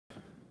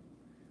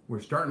We're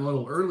starting a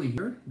little early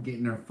here,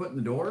 getting our foot in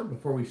the door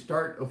before we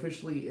start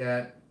officially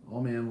at, oh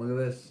man, look at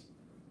this.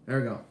 There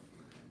we go.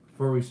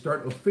 Before we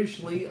start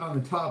officially on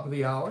the top of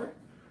the hour.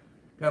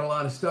 Got a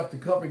lot of stuff to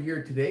cover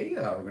here today.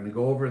 We're going to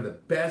go over the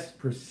best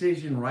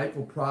precision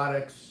rifle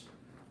products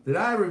that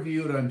I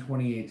reviewed on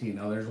 2018.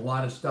 Now, there's a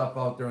lot of stuff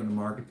out there in the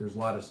market. There's a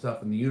lot of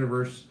stuff in the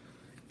universe.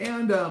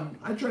 And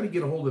I try to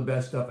get a hold of the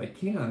best stuff I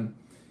can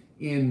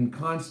in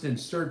constant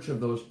search of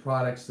those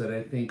products that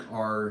I think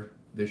are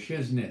the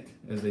shiznit,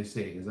 as they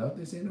say. Is that what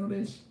they say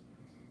nowadays?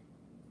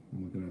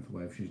 I'm looking at the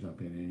wife. She's not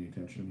paying any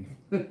attention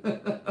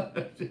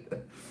to me.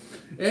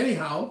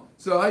 Anyhow,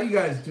 so how you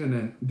guys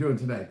doing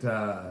tonight?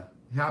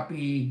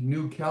 Happy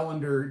new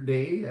calendar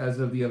day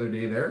as of the other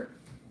day there.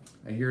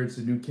 I hear it's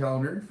a new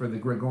calendar for the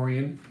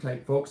Gregorian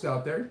type folks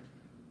out there.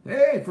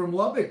 Hey, from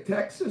Lubbock,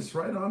 Texas,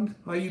 right on.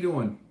 How you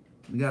doing?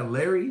 We got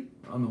Larry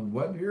on the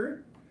web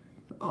here.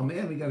 Oh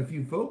man, we got a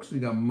few folks. We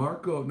got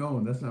Marco. No,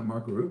 that's not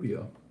Marco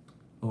Rubio.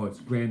 Oh,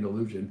 it's Grand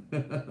Illusion.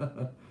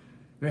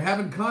 They're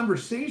having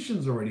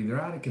conversations already.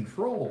 They're out of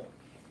control.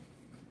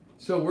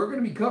 So we're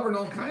going to be covering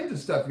all kinds of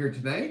stuff here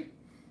tonight.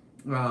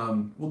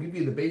 We'll give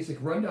you the basic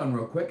rundown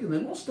real quick, and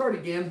then we'll start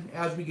again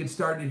as we get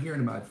started here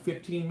in about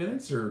 15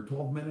 minutes or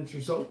 12 minutes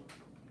or so.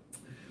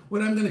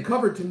 What I'm going to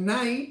cover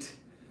tonight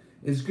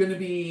is going to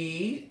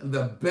be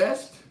the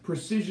best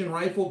precision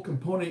rifle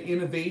component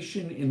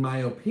innovation, in my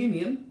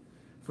opinion,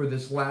 for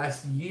this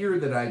last year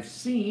that I've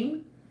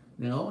seen.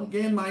 Now,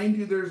 again, mind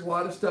you, there's a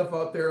lot of stuff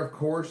out there, of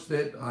course,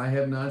 that I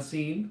have not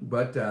seen,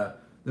 but the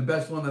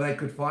best one that I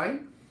could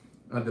find,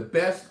 the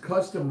best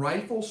custom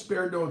rifle,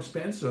 spared no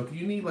expense. So if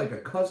you need like a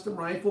custom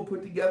rifle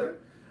put together,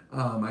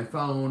 I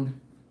found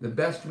the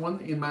best one,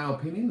 in my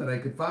opinion, that I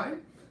could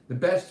find, the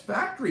best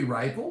factory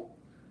rifle,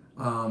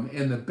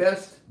 and the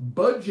best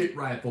budget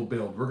rifle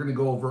build. We're going to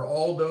go over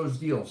all those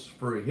deals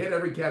for hit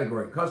every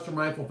category: custom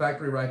rifle,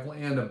 factory rifle,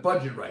 and a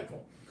budget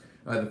rifle.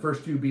 The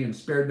first two being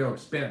spared no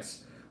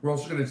expense. We're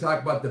also going to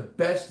talk about the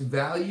best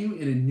value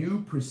in a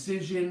new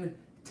precision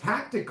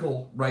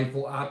tactical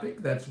rifle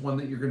optic. That's one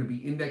that you're going to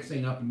be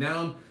indexing up and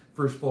down.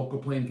 First focal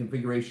plane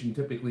configuration,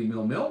 typically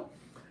mil-mil.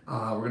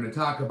 We're going to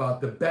talk about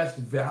the best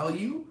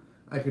value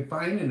I could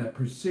find in a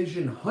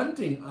precision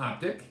hunting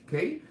optic.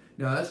 Okay,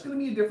 now that's going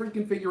to be a different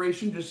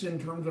configuration just in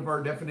terms of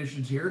our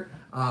definitions here.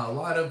 A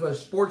lot of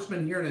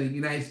sportsmen here in the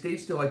United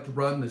States still like to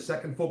run the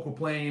second focal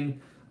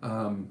plane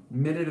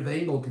minute of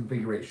angle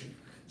configuration.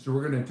 So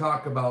we're going to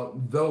talk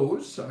about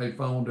those. I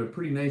found a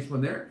pretty nice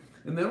one there.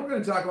 And then we're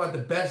going to talk about the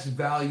best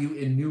value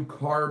in new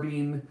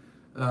carbine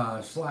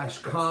slash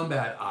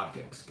combat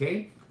optics,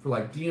 okay? For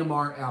like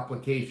DMR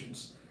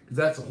applications, because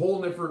that's a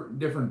whole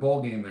different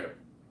ballgame there.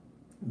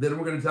 Then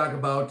we're going to talk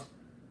about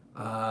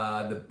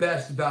the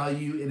best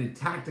value in a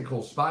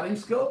tactical spotting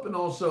scope, and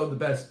also the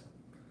best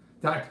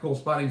tactical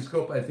spotting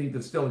scope I think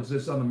that still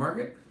exists on the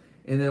market.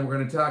 And then we're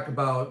going to talk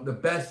about the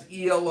best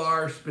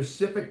ELR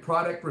specific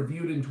product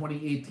reviewed in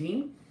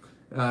 2018.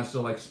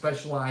 So like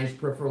specialized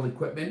peripheral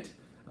equipment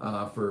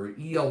for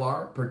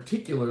ELR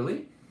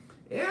particularly.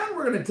 And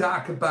we're going to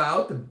talk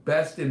about the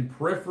best in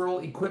peripheral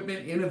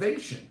equipment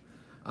innovation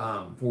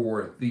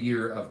for the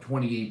year of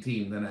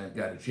 2018 that I've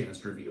got a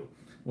chance to review.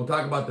 We'll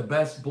talk about the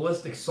best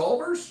ballistic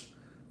solvers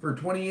for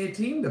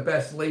 2018, the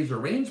best laser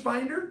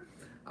rangefinder,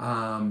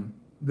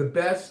 the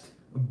best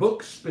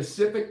book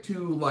specific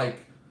to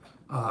like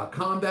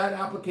combat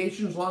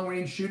applications,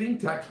 long-range shooting,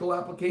 tactical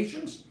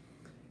applications.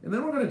 And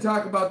then we're going to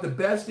talk about the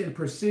best in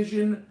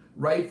precision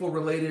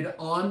rifle-related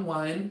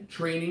online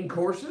training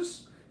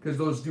courses, because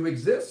those do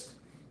exist.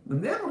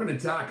 And then we're going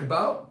to talk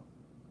about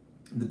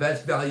the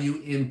best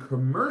value in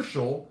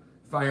commercial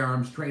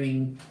firearms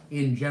training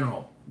in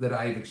general that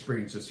I've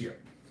experienced this year.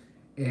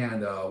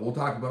 And we'll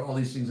talk about all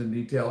these things in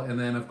detail. And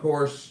then, of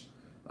course,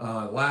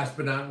 last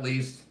but not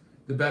least,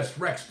 the best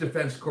Rex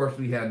defense course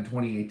we had in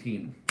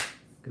 2018.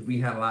 Because we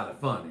had a lot of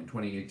fun in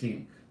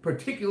 2018,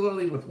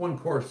 particularly with one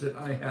course that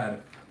I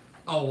had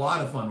a lot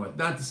of fun with.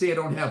 Not to say I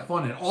don't have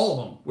fun in all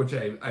of them, which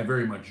I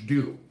very much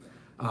do,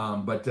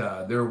 but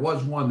there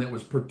was one that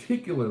was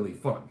particularly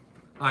fun,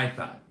 I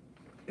thought,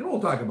 and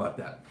we'll talk about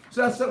that.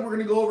 So that's something we're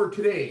going to go over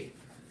today.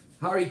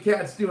 How are you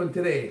cats doing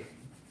today?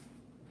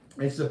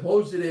 I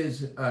suppose it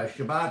is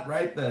Shabbat,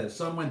 right? The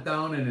sun went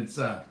down and it's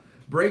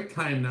break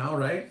time now,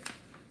 right?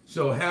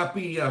 So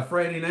happy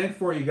Friday night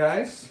for you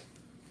guys.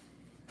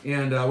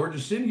 And we're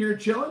just sitting here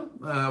chilling.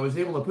 I was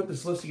able to put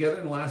this list together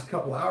in the last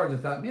couple hours. I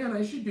thought, man,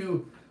 I should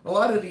do a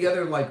lot of the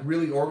other like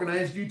really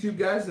organized YouTube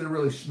guys that are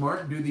really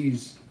smart, do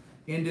these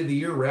end of the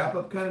year wrap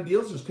up kind of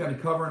deals, just kind of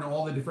covering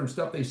all the different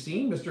stuff they've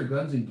seen. Mr.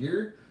 Guns and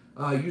Gear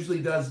usually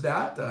does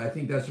that. I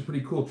think that's a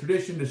pretty cool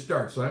tradition to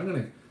start. So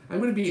I'm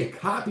gonna be a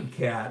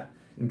copycat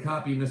and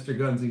copy Mr.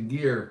 Guns and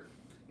Gear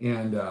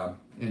and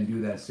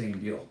do that same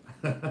deal.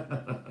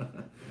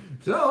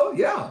 So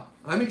yeah,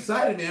 I'm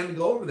excited, man, to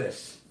go over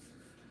this.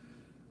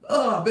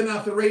 I've been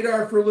off the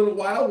radar for a little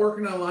while,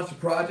 working on lots of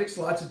projects,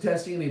 lots of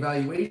testing and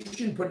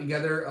evaluation, putting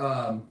together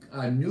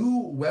a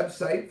new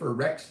website for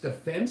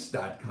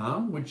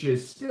rexdefense.com, which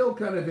is still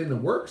kind of in the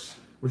works.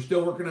 We're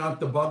still working out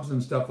the bugs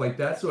and stuff like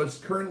that. So it's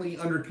currently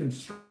under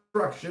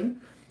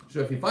construction. So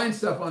if you find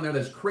stuff on there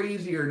that's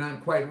crazy or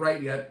not quite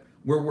right yet,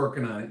 we're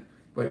working on it.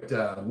 But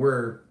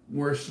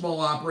we're a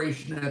small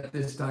operation at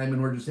this time,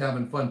 and we're just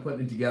having fun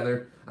putting it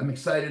together. I'm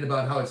excited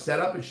about how it's set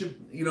up. It should,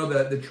 you know,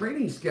 the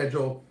training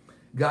schedule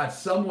got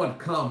somewhat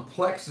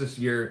complex this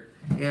year,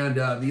 and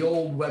the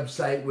old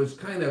website was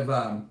kind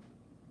of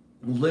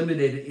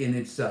limited in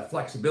its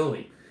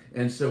flexibility.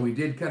 And so we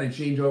did kind of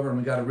change over, and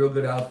we got a real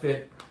good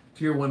outfit,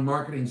 Tier 1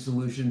 Marketing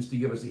Solutions, to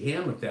give us a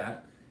hand with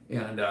that.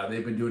 And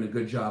they've been doing a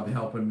good job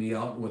helping me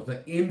out with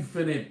the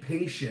infinite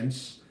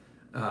patience,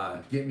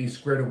 getting me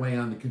squared away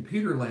on the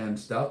computer land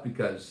stuff,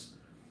 because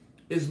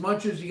as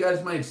much as you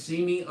guys might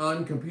see me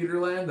on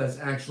computer land, that's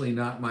actually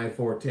not my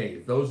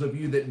forte. Those of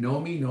you that know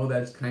me know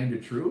that's kind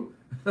of true.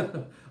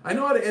 I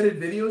know how to edit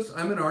videos.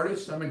 I'm an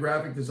artist. I'm a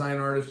graphic design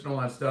artist and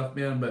all that stuff,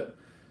 man, but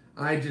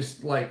I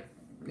just like,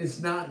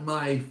 it's not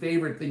my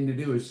favorite thing to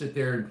do is sit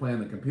there and play on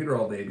the computer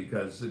all day,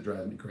 because it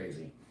drives me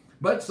crazy.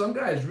 But some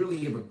guys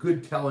really have a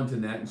good talent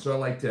in that, and so I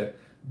like to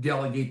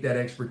delegate that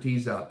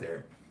expertise out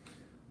there.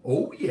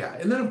 Oh, yeah.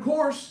 And then, of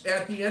course,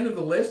 at the end of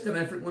the list, and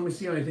let me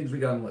see how many things we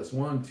got on the list.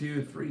 1,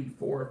 2, 3,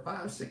 4,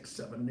 5, 6,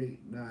 7, 8,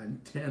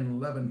 9, 10,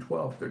 11,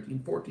 12,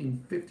 13,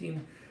 14,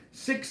 15,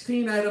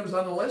 16 items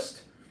on the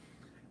list.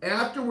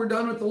 After we're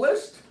done with the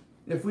list,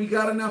 if we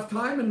got enough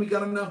time and we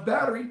got enough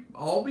battery,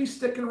 I'll be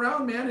sticking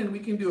around, man, and we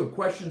can do a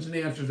questions and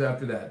answers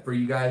after that for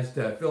you guys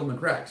to fill in the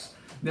cracks.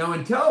 Now,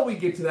 until we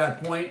get to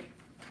that point,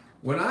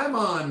 when I'm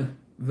on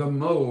the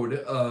mode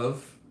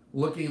of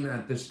looking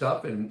at this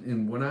stuff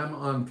and when I'm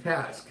on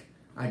task,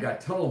 I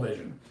got tunnel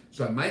vision.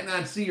 So I might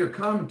not see your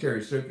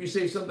commentary. So if you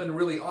say something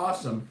really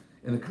awesome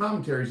in the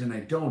commentaries and I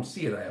don't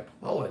see it, I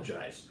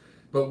apologize.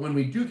 But when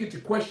we do get to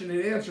question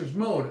and answers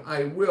mode,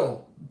 I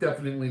will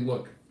definitely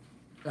look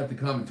at the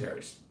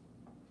commentaries.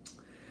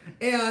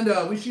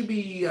 And we should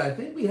be, I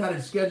think we had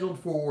it scheduled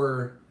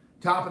for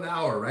top of the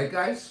hour, right,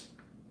 guys?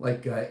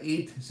 Like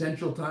 8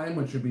 Central Time,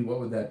 which would be, what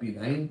would that be,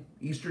 9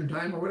 Eastern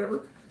Time or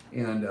whatever?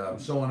 And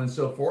so on and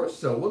so forth.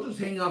 So we'll just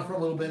hang out for a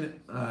little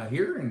bit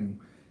here and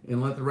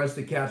let the rest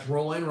of the cats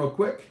roll in real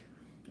quick.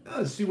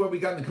 Let's see what we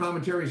got in the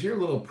commentaries here. A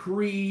little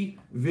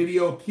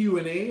pre-video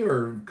Q&A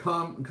or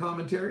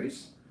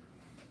commentaries.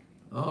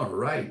 All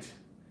right.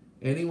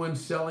 Anyone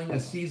selling a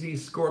CZ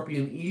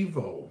Scorpion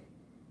Evo?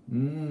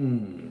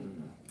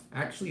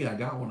 Actually, I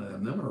got one of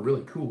them. Them are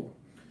really cool.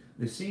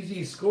 The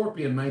CZ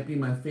Scorpion might be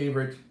my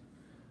favorite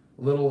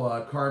little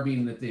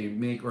carbine that they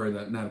make, or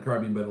not a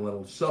carbine, but a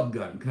little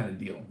subgun kind of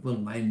deal, little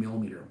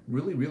 9mm.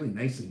 Really, really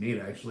nicely made,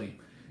 actually.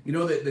 You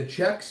know that the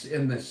Czechs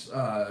in this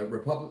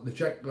Republic, the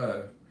Czech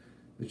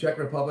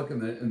Republic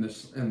and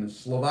the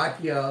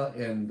Slovakia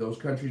and those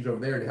countries over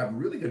there, they have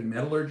really good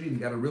metallurgy. They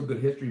got a real good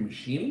history of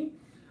machining,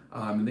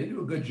 and they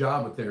do a good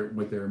job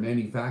with their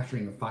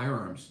manufacturing of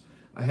firearms.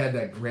 I had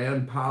that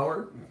Grand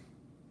Power.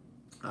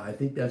 I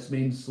think that's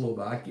made in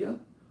Slovakia.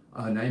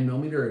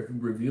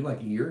 9mm reviewed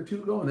like a year or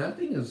two ago, and that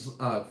thing is,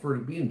 for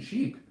being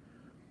cheap,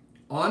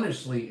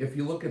 honestly, if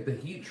you look at the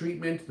heat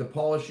treatment, the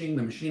polishing,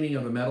 the machining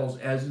of the metals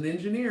as an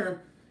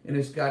engineer, and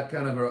it's got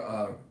kind of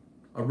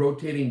a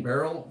rotating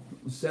barrel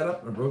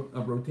setup,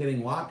 a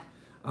rotating lock,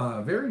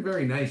 very,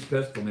 very nice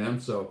pistol, man.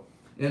 So,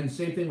 and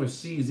same thing with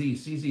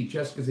CZ.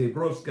 Česká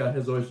Zbrojovka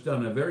has always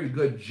done a very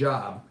good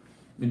job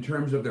in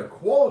terms of their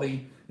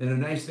quality, and a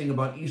nice thing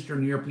about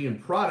Eastern European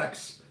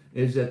products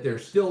is that they're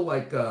still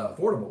like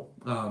affordable.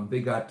 They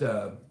got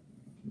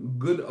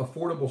good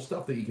affordable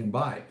stuff that you can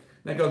buy.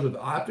 That goes with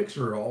optics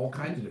or all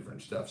kinds of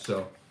different stuff.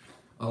 So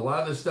a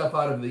lot of the stuff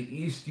out of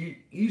the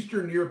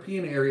Eastern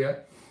European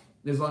area,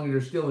 as long as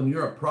they're still in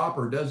Europe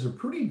proper, does a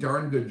pretty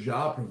darn good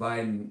job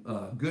providing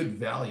good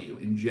value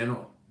in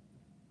general,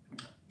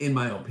 in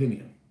my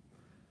opinion.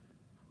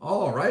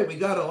 All right, we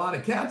got a lot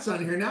of cats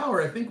on here now,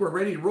 or I think we're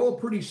ready to roll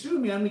pretty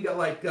soon, man. We got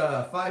like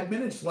 5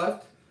 minutes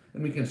left,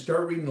 and we can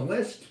start reading the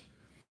list.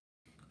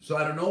 So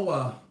I don't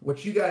know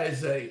what you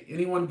guys,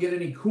 anyone get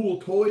any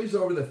cool toys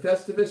over the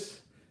Festivus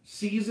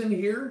season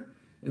here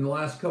in the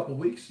last couple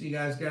weeks? You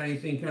guys got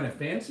anything kind of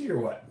fancy or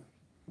what?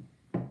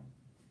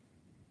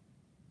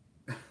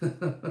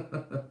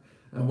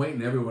 I'm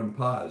waiting, everyone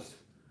paused.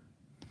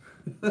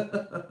 I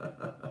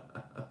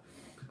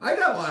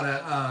got a lot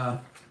of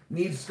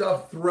neat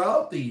stuff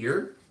throughout the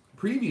year.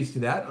 Previous to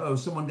that,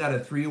 someone got a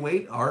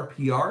 308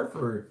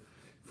 RPR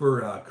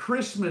for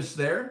Christmas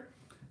there.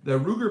 The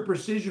Ruger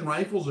Precision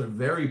rifles are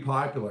very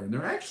popular, and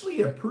they're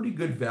actually a pretty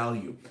good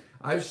value.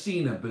 I've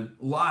seen a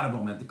lot of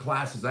them at the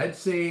classes. I'd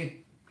say,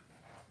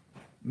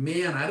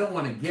 man, I don't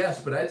want to guess,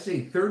 but I'd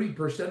say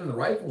 30% of the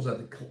rifles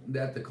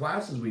at the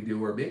classes we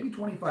do, or maybe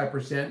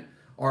 25%,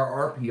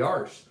 are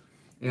RPRs.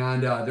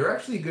 And they're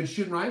actually a good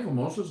shooting rifle.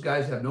 Most of those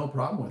guys have no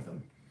problem with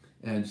them.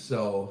 And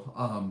so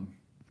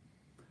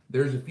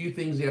there's a few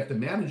things you have to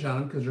manage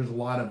on them, because there's a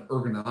lot of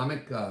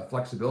ergonomic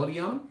flexibility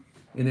on them.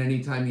 And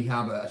anytime you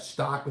have a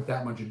stock with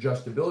that much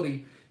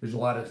adjustability, there's a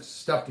lot of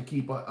stuff to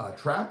keep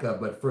track of.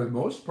 But for the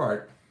most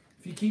part,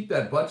 if you keep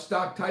that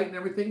buttstock tight and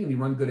everything, and you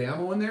run good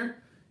ammo in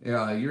there,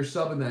 you're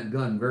subbing that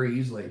gun very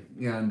easily,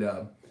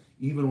 and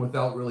even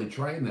without really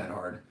trying that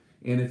hard.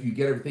 And if you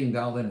get everything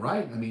dialed in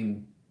right, I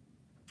mean,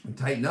 and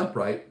tighten up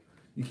right,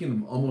 you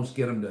can almost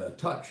get them to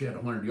touch at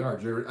 100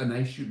 yards. They're a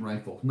nice shooting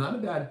rifle. Not a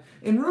bad.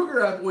 And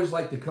Ruger, I've always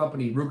liked the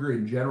company, Ruger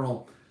in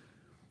general,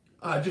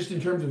 just in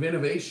terms of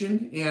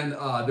innovation and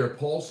their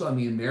pulse on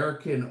the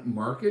American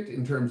market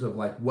in terms of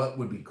like what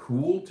would be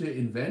cool to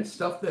invent.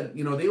 Stuff that,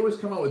 you know, they always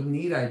come out with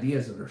neat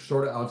ideas that are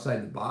sort of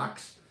outside the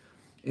box.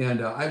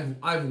 And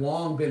I've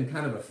long been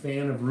kind of a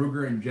fan of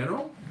Ruger in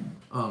general.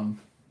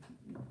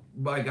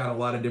 I got a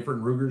lot of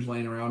different Rugers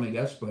laying around, I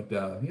guess, but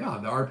yeah,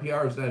 the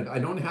RPRs, I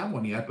don't have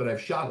one yet, but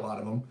I've shot a lot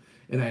of them,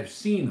 and I've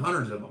seen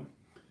hundreds of them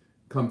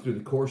come through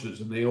the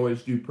courses, and they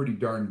always do pretty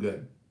darn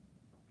good.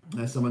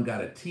 Someone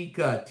got a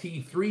Tikka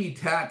T3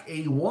 TAC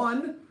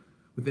A1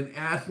 with an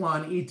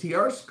Athlon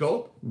ETR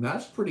scope, and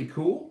that's pretty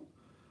cool.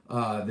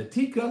 The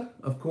Tikka,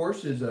 of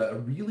course, is a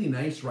really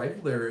nice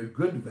rifle. They're a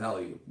good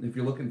value. If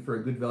you're looking for a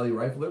good value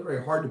rifle, they're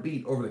very hard to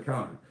beat over the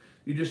counter.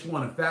 You just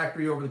want a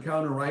factory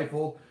over-the-counter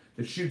rifle.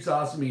 It shoots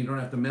awesome, and you don't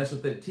have to mess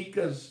with it.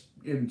 Tikka's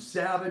in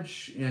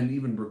Savage and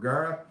even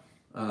Bergara,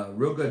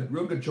 real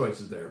good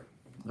choices there.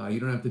 You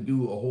don't have to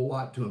do a whole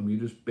lot to them. You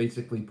just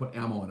basically put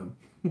ammo in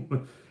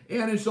them.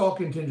 And it's all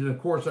contingent, of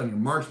course, on your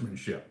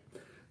marksmanship.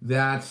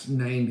 That's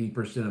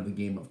 90% of the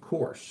game, of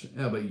course.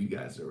 Yeah, but you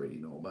guys already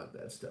know about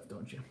that stuff,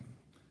 don't you?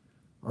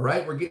 All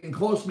right, we're getting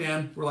close,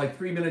 man. We're like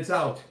 3 minutes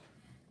out.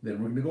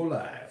 Then we're going to go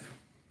live.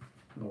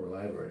 Oh, we're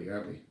live already,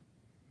 aren't we?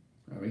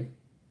 Are we?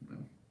 No,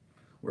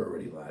 we're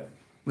already live.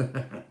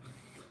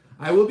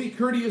 I will be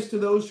courteous to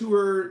those who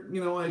are,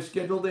 you know, I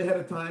scheduled ahead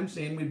of time,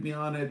 saying we'd be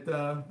on at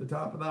the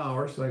top of the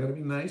hour, so I got to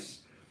be nice.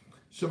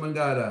 Someone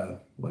got a,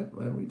 what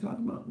are we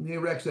talking about? Hey,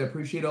 Rex, I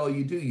appreciate all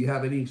you do. You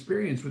have any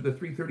experience with the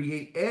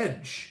 338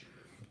 Edge?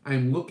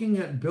 I'm looking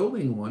at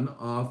building one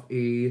off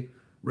a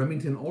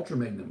Remington Ultra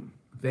Magnum.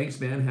 Thanks,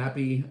 man.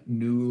 Happy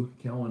new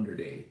calendar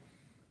day.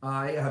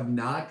 I have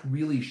not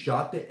really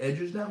shot the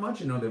Edges that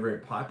much. I know they're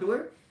very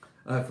popular.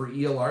 For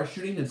ELR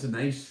shooting, it's a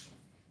nice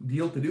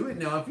deal to do it.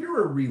 Now, if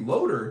you're a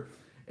reloader,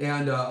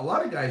 and a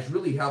lot of guys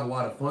really have a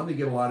lot of fun, they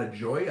get a lot of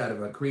joy out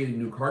of creating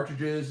new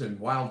cartridges and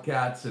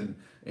wildcats and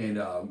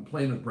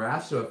playing with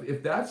brass. So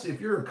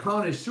if you're a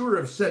connoisseur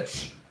of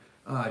such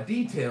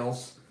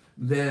details,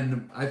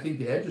 then I think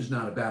the Edge is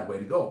not a bad way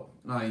to go.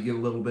 You get a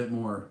little bit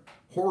more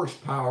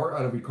horsepower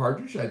out of your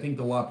cartridge. I think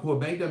the Lapua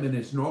Magnum in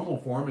its normal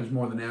form is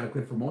more than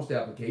adequate for most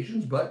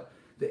applications, but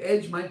the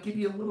Edge might give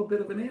you a little bit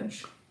of an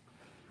edge.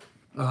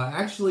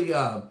 Actually,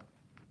 I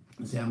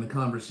was having a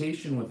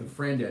conversation with a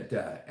friend at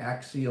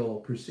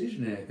Axial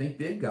Precision, and I think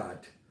they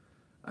got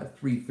a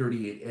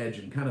 338 Edge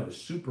and kind of a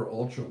super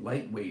ultra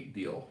lightweight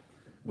deal,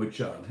 which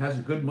has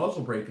a good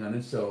muzzle brake on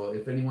it. So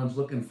if anyone's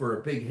looking for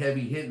a big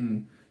heavy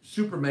hitting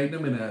super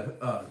magnum and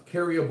a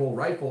carryable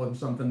rifle and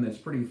something that's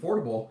pretty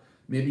affordable,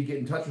 maybe get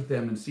in touch with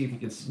them and see if you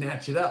can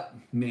snatch it up.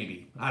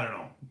 Maybe, I don't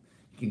know.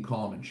 You can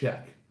call them and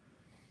check.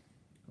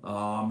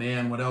 Oh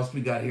man, what else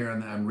we got here?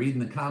 I'm reading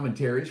the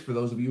commentaries for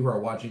those of you who are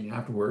watching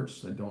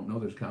afterwards. I don't know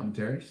there's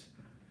commentaries.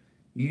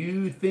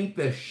 You think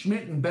the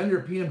Schmidt and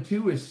Bender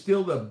PM2 is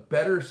still the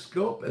better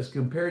scope as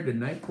compared to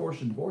Night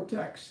Force and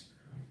Vortex?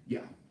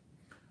 Yeah,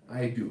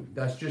 I do.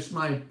 That's just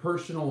my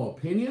personal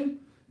opinion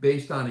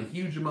based on a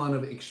huge amount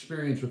of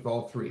experience with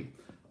all three.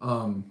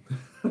 But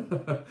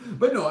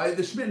no,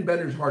 the Schmidt and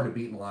Bender is hard to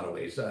beat in a lot of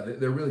ways.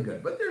 They're really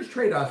good. But there's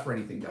trade-offs for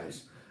anything,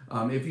 guys.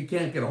 If you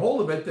can't get a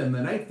hold of it, then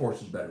the Night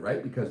Force is better,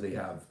 right? Because they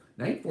have,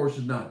 Night Force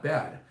is not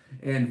bad.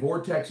 And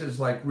Vortex is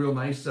like real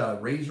nice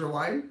razor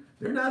line.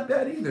 They're not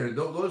bad either.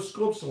 Those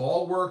scopes will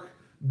all work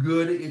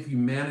good if you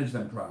manage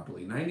them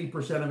properly.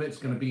 90% of it's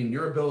going to be in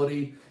your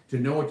ability to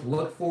know what to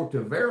look for to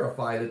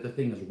verify that the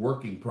thing is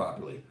working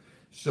properly.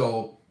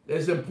 So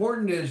as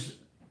important as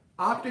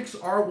optics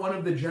are one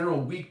of the general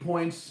weak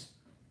points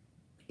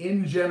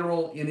in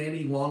general in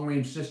any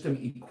long-range system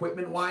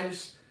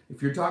equipment-wise,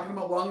 if you're talking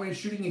about long-range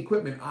shooting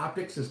equipment,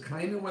 optics is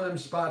kind of one of them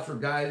spots where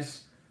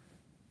guys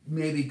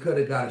maybe could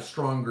have got a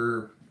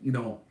stronger,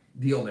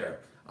 deal there.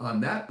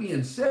 That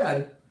being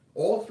said,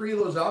 all three of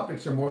those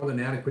optics are more than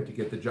adequate to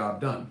get the job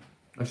done,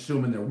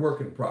 assuming they're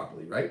working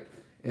properly, right?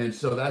 And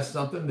so that's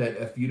something that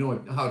if you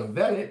know how to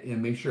vet it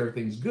and make sure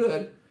everything's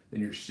good,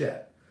 then you're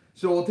set.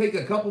 So we'll take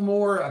a couple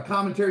more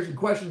commentaries and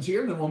questions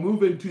here, and then we'll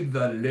move into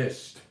the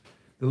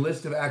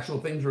list of actual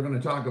things we're going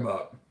to talk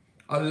about.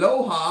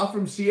 Aloha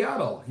from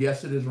Seattle.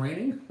 Yes, it is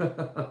raining.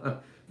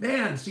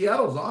 Man,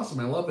 Seattle's awesome.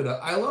 I love it.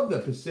 I love the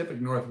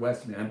Pacific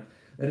Northwest, man.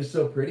 That is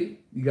so pretty.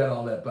 You got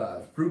all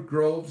that fruit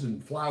groves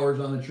and flowers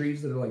on the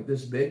trees that are like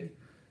this big.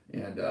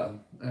 And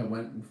I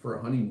went for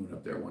a honeymoon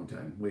up there one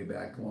time, way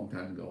back, a long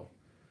time ago.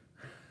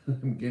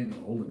 I'm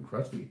getting old and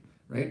crusty.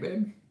 Right,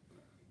 babe?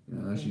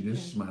 She's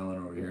just smiling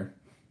over here.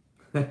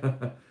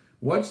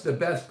 What's the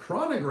best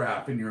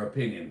chronograph in your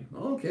opinion?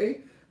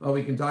 Okay. Well,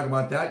 we can talk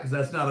about that because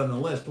that's not on the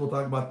list. We'll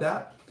talk about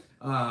that.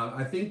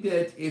 I think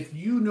that if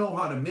you know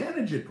how to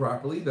manage it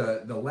properly,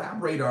 the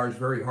lab radar is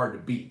very hard to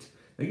beat.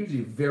 It gives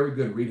you very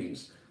good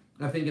readings.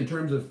 I think in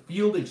terms of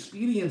field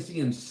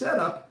expediency and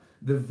setup,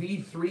 The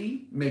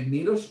V3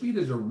 magnetospeed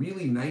is a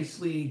really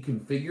nicely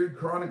configured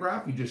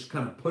chronograph. You just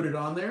kind of put it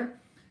on there,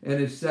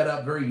 and it's set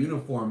up very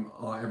uniform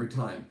every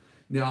time.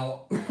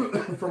 Now,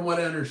 from what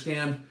I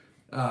understand,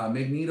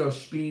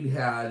 magnetospeed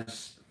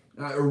has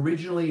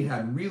originally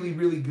had really,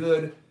 really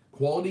good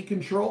quality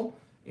control,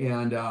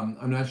 and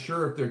I'm not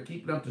sure if they're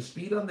keeping up to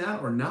speed on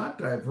that or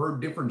not. I've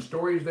heard different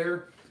stories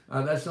there.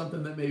 That's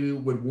something that maybe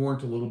would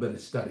warrant a little bit of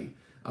study.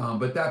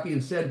 But that being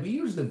said, we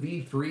use the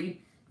V3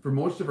 for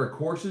most of our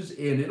courses,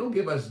 and it'll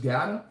give us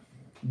data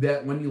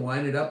that when you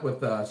line it up with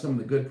some of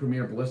the good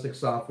premier ballistic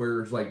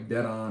softwares like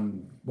Dead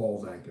On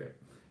Balls Accurate,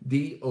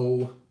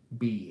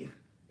 D-O-B-A,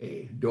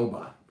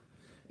 DOBA.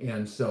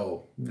 And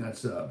so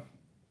that's, it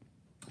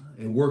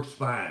works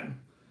fine.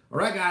 All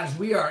right, guys,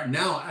 we are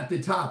now at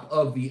the top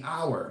of the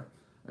hour.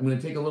 I'm going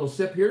to take a little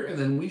sip here, and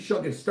then we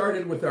shall get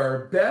started with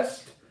our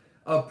best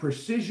of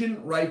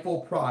precision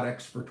rifle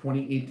products for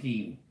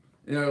 2018.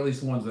 Or at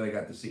least the ones that I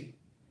got to see.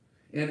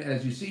 And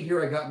as you see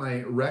here, I got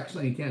my Rex.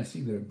 Now you can't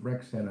see the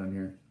Rex head on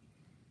here.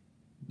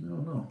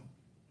 No.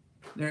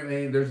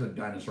 There's a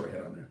dinosaur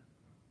head on there.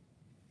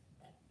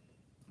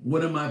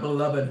 One of my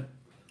beloved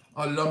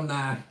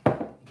alumni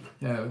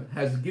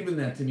has given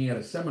that to me at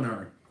a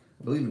seminar,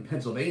 I believe in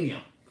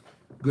Pennsylvania.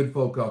 Good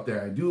folk out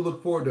there. I do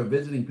look forward to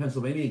visiting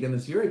Pennsylvania again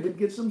this year. I did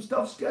get some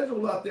stuff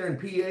scheduled out there in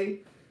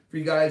PA for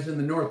you guys in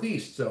the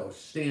Northeast, so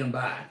stand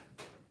by.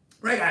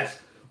 Right, guys,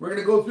 we're going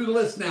to go through the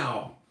list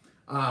now.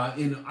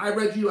 I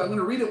read you. I'm going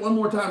to read it one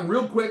more time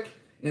real quick,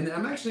 and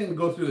I'm actually going to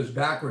go through this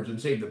backwards and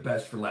save the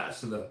best for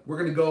last. So we're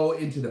going to go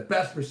into the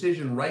best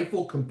precision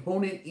rifle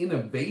component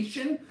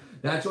innovation.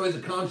 That's always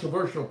a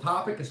controversial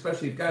topic,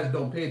 especially if guys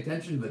don't pay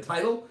attention to the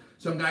title.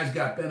 Some guys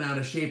got bent out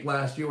of shape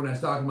last year when I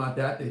was talking about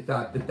that. They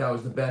thought that that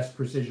was the best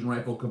precision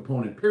rifle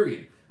component,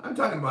 period. I'm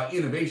talking about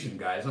innovation,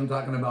 guys. I'm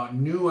talking about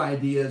new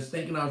ideas,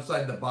 thinking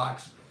outside the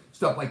box,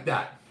 stuff like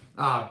that.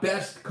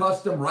 Best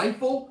custom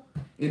rifle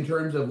in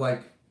terms of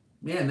like,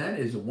 man, that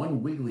is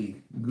one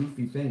wiggly,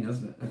 goofy thing,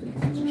 isn't it? I think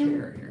it's this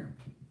chair here.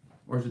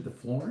 Or is it the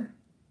floor?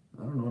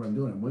 I don't know what I'm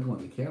doing. I'm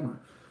wiggling the camera.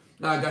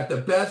 I got the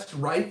best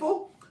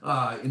rifle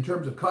in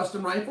terms of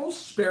custom rifles,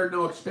 spared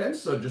no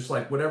expense. So just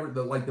like whatever,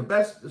 the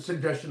best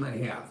suggestion I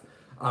have.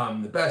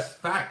 The best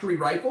factory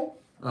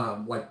rifle,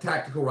 like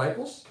tactical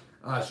rifles.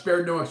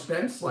 Spared no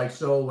expense,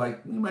 you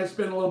might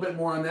spend a little bit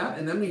more on that.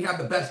 And then we have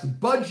the best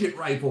budget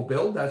rifle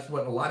build. That's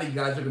what a lot of you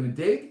guys are going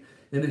to dig.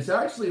 And it's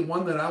actually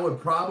one that I would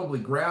probably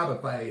grab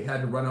if I had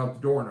to run out the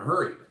door in a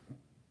hurry.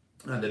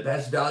 The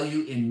best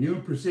value in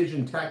new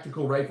precision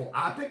tactical rifle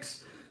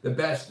optics. The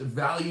best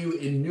value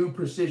in new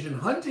precision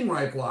hunting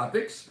rifle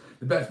optics.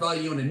 The best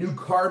value in a new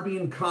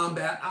carbine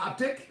combat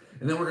optic.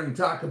 And then we're going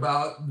to talk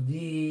about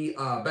the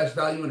best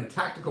value in a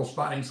tactical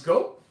spotting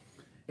scope.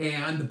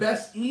 And the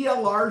best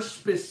ELR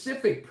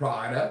specific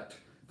product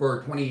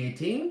for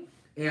 2018.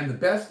 And the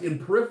best in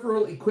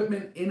peripheral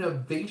equipment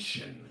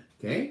innovation.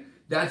 Okay?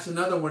 That's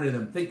another one of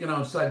them thinking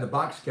outside the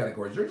box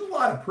categories. There's a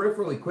lot of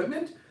peripheral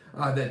equipment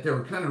that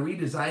they're kind of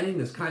redesigning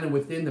that's kind of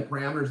within the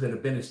parameters that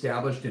have been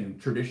established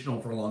and traditional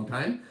for a long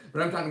time.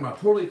 But I'm talking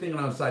about totally thinking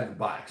outside the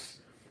box.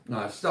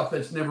 Stuff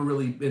that's never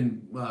really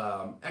been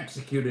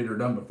executed or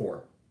done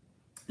before.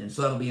 And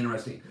so that'll be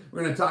interesting.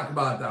 We're going to talk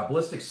about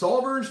ballistic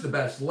solvers, the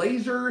best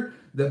laser,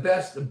 the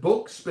best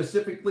book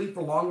specifically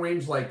for long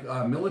range like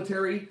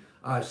military.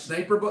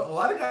 Sniper book. A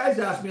lot of guys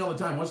ask me all the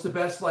time, what's the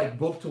best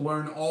book to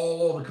learn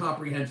all the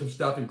comprehensive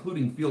stuff,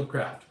 including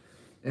fieldcraft?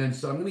 And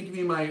so I'm going to give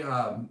you my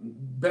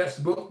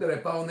best book that I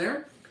found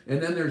there.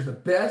 And then there's the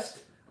best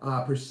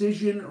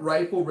precision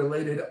rifle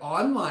related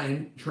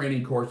online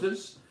training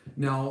courses.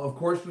 Now, of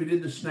course, we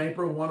did the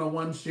Sniper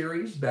 101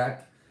 series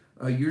back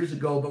years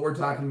ago, but we're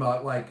talking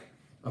about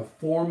a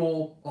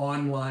formal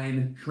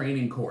online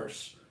training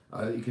course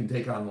that you can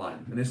take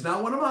online. And it's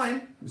not one of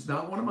mine. It's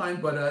not one of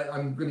mine, but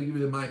I'm going to give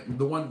you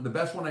the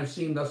best one I've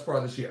seen thus far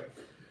this year.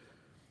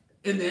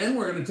 And then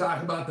we're going to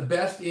talk about the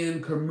best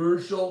in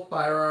commercial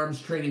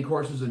firearms training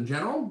courses in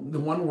general. The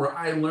one where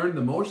I learned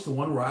the most, the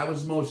one where I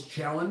was most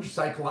challenged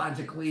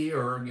psychologically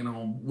or,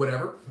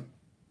 whatever.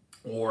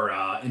 Or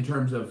in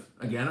terms of,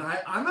 again,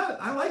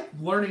 I like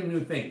learning new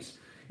things.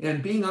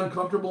 And being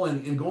uncomfortable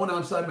and going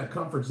outside my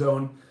comfort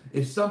zone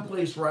is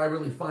someplace where I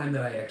really find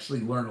that I actually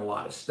learn a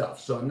lot of stuff.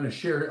 So I'm going to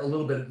share a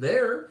little bit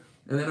there.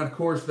 And then, of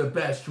course, the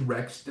best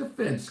Rex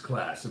defense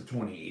class of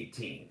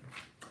 2018.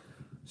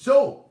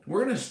 So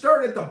we're going to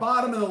start at the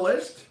bottom of the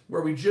list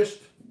where we just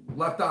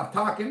left off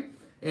talking.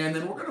 And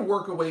then we're going to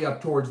work our way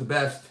up towards the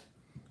best,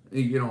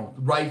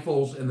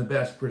 rifles and the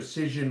best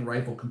precision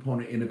rifle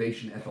component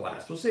innovation at the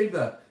last. We'll save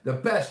the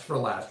best for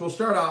last. We'll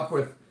start off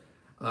with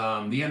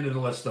the end of the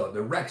list, though,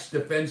 the Rex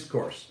defense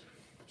course.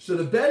 So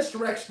the best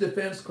Rex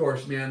defense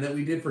course, man, that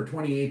we did for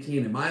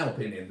 2018, in my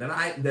opinion, that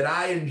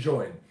I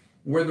enjoyed,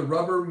 where the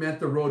rubber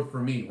met the road for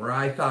me, where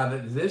I thought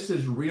that this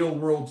is real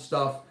world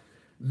stuff.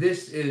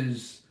 This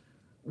is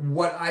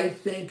what I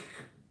think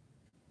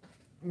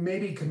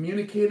maybe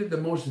communicated the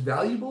most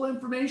valuable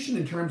information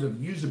in terms of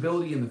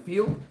usability in the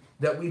field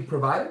that we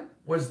provided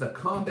was the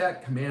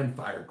Combat Command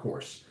Fire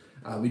course.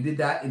 We did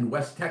that in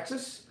West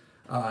Texas.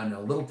 in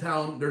a little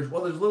town. There's a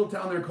little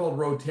town there called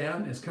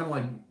Rotan. It's kind of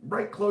like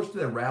right close to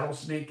the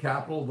rattlesnake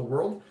capital of the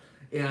world.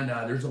 And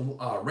there's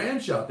a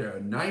ranch out there,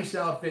 a nice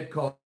outfit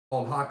called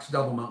Hawks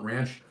Double Mountain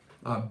Ranch.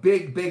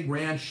 Big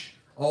ranch,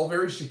 all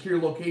very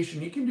secure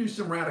location. You can do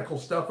some radical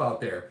stuff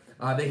out there.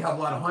 They have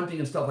a lot of hunting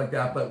and stuff like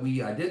that, but we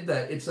did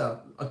that. It's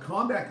a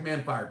combat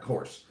command fire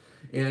course.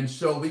 And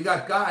so we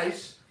got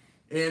guys,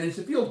 and it's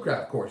a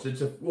fieldcraft course.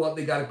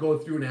 They got to go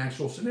through an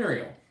actual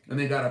scenario. And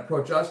they got to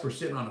approach us. We're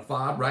sitting on a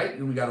fob, right?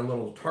 And we got a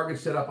little target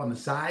set up on the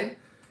side.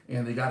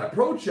 And they got to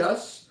approach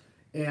us.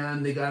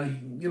 And they got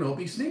to,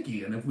 be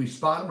sneaky. And if we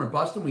spot them or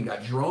bust them, we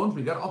got drones.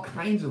 We got all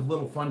kinds of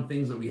little fun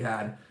things that we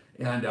had.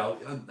 And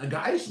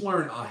guys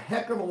learn a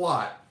heck of a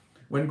lot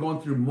when going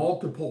through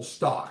multiple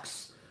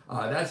stalks.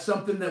 That's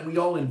something that we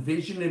all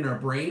envision in our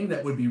brain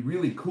that would be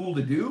really cool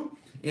to do.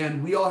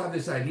 And we all have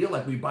this idea,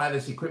 like we buy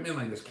this equipment,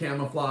 like this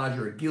camouflage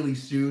or a ghillie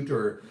suit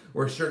or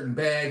a certain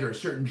bag or a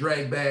certain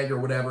drag bag or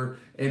whatever.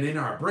 And in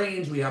our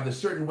brains, we have this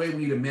certain way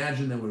we'd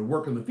imagine that would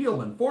work in the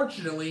field.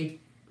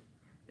 Unfortunately,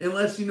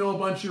 unless you know a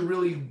bunch of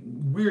really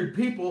weird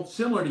people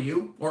similar to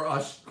you or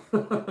us,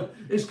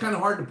 it's kind of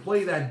hard to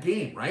play that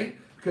game, right?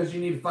 Because you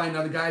need to find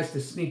other guys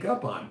to sneak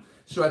up on.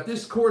 So at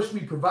this course, we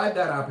provide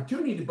that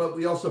opportunity, but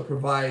we also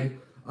provide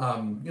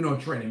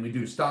training. We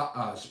do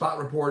spot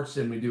reports,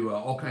 and we do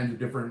all kinds of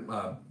different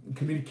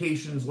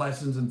communications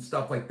lessons and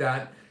stuff like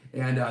that.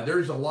 And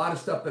there's a lot of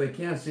stuff that I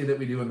can't say that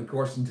we do in the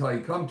course until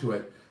you come to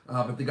it.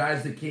 But the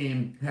guys that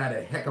came had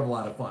a heck of a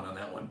lot of fun on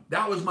that one.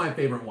 That was my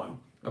favorite one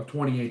of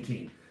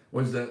 2018,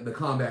 was the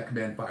Combat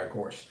Command Fire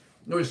course.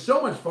 It was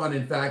so much fun,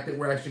 in fact, that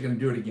we're actually going to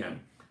do it again.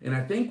 And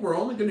I think we're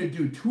only going to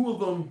do 2 of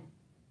them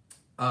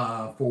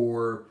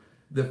for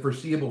the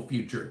foreseeable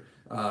future.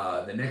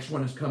 The next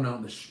one is coming out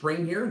in the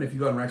spring here, and if you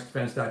go on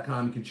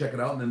rexdefense.com, you can check it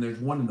out, and then there's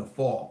one in the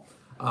fall.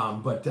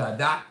 But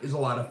that is a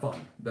lot of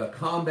fun, the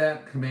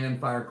Combat Command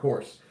Fire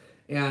course.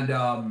 And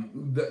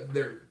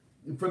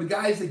for the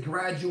guys that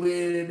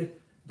graduated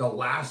the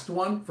last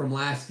one from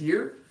last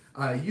year,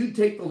 you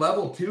take the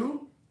level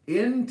 2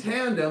 in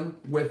tandem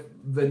with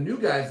the new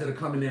guys that are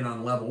coming in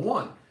on level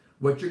 1.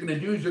 What you're going to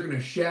do is you're going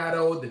to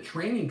shadow the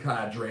training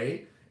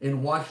cadre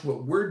and watch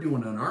what we're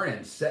doing on our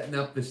end, setting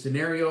up the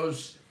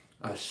scenarios,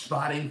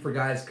 spotting for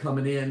guys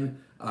coming in,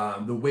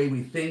 the way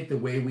we think, the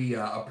way we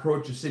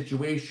approach a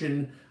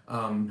situation,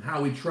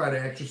 how we try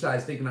to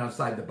exercise thinking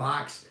outside the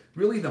box,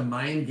 really the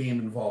mind game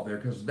involved there,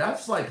 because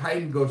that's like hide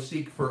and go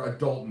seek for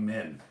adult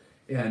men,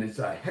 and it's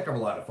a heck of a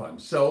lot of fun.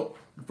 So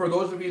for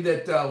those of you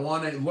that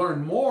want to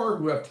learn more,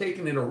 who have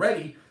taken it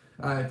already,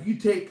 if you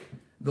take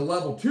the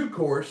level 2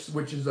 course,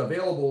 which is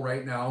available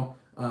right now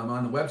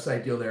on the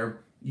website deal there,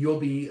 you'll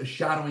be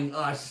shadowing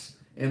us,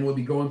 and we'll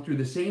be going through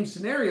the same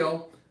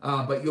scenario,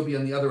 but you'll be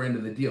on the other end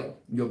of the deal.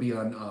 You'll be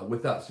on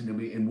with us,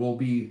 and we'll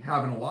be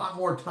having a lot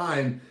more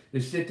time to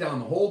sit down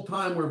the whole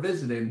time we're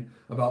visiting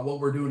about what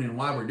we're doing and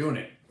why we're doing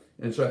it.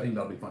 And so I think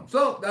that'll be fun.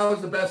 So that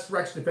was the best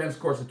Rex Defense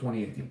course of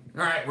 2018.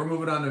 All right, we're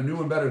moving on to new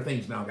and better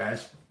things now,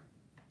 guys.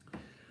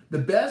 The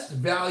best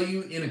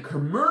value in a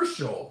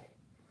commercial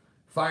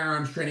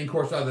firearms training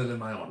course other than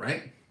my own,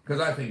 right? Because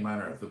I think mine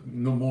are the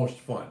most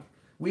fun.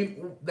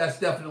 That's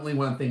definitely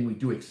one thing we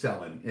do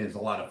excel in, is a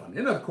lot of fun.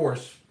 And of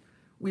course,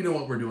 we know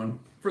what we're doing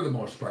for the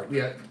most part.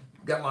 We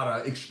got a lot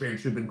of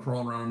experience. We've been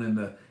crawling around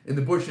in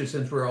the bushes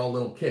since we were all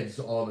little kids,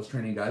 all of us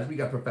training guys. We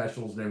got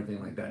professionals and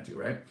everything like that too,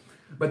 right?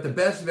 But the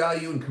best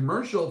value in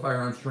commercial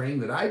firearms training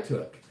that I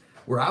took,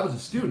 where I was a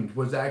student,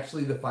 was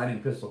actually the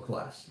fighting pistol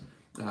class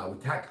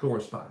with tactical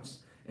response.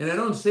 And I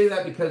don't say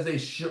that because they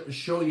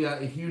show you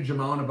a huge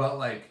amount about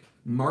like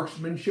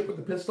marksmanship with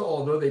the pistol,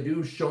 although they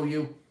do show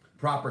you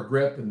proper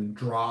grip and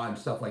draw and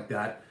stuff like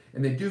that.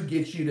 And they do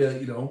get you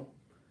to,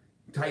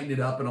 tighten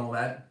it up and all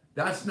that.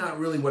 That's not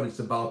really what it's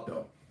about,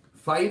 though.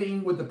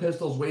 Fighting with the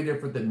pistol is way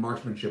different than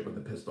marksmanship with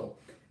the pistol.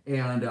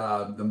 And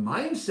the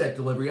mindset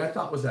delivery I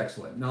thought was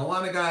excellent. Now, a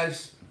lot of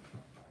guys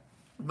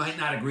might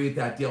not agree with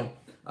that deal.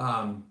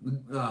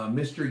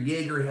 Mr.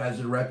 Yeager has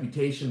a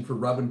reputation for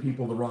rubbing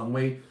people the wrong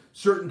way.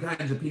 Certain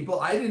kinds of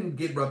people. I didn't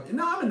get rubbed.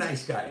 No, I'm a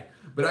nice guy.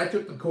 But I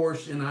took the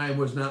course and I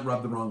was not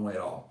rubbed the wrong way at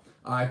all.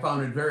 I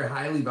found it very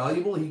highly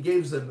valuable. He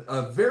gave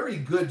a very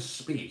good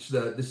speech.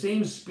 The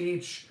same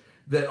speech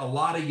that a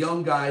lot of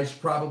young guys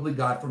probably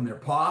got from their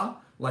pa,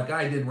 like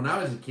I did when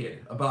I was a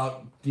kid,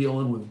 about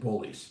dealing with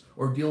bullies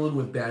or dealing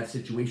with bad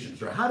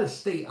situations or how to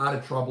stay out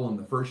of trouble in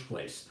the first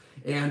place.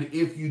 And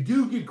if you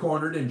do get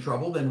cornered in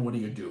trouble, then what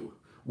do?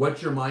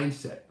 What's your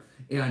mindset?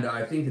 And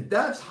I think that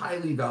that's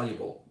highly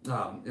valuable.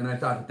 And I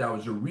thought that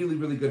was a really,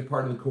 really good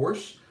part of the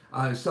course.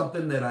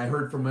 Something that I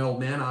heard from my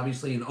old man,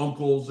 obviously, and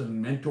uncles and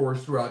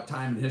mentors throughout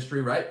time and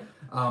history, right?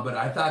 But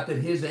I thought that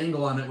his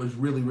angle on it was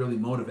really, really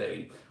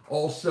motivating.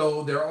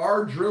 Also, there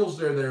are drills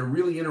there that are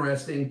really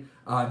interesting.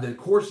 The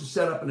course is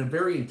set up in a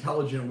very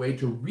intelligent way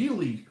to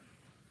really,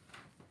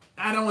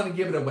 I don't want to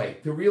give it away,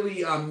 to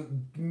really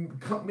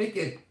make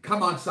it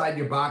come outside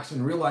your box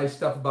and realize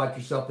stuff about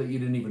yourself that you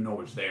didn't even know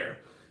was there.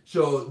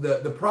 So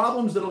the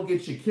problems that'll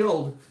get you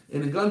killed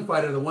in a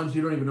gunfight are the ones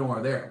you don't even know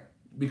are there.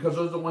 because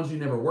those are the ones you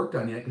never worked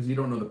on yet because you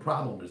don't know the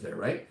problem is there,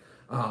 right?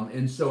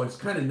 And so it's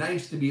kind of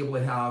nice to be able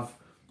to have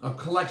a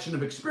collection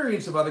of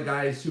experience of other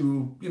guys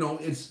who,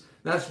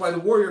 that's why the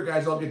Warrior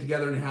guys all get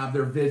together and have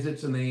their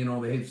visits, and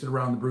they sit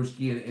around the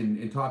brewski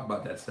and talk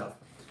about that stuff.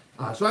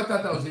 So I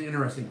thought that was an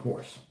interesting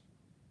course,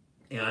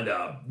 and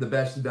the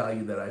best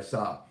value that I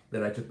saw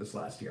that I took this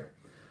last year.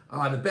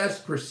 The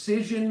best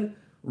precision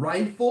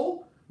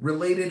rifle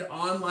related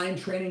online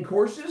training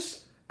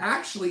courses.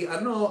 Actually, I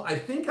don't know, I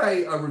think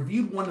I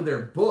reviewed one of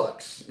their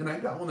books, and I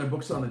got one of their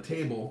books on the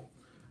table,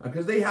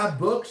 because they have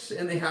books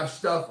and they have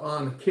stuff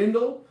on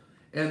Kindle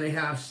and they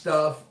have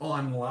stuff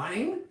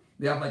online.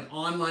 They have like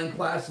online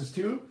classes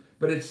too,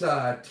 but it's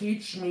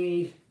Teach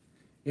Me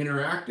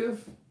Interactive.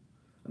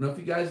 I don't know if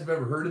you guys have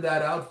ever heard of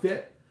that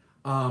outfit,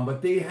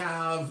 but they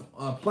have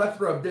a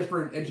plethora of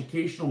different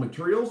educational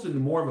materials in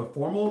more of a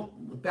formal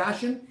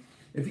fashion.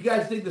 If you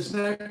guys dig the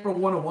Sniper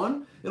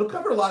 101, it'll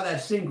cover a lot of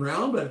that same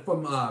ground, but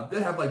from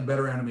they have like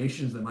better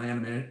animations than my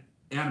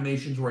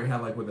animations where I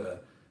have like with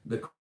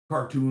the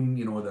cartoon,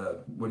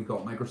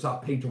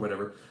 Microsoft Paint or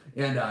whatever.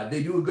 And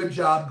they do a good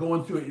job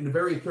going through it in a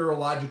very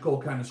thorough,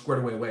 kind of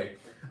squared away way.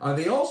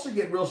 They also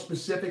get real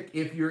specific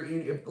if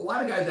a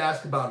lot of guys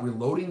ask about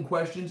reloading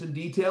questions in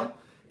detail.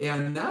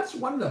 And that's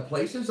one of the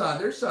places.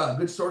 There's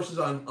good sources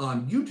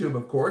on YouTube,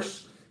 of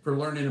course, for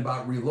learning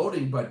about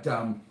reloading. But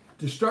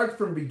to start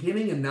from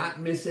beginning and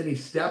not miss any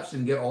steps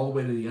and get all the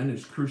way to the end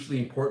is crucially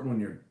important when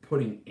you're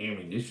putting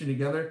ammunition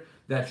together.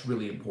 That's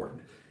really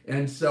important.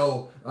 And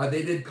so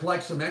they did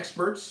collect some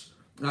experts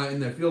in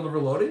the field of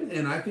reloading.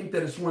 And I think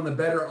that it's one of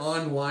the better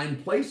online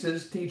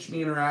places, Teach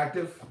Me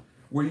Interactive,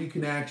 where you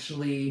can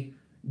actually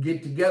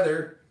get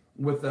together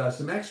with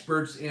some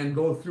experts and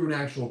go through an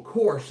actual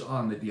course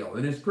on the deal.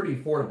 And it's pretty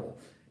affordable.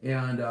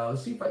 And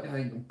let's see if I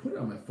can put it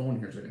on my phone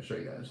here so I can show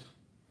you guys.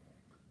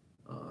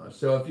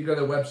 So if you go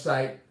to the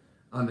website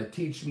on the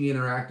Teach Me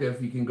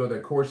Interactive, you can go to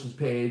their courses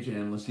page,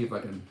 and let's see if I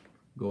can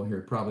go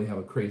here. Probably have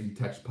a crazy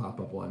text pop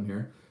up while I'm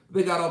here.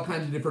 They got all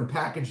kinds of different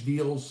package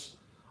deals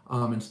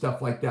and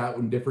stuff like that,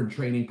 and different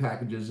training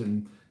packages.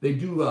 And they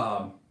do,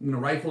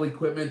 rifle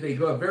equipment. They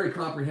go a very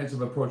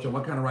comprehensive approach on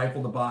what kind of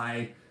rifle to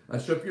buy.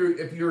 So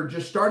if you're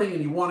just starting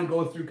and you want to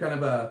go through kind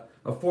of a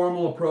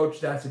formal approach,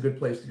 that's a good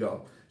place to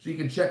go. So you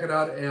can check it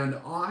out. And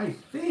I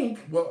think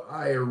what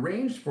I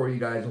arranged for you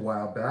guys a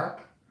while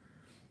back,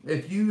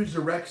 if you use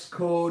the Rex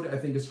code, I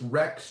think it's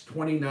Rex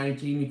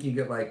 2019, you can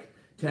get like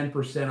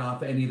 10%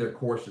 off any of their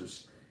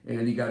courses.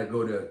 And you got to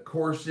go to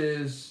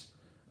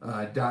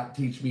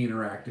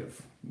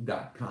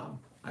courses.teachmeinteractive.com,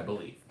 I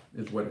believe,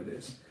 is what it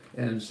is.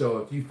 And so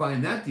if you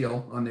find that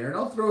deal on there, and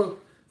I'll throw,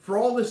 for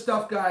all this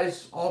stuff,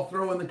 guys, I'll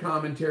throw in the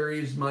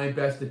commentaries my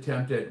best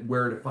attempt at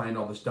where to find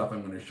all the stuff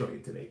I'm going to show you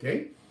today,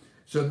 okay?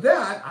 So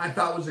that I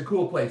thought was a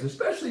cool place,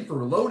 especially for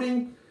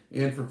reloading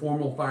and for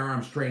formal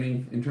firearms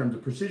training in terms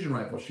of precision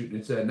rifle shooting.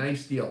 It's a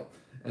nice deal,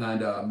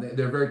 and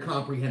they're very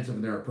comprehensive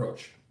in their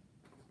approach.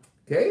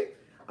 Okay,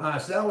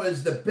 so that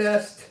was the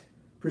best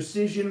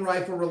precision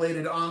rifle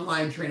related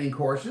online training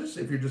courses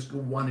if you just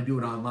want to do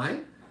it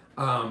online.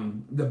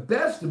 The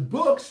best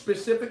book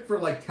specific for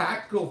like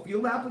tactical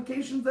field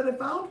applications that I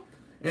found,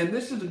 and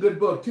this is a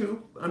good book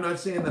too. I'm not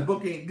saying the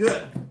book ain't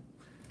good,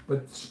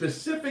 but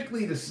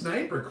specifically to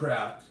sniper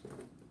craft,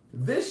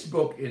 this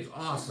book is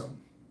awesome.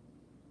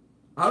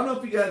 I don't know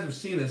if you guys have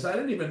seen this. I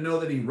didn't even know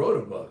that he wrote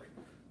a book.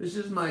 This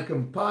is my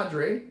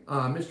compadre,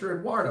 Mr.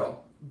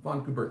 Eduardo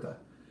von Cuberta.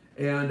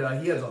 And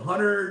he has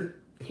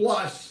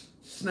 100+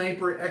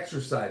 sniper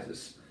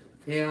exercises.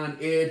 And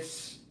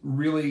it's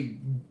really,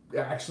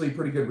 actually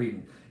pretty good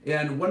reading.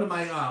 And one of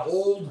my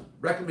old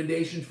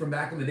recommendations from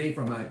back in the day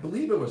from, I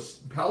believe it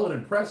was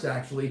Paladin Press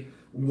actually,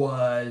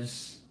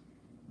 was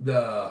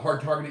the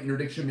Hard Targeting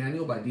Interdiction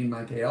Manual by Dean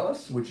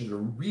Michaelis, which is a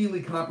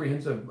really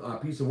comprehensive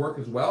piece of work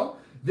as well.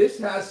 This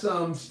has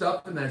some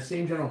stuff in that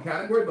same general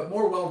category, but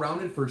more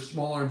well-rounded for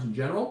small arms in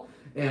general,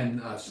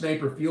 and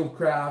sniper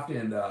fieldcraft,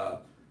 and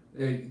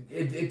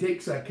it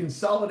takes a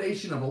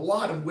consolidation of a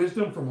lot of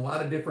wisdom from a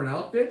lot of different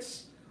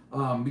outfits,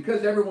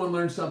 because everyone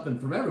learns something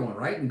from everyone,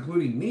 right?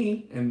 Including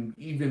me, and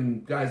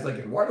even guys like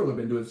Eduardo who have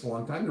been doing this a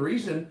long time. The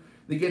reason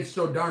they get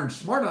so darn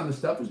smart on this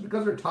stuff is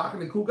because they're talking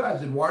to cool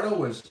guys. Eduardo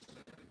was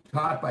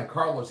taught by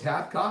Carlos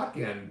Hathcock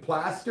and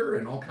Plaster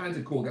and all kinds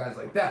of cool guys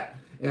like that.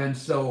 And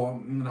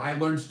so I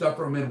learned stuff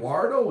from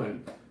Eduardo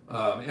and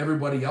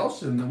everybody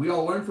else, and we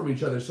all learn from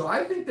each other. So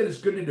I think that it's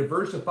good to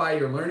diversify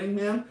your learning,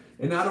 man,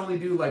 and not only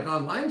do like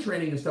online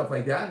training and stuff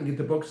like that and get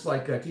the books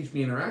like Teach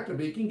Me Interactive,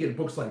 but you can get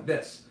books like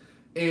this.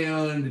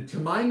 And to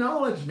my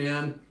knowledge,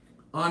 man,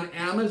 on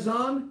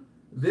Amazon,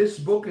 this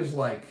book is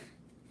like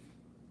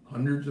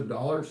hundreds of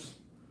dollars,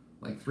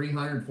 like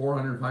 $300,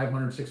 $400,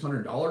 $500,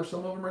 $600,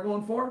 some of them are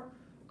going for.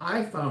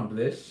 I found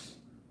this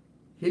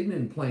hidden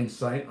in plain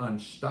sight on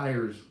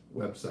Steyr's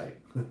website.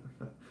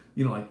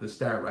 Like the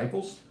Steyr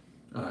rifles.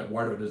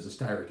 Eduardo does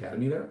the Steyr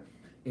Academy there.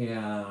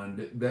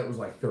 And that was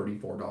like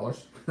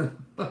 $34.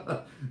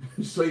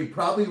 So you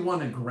probably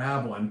want to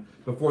grab one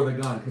before they're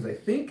gone. Because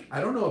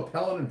I don't know if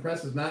Paladin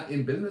Press is not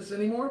in business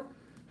anymore.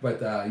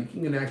 But you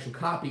can get an actual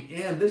copy,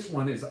 and this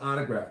one is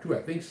autographed too.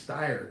 I think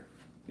Steyer.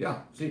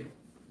 Yeah, see,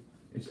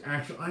 it's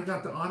actual. I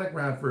got the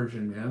autographed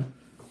version, man.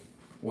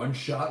 One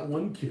shot,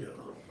 one kill.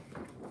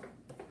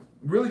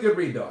 Really good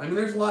read though. I mean,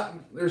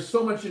 there's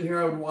so much in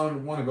here I would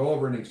want to go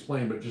over and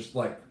explain, but just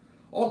like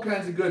all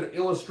kinds of good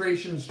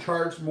illustrations,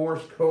 charts,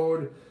 Morse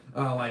code,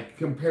 like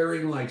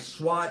comparing like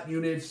SWAT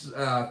units,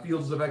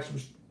 fields of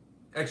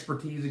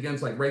expertise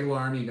against like regular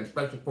army, against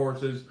special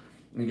forces,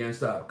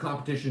 against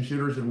competition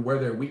shooters, and where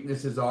their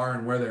weaknesses are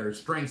and where their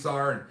strengths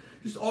are, and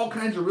just all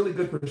kinds of really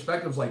good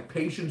perspectives, like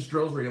patience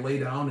drills where you lay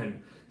down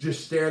and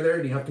just stare there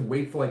and you have to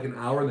wait for like an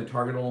hour and the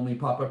target will only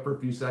pop up for a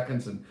few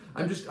seconds. And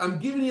I'm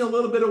giving you a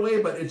little bit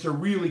away, but it's a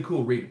really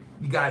cool read.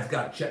 You guys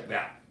got to check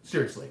that.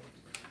 Seriously.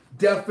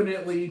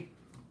 Definitely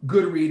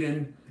good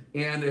reading.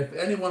 And if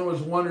anyone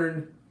was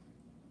wondering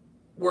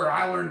where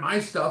I learned my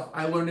stuff,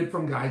 I learned it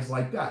from guys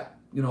like that.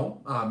 You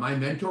know, my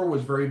mentor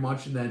was very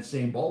much in that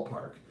same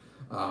ballpark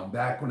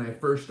back when I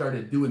first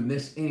started doing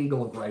this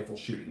angle of rifle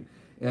shooting.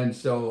 And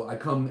so I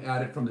come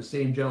at it from the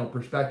same general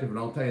perspective, and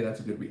I'll tell you that's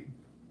a good read.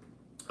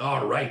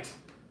 All right.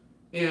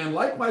 And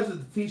likewise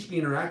with the Teach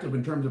Me Interactive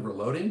in terms of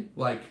reloading,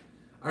 like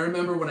I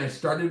remember when I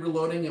started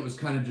reloading, it was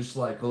kind of just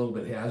like a little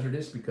bit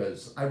hazardous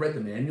because I read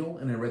the manual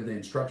and I read the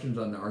instructions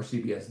on the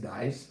RCBS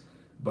dies.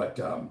 But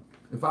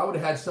if I would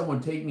have had someone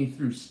take me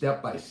through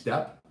step by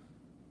step,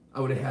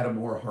 I would have had a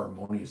more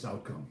harmonious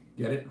outcome.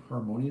 Get it?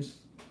 Harmonious?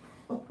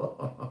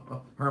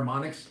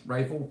 Harmonics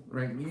rifle,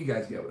 right? You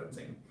guys get what I'm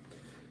saying.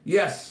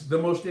 Yes, the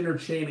most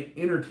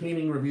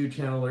entertaining review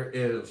channel there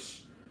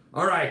is.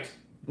 All right.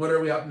 What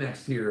are we up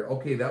next here?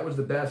 Okay, that was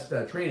the best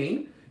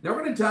training. Now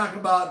we're going to talk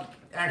about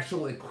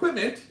actual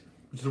equipment,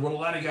 which is what a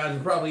lot of guys are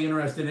probably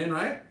interested in,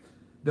 right?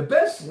 The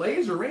best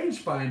laser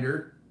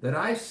rangefinder that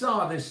I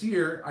saw this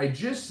year, I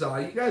just saw.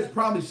 You guys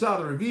probably saw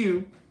the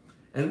review,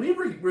 and we've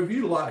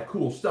reviewed a lot of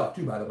cool stuff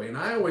too, by the way. And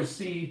I always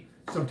see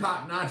some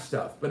top-notch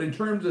stuff. But in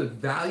terms of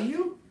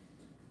value,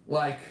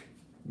 like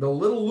the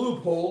little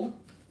loophole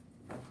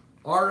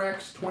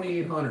RX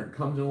 2800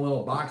 comes in a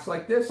little box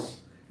like this.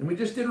 And we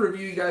just did a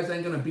review. You guys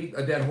ain't going to beat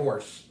a dead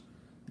horse.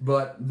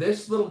 But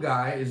this little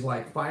guy is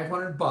like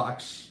 500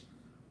 bucks.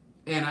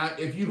 And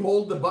if you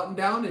hold the button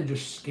down and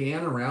just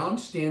scan around,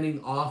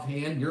 standing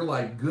offhand, you're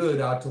like good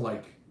out to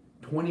like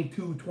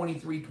 22,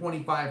 23,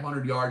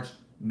 2,500 yards.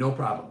 No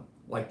problem.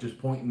 Like just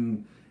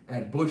pointing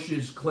at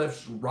bushes,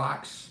 cliffs,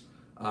 rocks,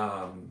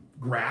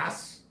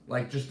 grass,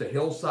 like just a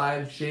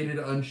hillside, shaded,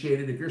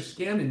 unshaded. If you're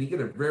scanning, you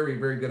get a very,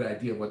 very good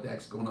idea of what the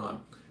heck's going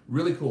on.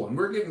 Really cool. And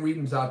we're getting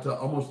readings out to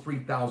almost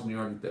 3,000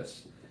 yards with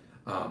this.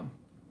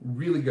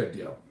 Really good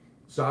deal.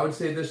 So I would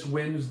say this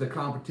wins the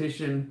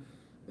competition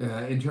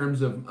in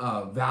terms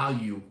of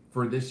value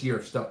for this year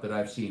of stuff that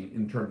I've seen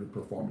in terms of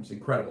performance.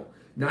 Incredible.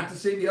 Not to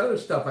say the other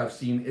stuff I've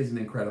seen isn't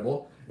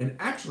incredible. And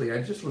actually,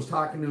 I just was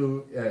talking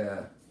to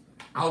an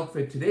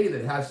outfit today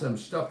that has some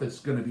stuff that's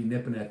going to be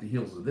nipping at the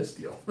heels of this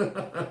deal.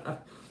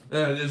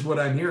 Is what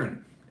I'm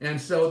hearing.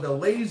 And so the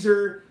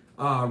laser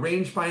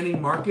range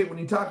finding market, when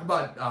you talk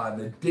about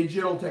the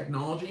digital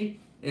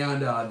technology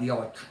and the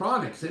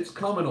electronics, it's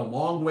coming a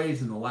long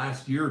ways in the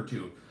last year or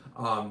two.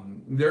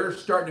 They're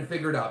starting to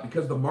figure it out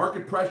because the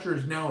market pressure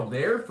is now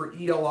there for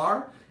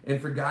ELR and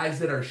for guys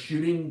that are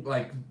shooting,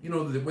 like, you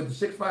know, with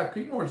the 6.5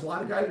 Creedmoors, a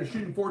lot of guys are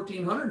shooting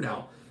 1,400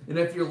 now. And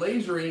if your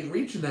laser ain't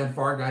reaching that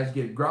far, guys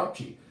get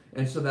grouchy.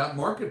 And so that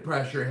market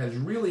pressure has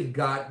really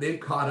they've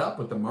caught up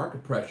with the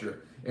market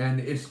pressure, and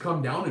it's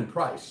come down in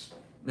price.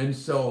 And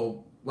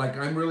so, like,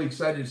 I'm really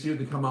excited to see what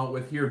they come out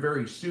with here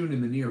very soon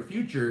in the near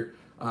future.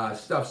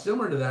 Stuff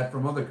similar to that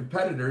from other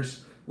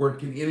competitors where it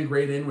can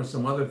integrate in with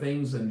some other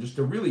things, and just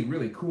a really,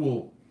 really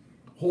cool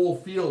whole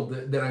field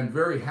that I'm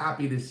very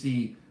happy to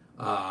see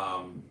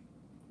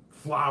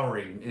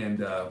flowering and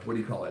what do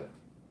you call it?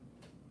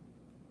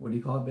 What do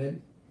you call it,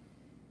 babe?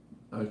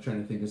 I was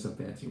trying to think of some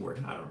fancy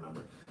word. I don't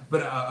remember.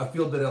 But a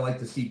field that I like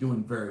to see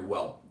doing very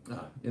well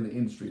in the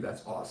industry.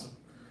 That's awesome.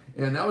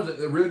 And that was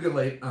a really good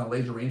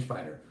laser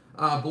rangefinder.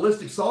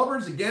 Ballistic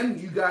solvers, again,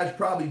 you guys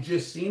probably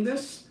just seen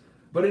this.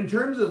 But in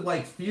terms of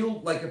like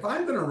field, like if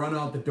I'm going to run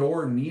out the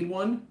door and need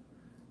one,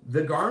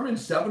 the Garmin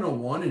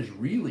 701 is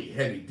really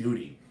heavy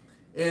duty.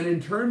 And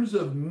in terms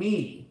of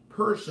me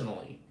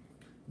personally,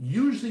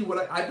 usually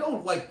what I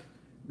don't like,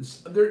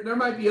 there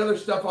might be other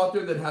stuff out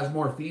there that has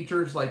more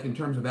features, like in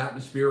terms of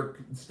atmospheric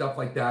stuff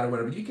like that or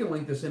whatever. You can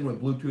link this in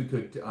with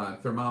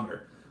Bluetooth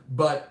thermometer.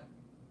 But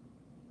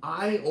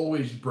I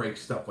always break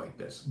stuff like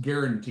this,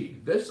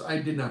 guaranteed. This I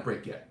did not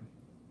break yet.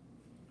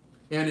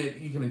 And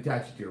you can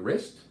attach it to your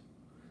wrist.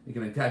 You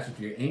can attach it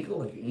to your ankle,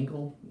 like an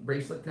ankle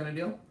bracelet kind of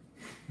deal.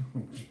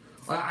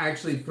 I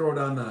actually throw it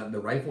on the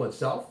rifle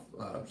itself.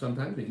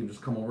 Sometimes you can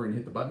just come over and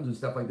hit the buttons and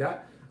stuff like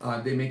that.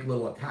 They make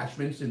little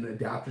attachments and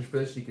adapters for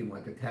this. You can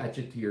like attach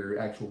it to your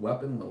actual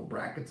weapon, little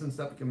brackets and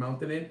stuff you can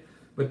mount it in.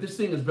 But this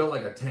thing is built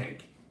like a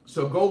tank.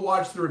 So go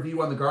watch the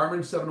review on the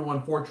Garmin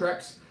 701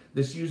 Fortrex.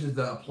 This uses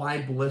the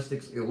Applied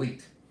Ballistics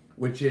Elite,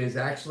 which is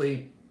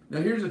actually,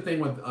 now here's the thing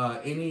with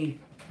any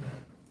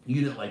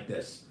unit like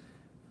this.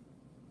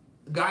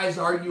 guys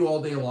argue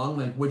all day long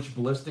like which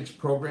ballistics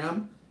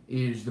program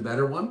is the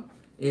better one.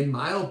 In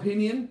my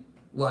opinion,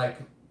 like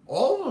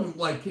all of them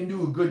like can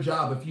do a good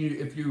job if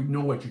you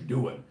know what you're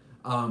doing.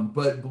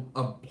 But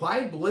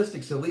Applied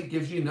Ballistics Elite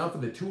gives you enough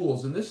of the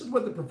tools, and this is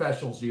what the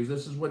professionals use.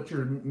 This is what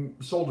your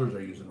soldiers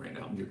are using right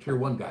now, your tier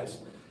 1 guys.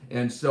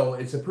 And so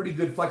it's a pretty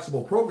good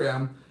flexible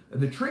program.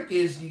 The trick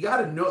is you got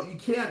to know, you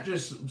can't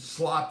just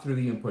slop through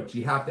the inputs.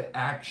 You have to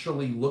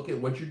actually look at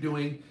what you're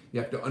doing. You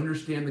have to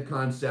understand the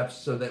concepts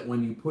so that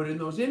when you put in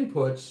those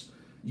inputs,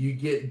 you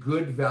get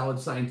good, valid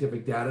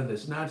scientific data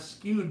that's not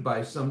skewed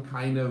by some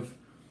kind of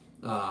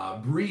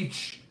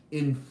breach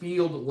in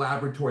field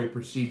laboratory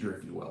procedure,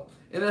 if you will.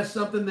 And that's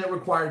something that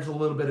requires a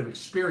little bit of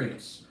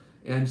experience.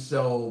 And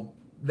so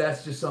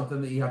that's just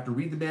something that you have to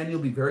read the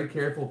manual, be very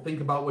careful,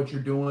 think about what you're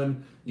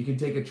doing. You can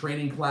take a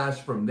training class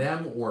from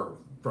them or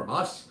from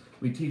us.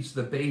 We teach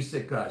the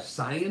basic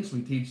science.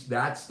 We teach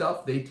that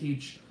stuff. They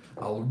teach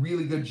a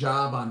really good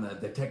job on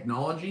the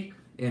technology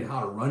and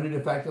how to run it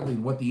effectively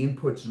and what the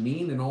inputs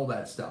mean and all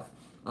that stuff.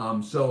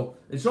 So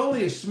it's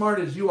only as smart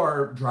as you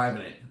are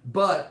driving it.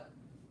 But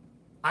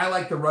I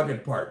like the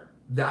rugged part.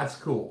 That's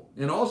cool.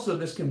 And also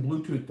this can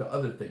Bluetooth to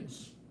other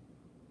things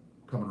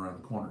coming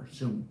around the corner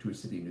soon to a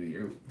city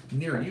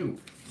near you.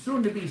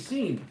 Soon to be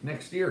seen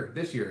next year.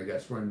 This year, I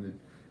guess. We're in the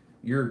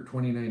year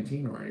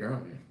 2019 already,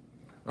 aren't we?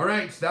 All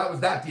right, so that was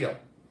that deal.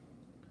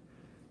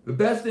 The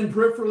best in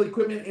peripheral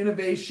equipment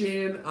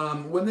innovation.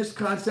 When this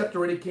concept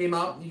already came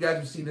out, you guys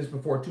have seen this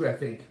before too, I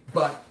think.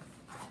 But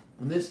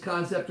when this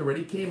concept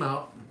already came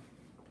out,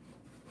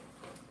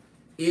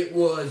 it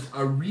was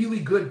a really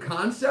good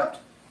concept,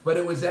 but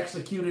it was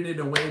executed in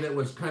a way that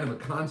was kind of a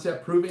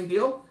concept proving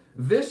deal.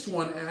 This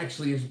one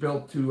actually is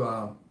built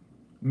to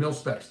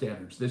mil-spec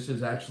standards. This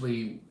is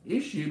actually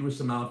issued with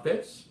some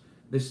outfits.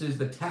 This is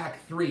the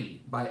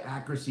TAC-3 by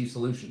Accuracy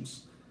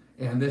Solutions.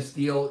 And this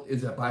steel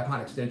is a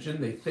bipod extension.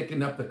 They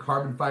thickened up the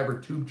carbon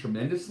fiber tube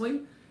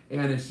tremendously,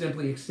 and it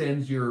simply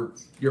extends your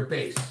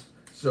base.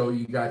 So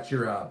you got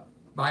your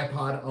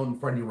bipod out in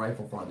front of your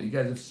rifle farther. You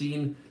guys have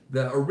seen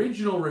the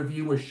original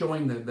review was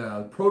showing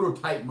the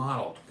prototype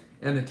model.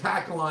 And the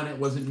tackle on it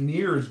wasn't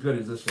near as good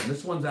as this one.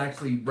 This one's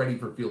actually ready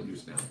for field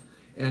use now.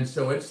 And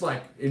so it's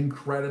like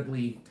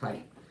incredibly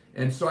tight.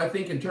 And so I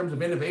think in terms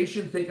of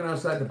innovation, thinking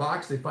outside the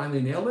box, they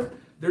finally nailed it.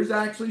 There's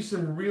actually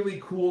some really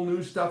cool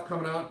new stuff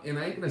coming out. And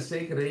I ain't gonna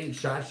say because it ain't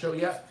SHOT Show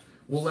yet.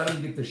 We'll let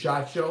them get the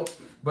SHOT Show.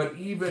 But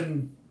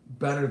even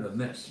better than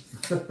this.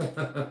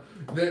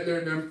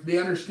 They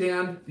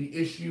understand the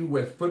issue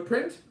with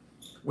footprint,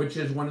 which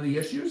is one of the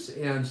issues.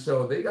 And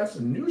so they got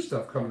some new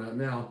stuff coming out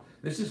now.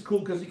 This is cool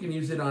because you can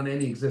use it on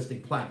any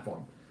existing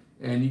platform.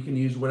 And you can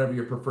use whatever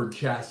your preferred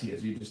chassis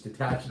is. You just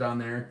attach it on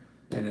there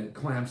and it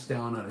clamps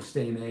down on a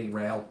stay-and-A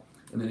rail.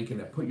 And then you can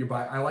put your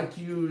I like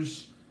to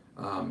use,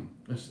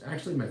 it's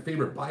actually my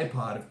favorite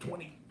bipod of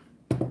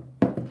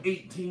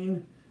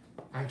 2018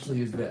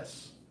 actually is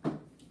this.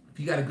 If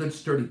you got a good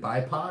sturdy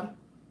bipod,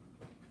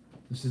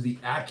 this is the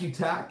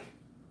Accutac.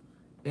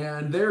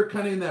 And they're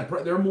kind of in that,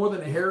 they're more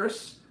than a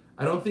Harris.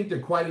 I don't think they're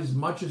quite as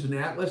much as an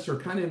Atlas. They're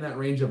kind of in that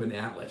range of an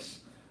Atlas.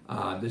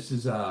 This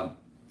is,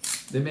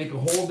 they make a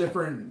whole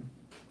different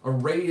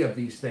array of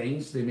these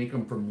things. They make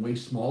them from way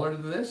smaller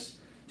than this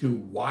to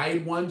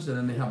wide ones, and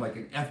then they have like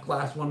an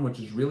F-class one, which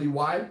is really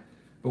wide.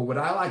 But what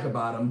I like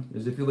about them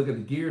is if you look at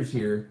the gears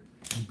here,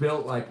 it's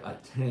built like a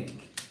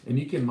tank. And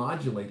you can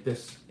modulate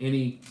this,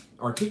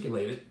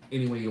 articulate it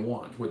any way you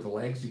want. With the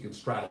legs, you can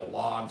straddle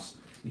logs.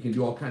 You can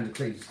do all kinds of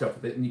crazy stuff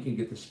with it, and you can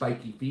get the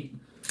spiky feet.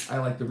 I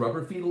like the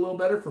rubber feet a little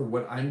better for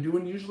what I'm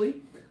doing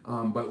usually.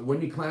 But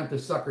when you clamp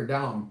this sucker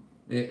down,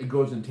 it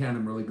goes in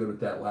tandem really good with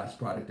that last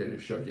product I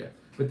just showed you.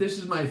 But this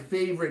is my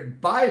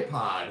favorite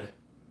bipod,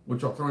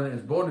 which I'll throw in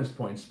as bonus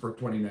points for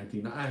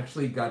 2019. I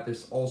actually got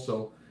this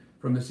also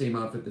from the same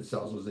outfit that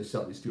sells those. They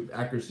sell these too,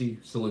 Accuracy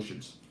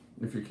Solutions,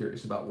 if you're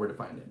curious about where to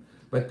find it.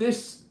 But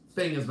this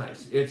thing is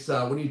nice. It's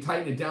when you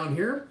tighten it down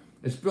here,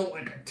 it's built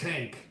like a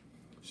tank.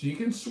 So you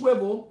can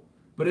swivel,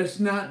 but it's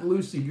not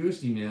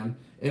loosey-goosey, man.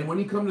 And when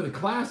you come to the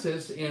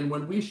classes, and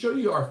when we show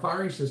you our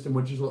firing system,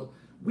 which is what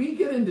we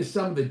get into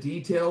some of the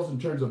details in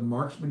terms of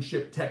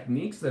marksmanship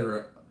techniques that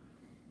are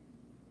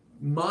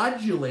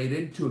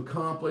modulated to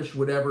accomplish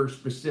whatever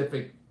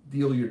specific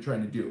deal you're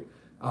trying to do.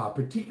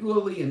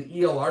 Particularly in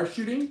ELR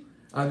shooting,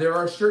 there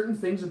are certain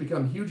things that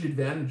become huge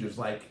advantages,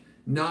 like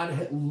not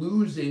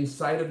losing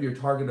sight of your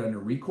target under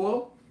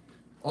recoil.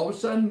 All of a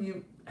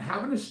sudden,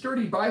 having a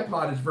sturdy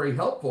bipod is very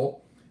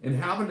helpful, and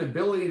having the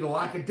ability to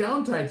lock it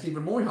down tight is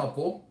even more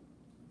helpful.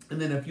 And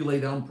then if you lay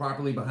down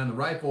properly behind the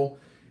rifle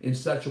in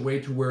such a way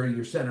to where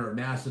your center of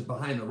mass is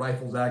behind the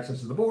rifle's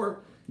axis of the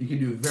bore, you can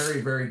do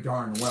very, very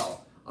darn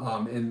well.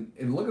 And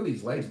look at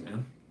these legs,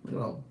 man. Look at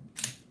all.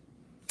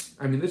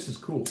 I mean, this is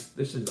cool.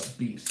 This is a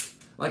beast.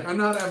 Like, I'm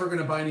not ever going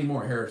to buy any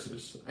more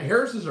Harrises.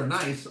 Harrises are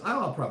nice.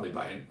 I'll probably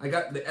buy it. I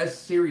got the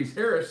S-Series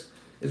Harris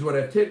is what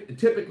I've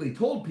typically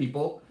told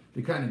people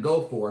to kind of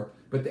go for.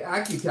 But the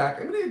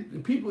Accutac, I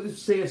mean, people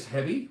say it's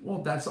heavy.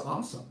 Well, that's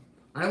awesome.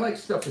 I like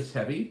stuff that's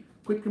heavy.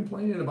 Quit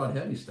complaining about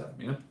heavy stuff,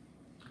 man.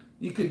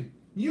 You could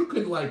You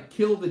could like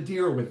kill the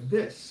deer with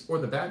this, or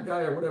the bad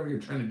guy, or whatever you're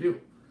trying to do.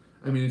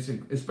 I mean, it's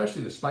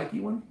especially the spiky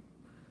one.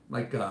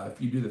 Like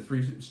if you do the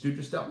Three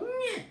Stooges stuff,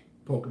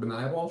 poke him in the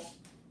eyeballs.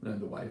 And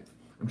the wife.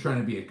 I'm trying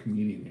to be a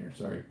comedian here.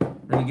 Sorry,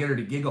 I'm trying to get her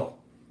to giggle.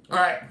 All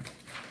right,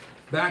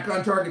 back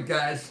on target,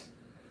 guys.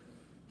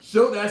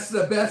 So that's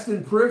the best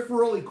in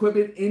peripheral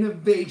equipment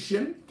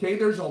innovation. Okay,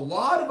 there's a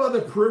lot of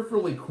other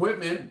peripheral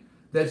equipment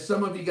that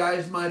some of you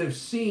guys might have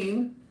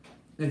seen.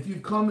 If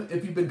you've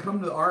been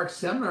coming to the RX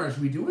seminars,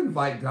 we do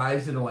invite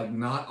guys that are like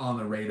not on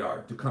the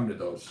radar to come to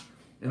those.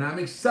 And I'm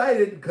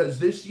excited because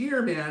this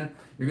year, man,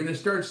 you're going to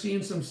start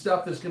seeing some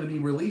stuff that's going to be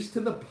released to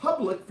the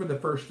public for the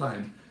first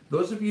time.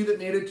 Those of you that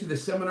made it to the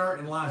seminar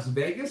in Las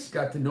Vegas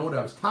got to know what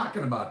I was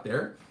talking about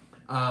there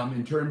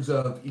in terms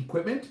of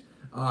equipment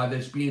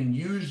that's being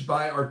used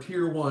by our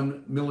Tier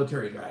 1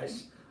 military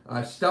guys.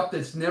 Stuff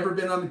that's never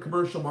been on the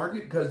commercial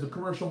market because the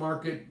commercial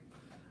market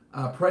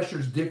pressure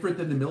is different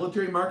than the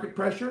military market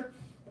pressure.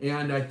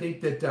 And I think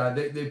that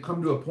they've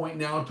come to a point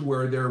now to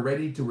where they're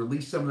ready to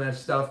release some of that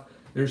stuff.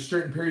 There's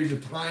certain periods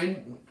of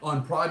time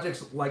on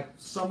projects, like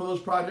some of those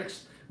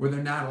projects, where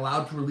they're not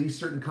allowed to release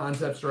certain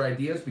concepts or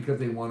ideas because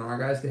they want our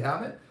guys to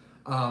have it.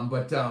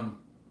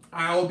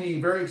 I'll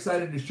be very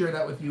excited to share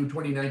that with you in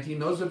 2019.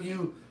 Those of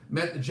you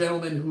met the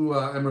gentleman who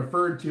I'm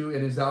referred to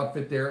in his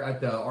outfit there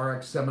at the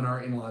RX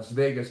seminar in Las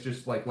Vegas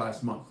just like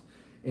last month.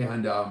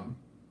 And don't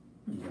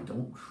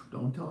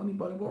tell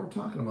anybody what we're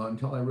talking about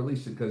until I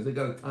release it, because they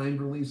got a timed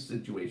release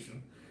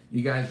situation.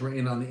 You guys were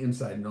in on the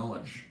inside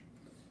knowledge.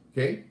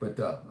 Okay, but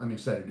I'm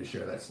excited to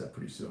share that stuff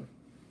pretty soon.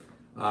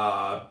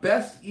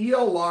 Best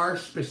ELR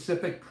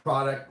specific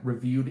product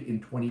reviewed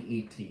in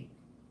 2018.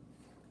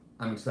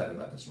 I'm excited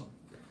about this one.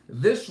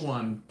 This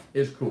one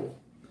is cool.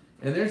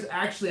 And there's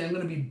actually, I'm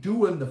going to be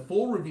doing the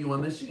full review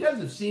on this. You guys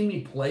have seen me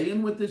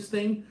playing with this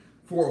thing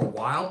for a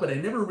while, but I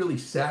never really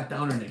sat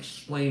down and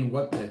explained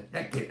what the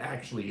heck it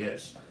actually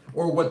is,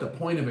 or what the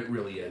point of it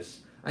really is.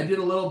 I did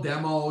a little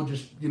demo,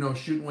 just, you know,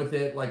 shooting with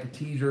it, like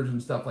teasers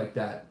and stuff like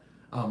that.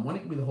 Why don't you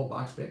give me the whole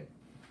box, babe?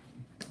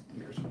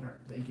 Here's one.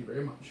 Thank you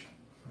very much.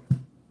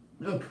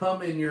 It'll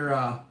come in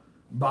your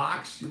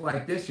box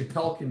like this, your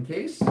Pelican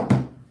case.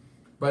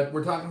 But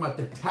we're talking about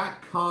the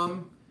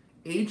TACCOM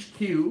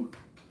HQ.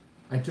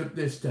 I took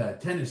this to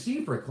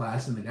Tennessee for a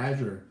class, and the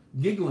guys are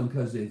giggling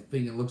because they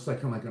think it looks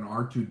like kind of like an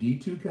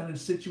R2-D2 kind of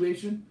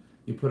situation.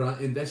 You put on,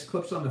 and this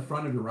clips on the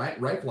front of your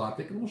rifle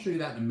optic, and we'll show you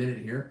that in a minute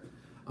here,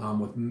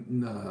 with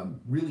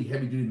really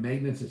heavy-duty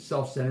magnets that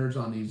self-centers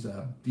on these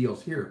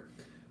deals here.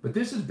 But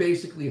this is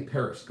basically a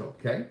periscope,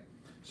 okay?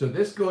 So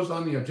this goes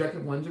on the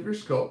objective lens of your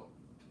scope.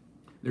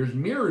 There's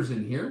mirrors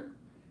in here,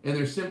 and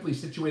they're simply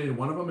situated.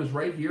 One of them is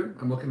right here.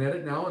 I'm looking at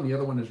it now, and the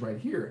other one is right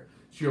here.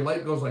 So your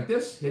light goes like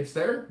this, hits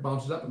there,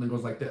 bounces up, and then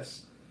goes like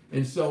this.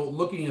 And so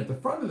looking at the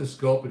front of the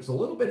scope, it's a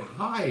little bit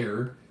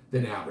higher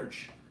than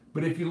average.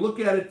 But if you look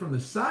at it from the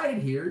side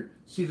here,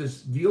 see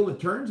this deal that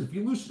turns? If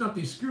you loosen up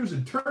these screws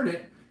and turn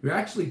it, you're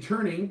actually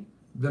turning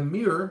the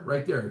mirror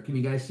right there. Can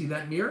you guys see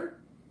that mirror?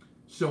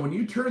 So when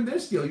you turn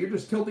this deal, you're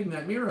just tilting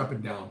that mirror up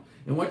and down.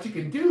 And what you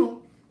can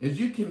do is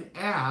you can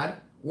add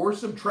or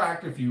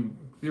subtract if you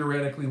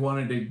theoretically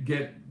wanted to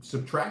get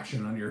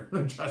subtraction on your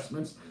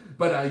adjustments.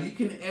 But you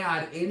can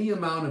add any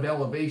amount of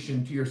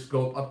elevation to your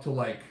scope up to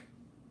like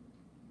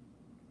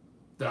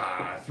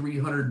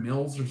 300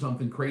 mils or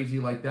something crazy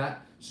like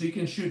that. So you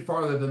can shoot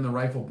farther than the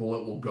rifle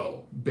bullet will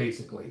go,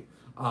 basically.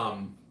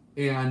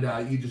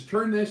 You just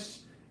turn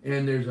this,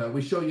 and there's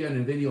we show you in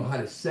a video how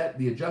to set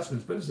the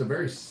adjustments, but it's a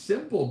very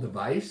simple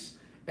device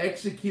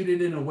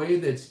executed in a way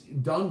that's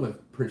done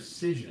with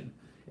precision.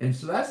 And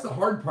so that's the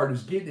hard part,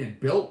 is getting it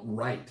built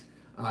right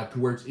to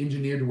where it's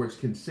engineered, to where it's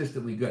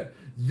consistently good.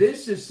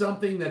 This is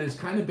something that has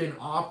kind of been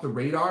off the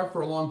radar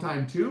for a long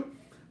time too.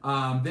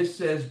 This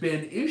has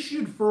been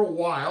issued for a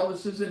while.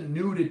 This isn't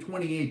new to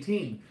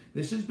 2018.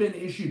 This has been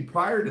issued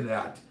prior to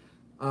that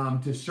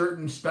to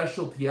certain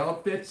specialty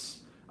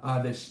outfits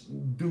that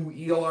do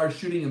ELR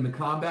shooting in the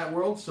combat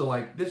world. So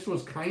like this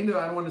was kind of,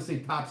 I don't want to say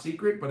top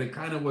secret, but it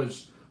kind of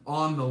was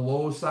on the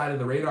low side of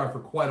the radar for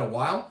quite a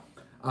while.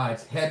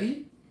 It's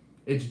heavy.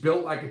 It's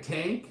built like a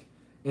tank.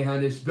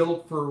 And it's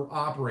built for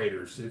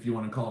operators, if you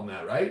want to call them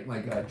that, right?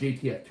 Like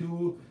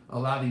JTF2, a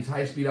lot of these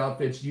high-speed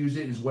outfits use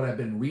it, is what I've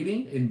been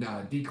reading in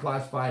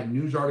declassified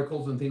news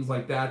articles and things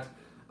like that.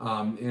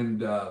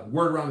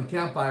 Word around the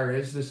campfire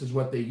is this is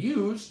what they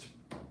used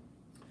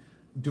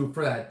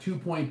for that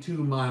 2.2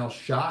 mile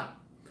shot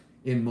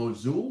in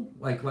Mosul,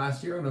 like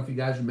last year. I don't know if you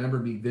guys remember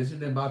me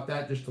visiting about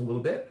that just a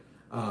little bit,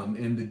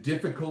 and the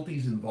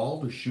difficulties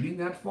involved with shooting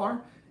that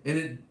far.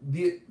 And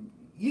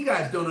you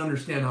guys don't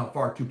understand how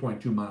far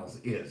 2.2 miles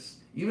is.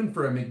 Even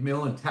for a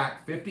McMillan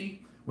TAC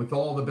 50, with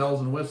all the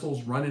bells and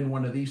whistles, running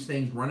one of these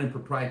things, running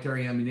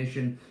proprietary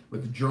ammunition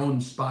with drone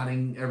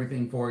spotting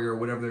everything for you or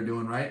whatever they're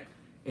doing, right?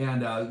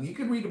 And you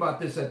can read about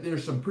this.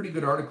 There's some pretty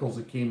good articles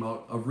that came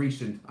out of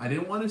recent. I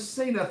didn't want to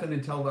say nothing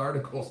until the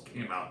articles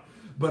came out.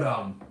 But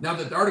now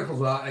that the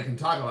article's out, I can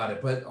talk about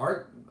it. But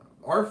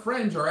our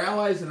friends, our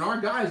allies, and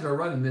our guys are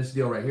running this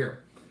deal right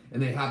here.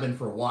 And they have been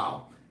for a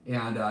while.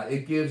 And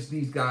it gives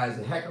these guys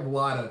a heck of a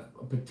lot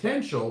of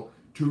potential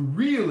to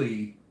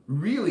really,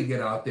 really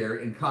get out there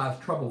and cause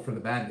trouble for the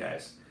bad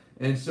guys.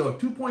 And so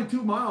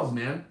 2.2 miles,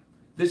 man,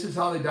 this is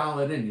how they dial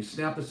it in. You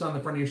snap this on the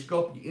front of your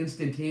scope, you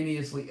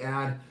instantaneously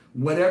add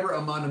whatever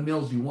amount of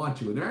mils you want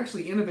to. And they're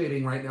actually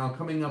innovating right now,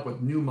 coming up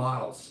with new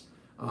models.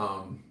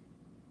 I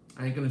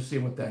ain't going to say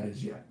what that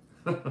is yet.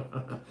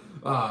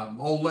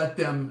 I'll let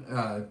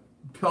them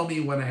tell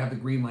me when I have the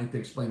green light to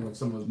explain what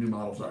some of those new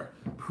models are.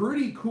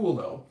 Pretty cool,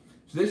 though.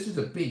 So this is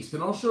a beast.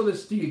 And I'll show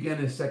this to you again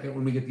in a second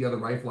when we get the other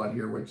rifle out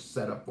here, which is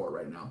set up for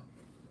right now.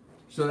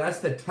 So that's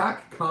the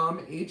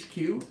TACCOM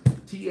HQ,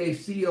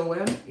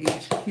 TACOM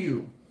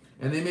HQ.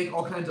 And they make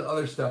all kinds of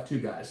other stuff too,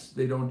 guys.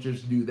 They don't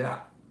just do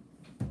that.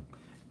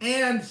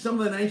 And some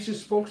of the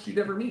nicest folks you'd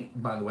ever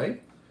meet, by the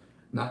way.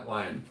 Not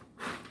lying.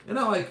 And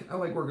I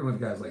like working with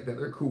guys like that.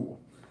 They're cool.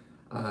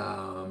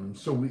 Man,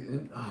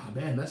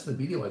 that's the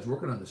video I was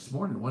working on this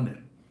morning, wasn't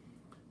it?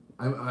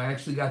 I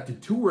actually got to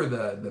tour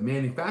the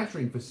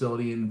manufacturing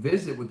facility and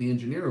visit with the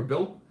engineer who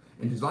built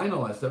and designed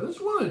all that stuff. This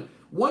one,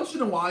 once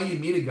in a while you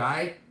meet a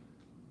guy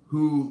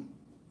who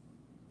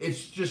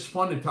it's just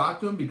fun to talk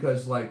to him,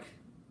 because like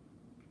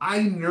I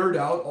nerd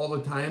out all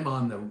the time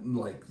on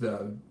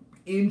the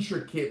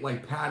intricate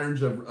like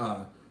patterns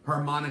of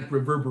harmonic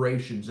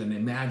reverberations, and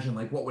imagine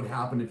like what would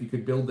happen if you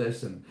could build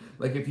this, and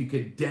like if you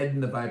could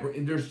deaden the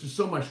vibration. There's just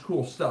so much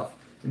cool stuff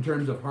in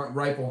terms of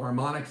rifle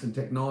harmonics and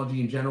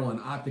technology in general, and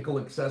optical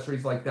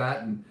accessories like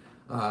that, and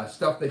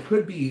stuff that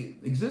could be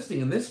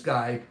existing. And this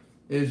guy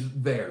is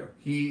there.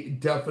 He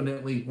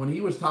definitely, when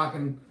he was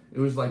talking, it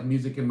was like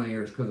music in my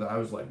ears, because I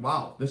was like,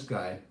 wow, this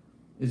guy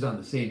is on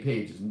the same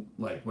page as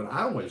like what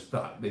I always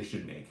thought they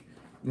should make.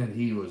 And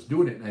he was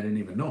doing it and I didn't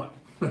even know it.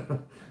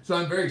 So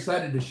I'm very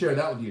excited to share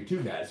that with you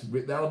too, guys.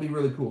 That'll be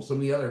really cool. Some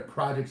of the other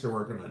projects they're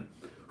working on.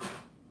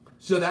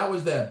 So that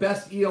was the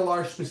best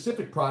ELR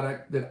specific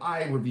product that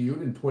I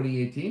reviewed in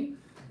 2018.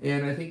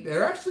 And I think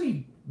they're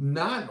actually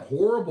not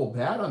horrible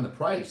bad on the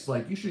price.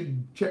 Like, you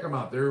should check them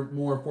out. They're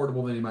more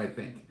affordable than you might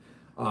think.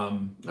 I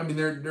mean,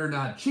 they're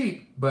not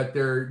cheap, but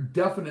they're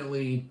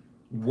definitely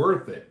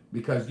worth it,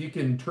 because you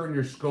can turn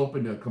your scope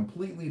into a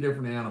completely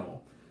different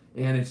animal.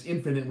 And it's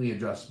infinitely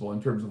adjustable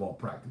in terms of all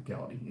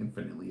practicality.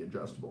 Infinitely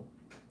adjustable.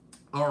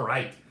 All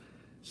right.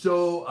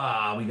 So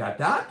we got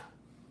that.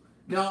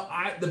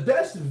 Now, the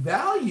best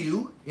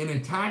value in a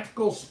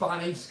tactical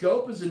spotting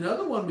scope is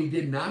another one we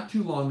did not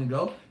too long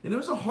ago. And it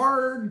was a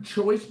hard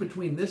choice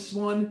between this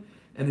one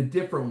and a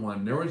different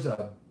one. There was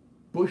a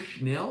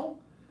Bushnell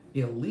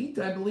Elite,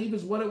 I believe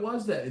is what it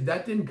was.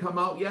 That didn't come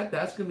out yet.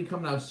 That's going to be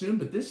coming out soon.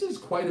 But this is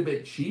quite a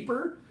bit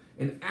cheaper.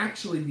 And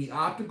actually, the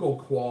optical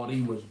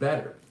quality was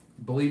better,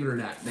 believe it or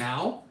not.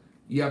 Now,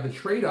 you have the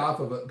trade-off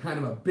of a kind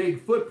of a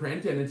big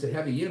footprint, and it's a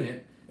heavy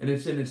unit. And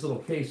it's in its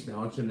little case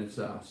now. It's in its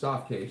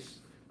soft case.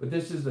 But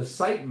this is the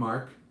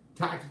Sightmark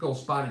Tactical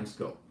Spotting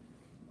Scope.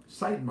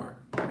 Sightmark.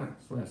 Yeah,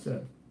 that's what I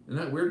said. Isn't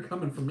that weird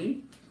coming from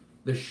me?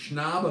 The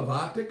schnob of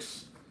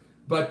optics.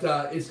 But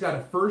it's got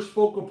a first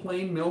focal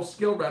plane mil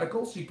scale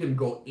reticle, so you can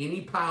go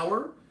any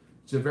power.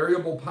 It's a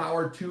variable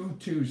power 2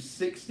 to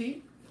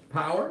 60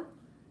 power.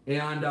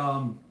 And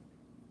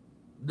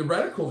the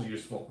reticle's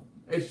useful.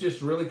 It's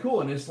just really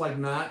cool. And it's like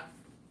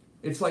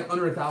it's like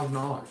under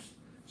 $1,000.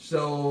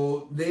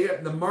 So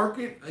the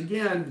market,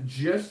 again,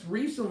 just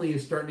recently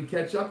is starting to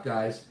catch up,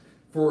 guys,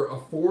 for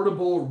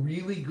affordable,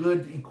 really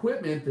good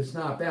equipment that's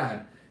not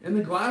bad. And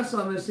the glass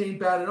on this ain't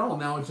bad at all.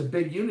 Now, it's a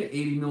big unit,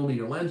 80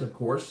 millimeter lens, of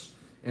course.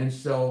 And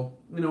so,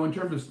 you know, in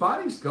terms of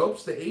spotting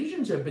scopes, the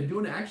Asians have been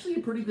doing actually a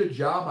pretty good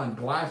job on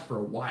glass for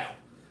a while.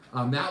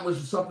 That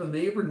was something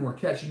they even were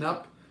catching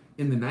up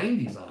in the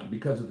 90s on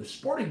because of the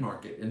sporting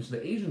market. And so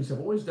the Asians have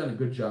always done a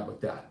good job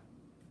with that.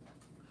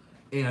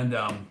 And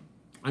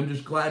I'm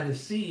just glad to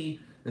see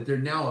that they're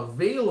now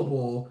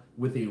available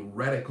with a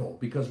reticle,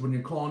 because when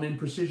you're calling in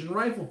precision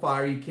rifle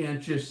fire, you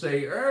can't just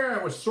say,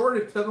 it was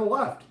sorted to the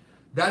left.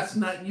 That's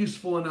not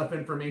useful enough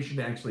information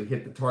to actually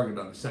hit the target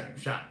on the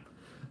second shot.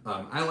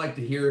 I like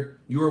to hear,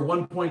 you were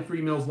 1.3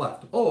 mils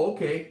left. Oh,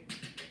 okay.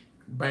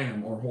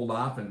 Bam, or hold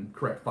off and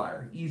correct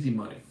fire. Easy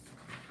money.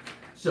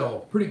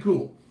 So, pretty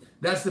cool.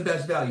 That's the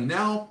best value.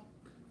 Now,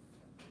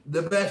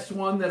 the best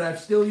one that I've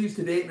still used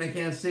to date, and I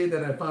can't say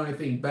that I found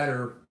anything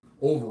better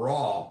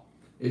overall,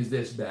 is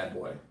this bad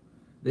boy.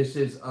 This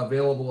is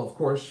available, of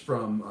course,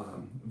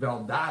 from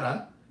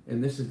Veldata,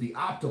 and this is the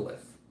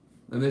Optolith.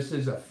 And this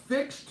is a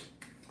fixed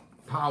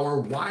power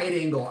wide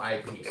angle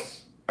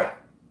eyepiece,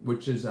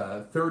 which is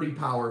a 30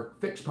 power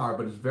fixed power,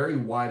 but it's very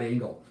wide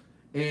angle.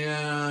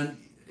 And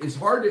it's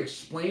hard to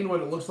explain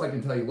what it looks like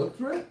until you look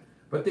through it,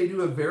 but they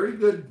do a very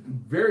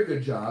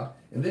good job.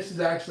 And this is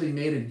actually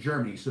made in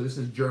Germany, so this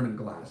is German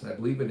glass. I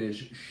believe it is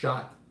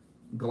shot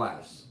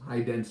glass,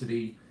 high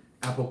density,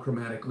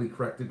 apochromatically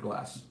corrected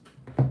glass.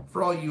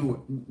 For all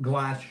you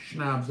glass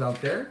schnobs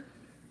out there,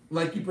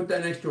 like, you put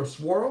that next to a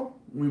swirl.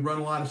 We run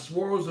a lot of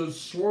swirls. Those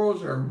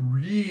swirls are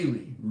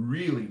really,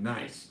 really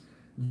nice.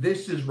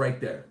 This is right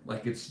there.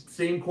 Like, it's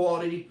same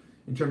quality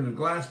in terms of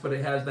glass, but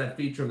it has that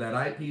feature of that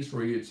eyepiece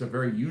where it's a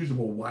very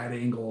usable wide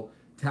angle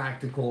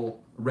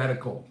tactical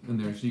reticle in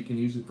there, so you can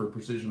use it for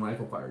precision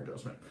rifle fire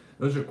adjustment.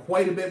 Those are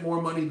quite a bit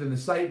more money than the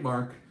sight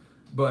mark,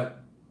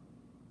 but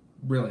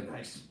really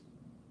nice.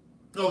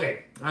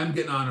 Okay, I'm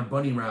getting on a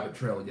bunny rabbit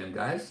trail again,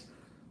 guys.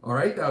 All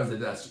right, that was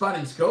the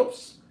spotting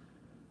scopes.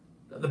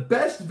 The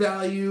best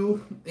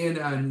value in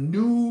a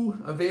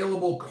new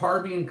available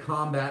carbine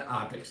combat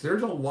optics.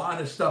 There's a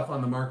lot of stuff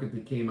on the market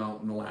that came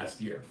out in the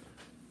last year.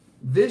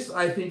 This,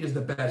 I think, is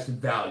the best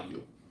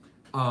value.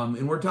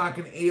 And we're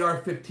talking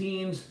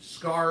AR-15s,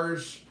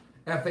 SCARs,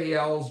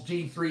 FALs,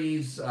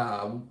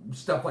 G3s,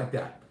 stuff like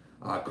that.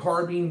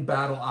 Carbine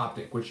battle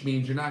optic, which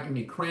means you're not going to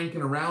be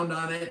cranking around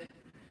on it.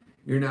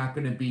 You're not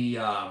going to be,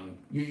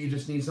 you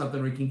just need something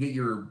where you can get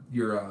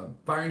your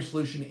firing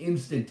solution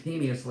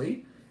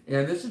instantaneously.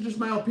 And this is just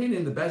my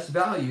opinion. The best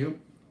value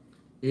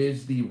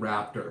is the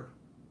Raptor,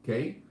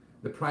 okay?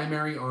 The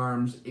primary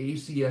arms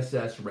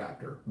ACSS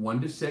Raptor,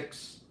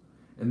 1:6.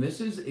 And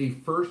this is a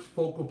first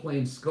focal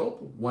plane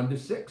scope,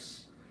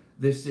 1:6.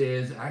 This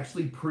is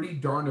actually pretty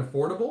darn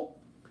affordable.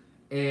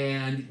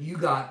 And you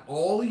got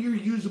all your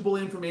usable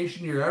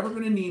information you're ever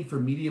going to need for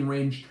medium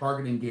range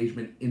target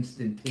engagement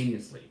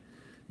instantaneously.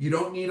 You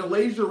don't need a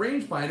laser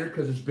rangefinder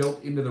because it's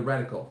built into the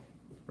reticle,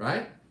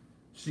 right?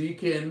 So you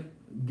can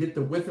get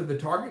the width of the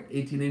target,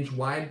 18-inch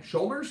wide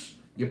shoulders.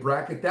 You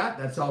bracket that,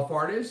 that's how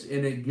far it is,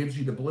 and it gives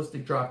you the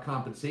ballistic drop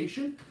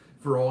compensation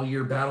for all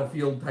your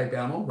battlefield type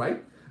ammo,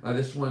 right?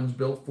 This one's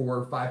built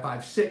for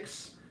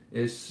 5.56,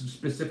 is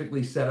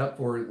specifically set up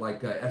for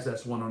like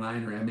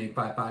SS-109 or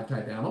M855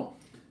 type ammo.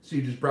 So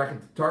you just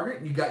bracket the target,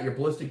 and you got your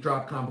ballistic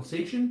drop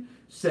compensation,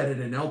 set at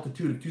an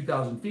altitude of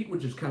 2,000 feet,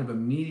 which is kind of a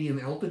median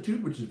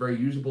altitude, which is very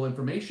usable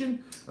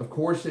information. Of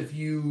course, if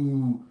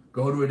you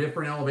go to a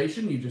different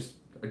elevation, you just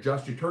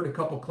adjust your turret a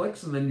couple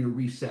clicks, and then you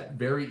reset.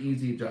 Very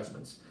easy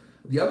adjustments.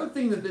 The other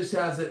thing that this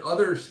has that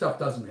other stuff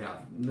doesn't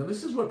have, now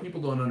this is what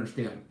people don't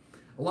understand.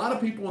 A lot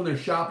of people when they're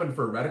shopping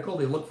for a reticle,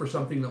 they look for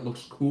something that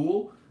looks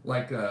cool,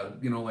 like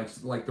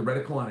like the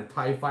reticle on a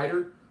TIE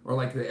fighter, or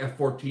like the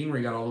F-14 where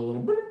you got all the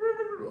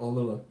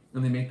little,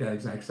 and they make that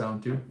exact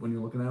sound too when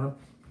you're looking at them.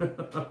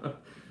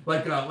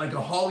 like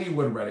a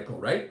Hollywood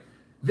reticle, right?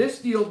 This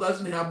deal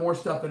doesn't have more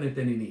stuff in it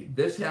than you need.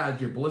 This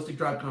has your ballistic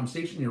drop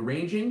compensation, your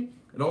ranging.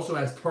 It also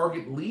has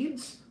target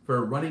leads for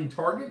a running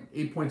target,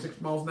 8.6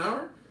 miles an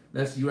hour.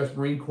 That's the U.S.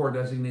 Marine Corps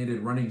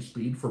designated running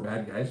speed for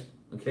bad guys,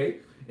 okay?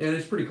 And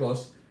it's pretty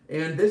close.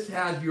 And this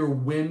has your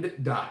wind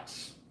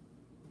dots.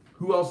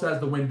 Who else has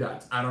the wind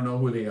dots? I don't know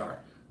who they are.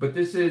 But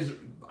this is,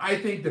 I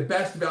think, the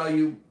best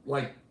value,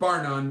 like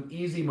bar none,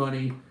 easy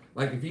money.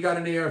 Like if you got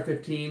an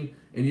AR-15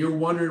 and you're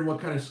wondering what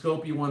kind of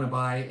scope you want to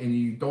buy and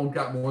you don't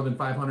got more than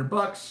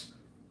 $500,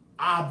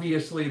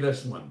 obviously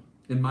this one,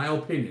 in my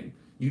opinion.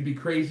 You'd be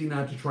crazy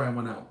not to try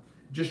one out.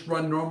 Just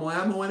run normal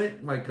ammo in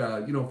it, like, for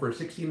a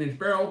 16-inch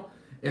barrel,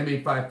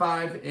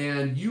 M855,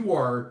 and you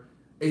are,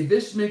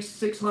 this makes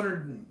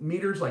 600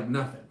 meters like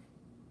nothing.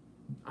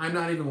 I'm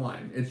not even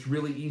lying. It's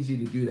really easy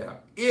to do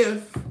that.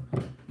 If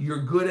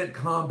you're good at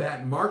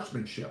combat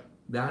marksmanship,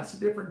 that's a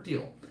different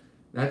deal.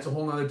 That's a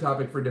whole other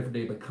topic for a different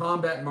day, but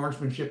combat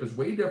marksmanship is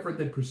way different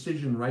than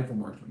precision rifle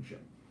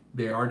marksmanship.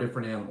 They are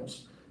different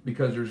animals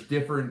because there's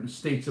different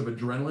states of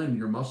adrenaline.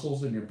 Your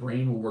muscles and your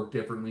brain will work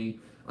differently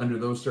under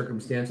those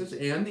circumstances,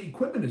 and the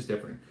equipment is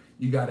different.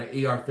 You got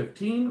an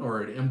AR-15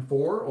 or an M4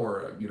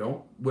 or,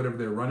 whatever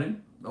they're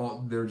running.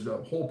 There's a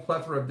whole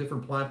plethora of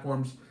different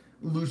platforms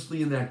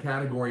loosely in that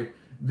category.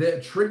 The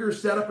trigger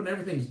setup and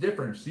everything's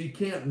different, so you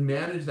can't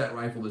manage that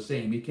rifle the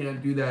same. You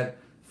can't do that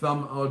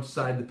thumb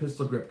outside the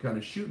pistol grip kind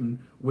of shooting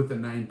with a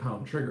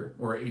 9-pound trigger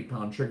or an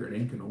 8-pound trigger. It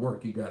ain't gonna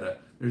work.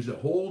 There's a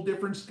whole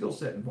different skill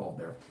set involved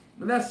there.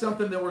 And that's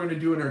something that we're gonna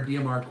do in our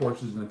DMR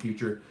courses in the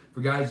future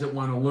for guys that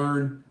wanna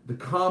learn the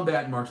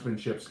combat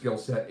marksmanship skill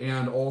set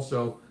and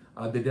also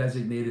the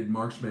designated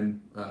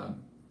marksman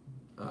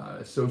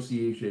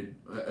associated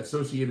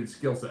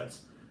skill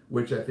sets,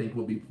 which I think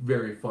will be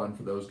very fun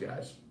for those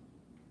guys.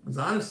 Because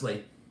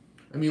honestly,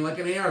 I mean, like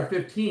an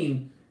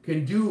AR-15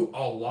 can do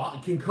a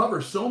lot, can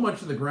cover so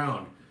much of the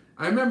ground.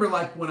 I remember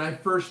like when I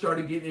first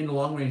started getting into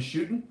long range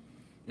shooting,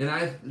 and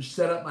I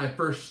set up my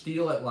first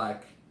steel at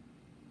like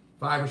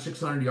 500 or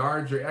 600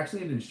 yards, or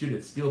actually I didn't shoot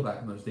at steel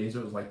back in those days.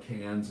 It was like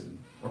cans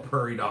or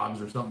prairie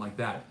dogs or something like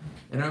that.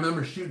 And I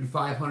remember shooting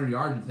 500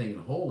 yards and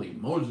thinking, holy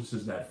Moses,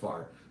 is that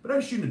far? But I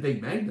was shooting a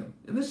big Magnum.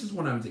 And this is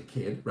when I was a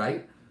kid,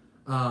 right?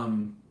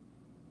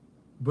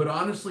 But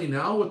honestly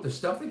now with the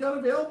stuff they got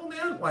available,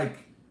 man, like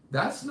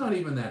that's not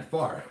even that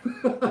far.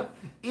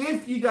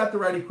 If you got the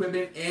right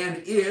equipment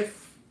and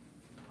if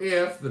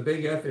the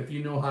big F, if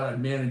you know how to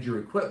manage your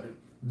equipment,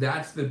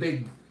 that's the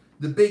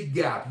big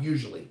gap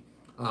usually.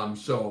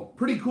 So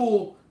pretty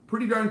cool,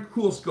 pretty darn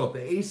cool scope. The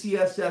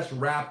ACSS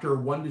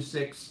Raptor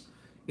 1:6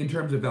 in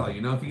terms of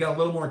value. Now, if you got a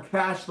little more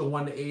cash, the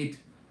 1:8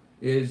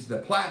 is the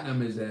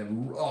Platinum is a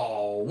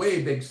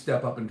way big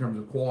step up in terms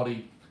of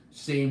quality.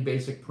 Same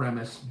basic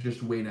premise,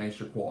 just way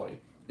nicer quality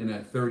in a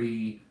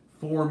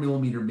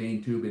 34mm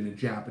main tube in a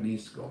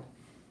Japanese scope.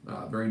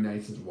 Very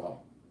nice as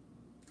well.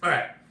 All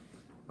right.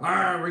 All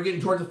right, we're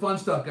getting towards the fun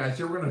stuff, guys.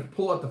 Here we're going to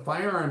pull out the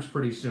firearms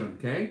pretty soon,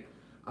 okay?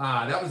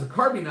 That was a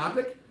carbine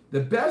optic.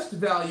 The best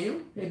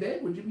value. Hey,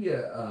 babe, would you be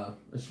a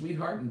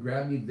sweetheart and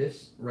grab me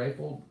this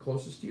rifle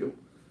closest to you?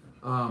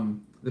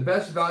 The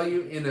best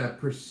value in a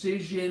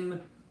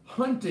precision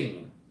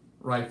hunting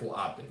rifle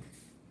optic.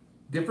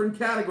 Different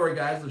category,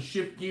 guys. Let's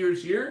shift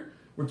gears here.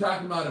 We're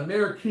talking about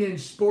American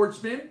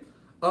sportsmen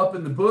up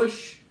in the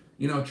bush,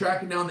 you know,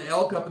 tracking down the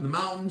elk up in the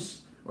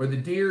mountains or the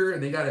deer,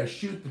 and they got to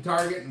shoot the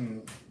target.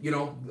 And, you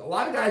know, a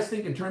lot of guys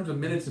think in terms of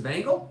minutes of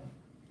angle,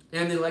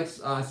 and they like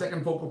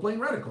second focal plane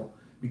reticle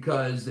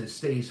because it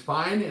stays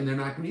fine, and they're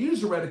not going to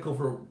use the reticle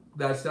for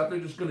that stuff. They're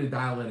just going to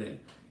dial it in.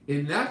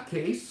 In that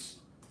case,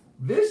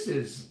 this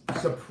is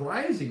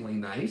surprisingly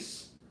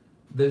nice.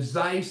 The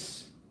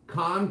Zeiss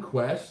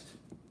Conquest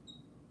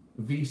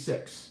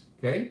V6,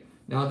 okay?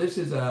 Now this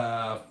is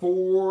a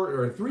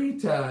 3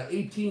 to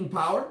 18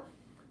 power,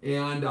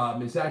 and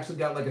it's actually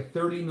got like a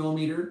 30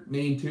 millimeter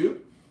main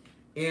tube,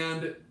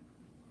 and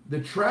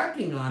the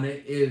tracking on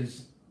it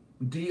is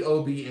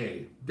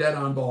DOBA, dead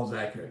on balls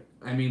accurate.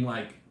 I mean,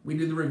 like, we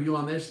did the review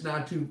on this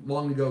not too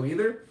long ago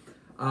either.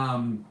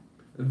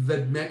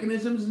 The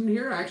mechanisms in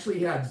here, I actually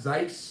had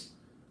Zeiss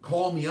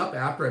call me up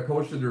after I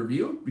posted the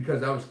review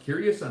because I was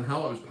curious on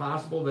how it was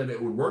possible that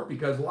it would work,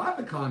 because a lot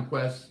of the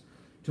Conquests,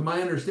 to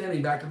my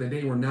understanding back in the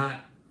day, were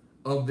not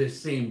of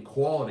this same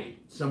quality.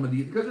 Some of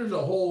these, because there's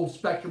a whole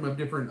spectrum of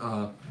different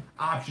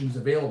options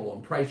available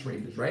and price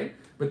ranges, right?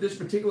 But this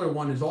particular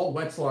one is all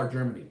Wetzlar,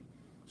 Germany.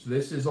 So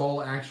this is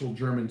all actual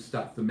German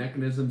stuff. The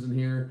mechanisms in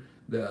here,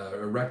 the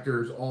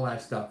erectors, all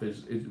that stuff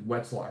is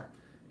Wetzlar.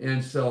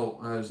 And so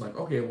I was like,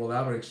 okay, well,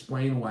 that would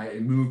explain why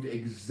it moved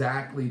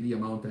exactly the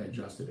amount I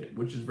adjusted it,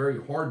 which is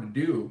very hard to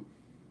do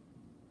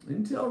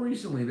until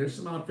recently. There's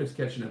some outfits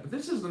catching up. But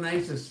this is the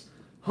nicest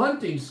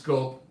hunting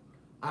scope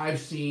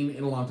I've seen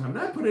in a long time. And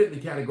I put it in the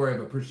category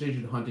of a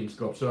precision hunting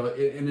scope. So,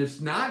 and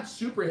it's not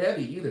super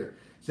heavy either.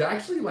 It's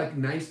actually like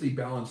nicely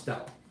balanced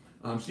out.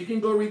 So you can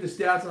go read the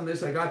stats on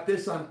this. I got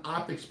this on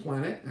Optics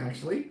Planet,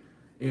 actually.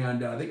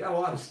 And they got a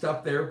lot of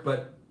stuff there.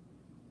 But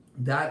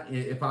that,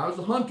 if I was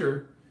a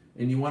hunter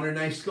and you wanted a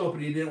nice scope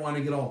and you didn't want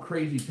to get all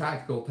crazy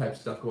tactical type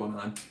stuff going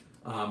on,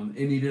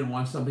 and you didn't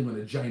want something with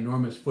a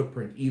ginormous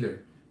footprint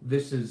either,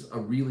 this is a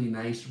really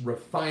nice,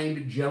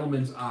 refined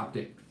gentleman's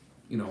optic,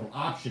 you know,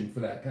 option for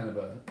that kind of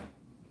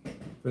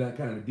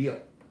a deal.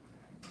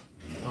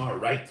 All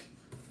right.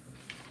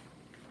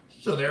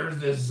 So there's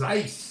the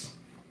Zeiss,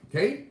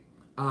 okay?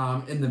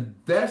 And the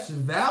best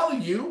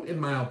value, in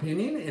my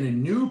opinion, in a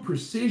new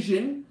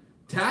precision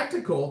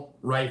tactical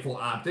rifle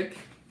optic,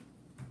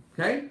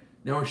 okay?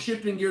 Now we're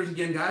shifting gears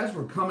again, guys.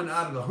 We're coming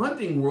out of the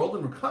hunting world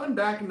and we're coming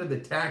back into the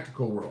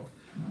tactical world.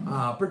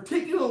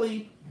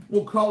 Particularly,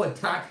 we'll call it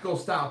tactical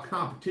style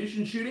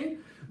competition shooting,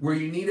 where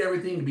you need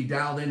everything to be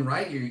dialed in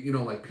right. You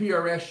know, like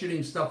PRS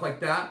shooting, stuff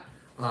like that.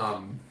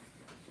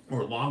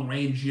 Or long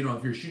range, you know,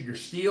 if you're shooting your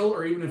steel,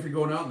 or even if you're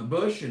going out in the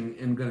bush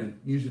and going to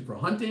use it for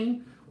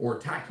hunting or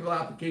tactical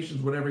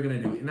applications, whatever you're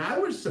going to do. And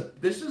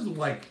this is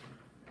like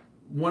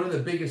one of the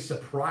biggest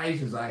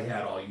surprises I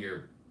had all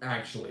year,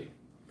 actually.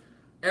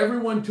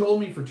 Everyone told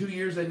me for 2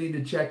 years I need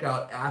to check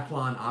out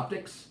Athlon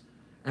Optics.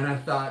 And I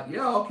thought,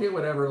 yeah, okay,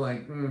 whatever,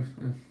 like,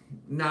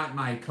 not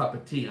my cup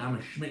of tea. I'm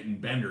a Schmidt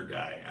and Bender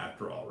guy,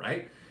 after all,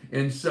 right?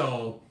 And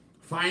so,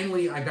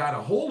 finally, I got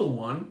a hold of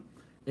one,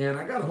 and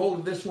I got a hold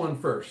of this one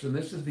first. And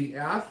this is the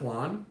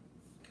Athlon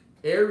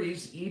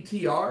Ares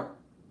ETR,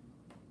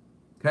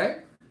 okay?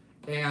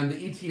 And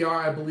the ETR,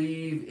 I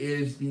believe,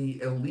 is the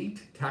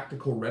Elite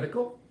Tactical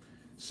Reticle.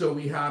 So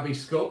we have a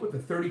scope with a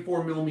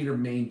 34 millimeter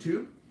main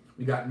tube.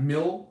 We got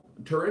mil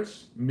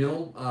turrets,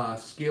 mil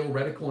scale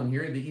reticle in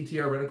here. The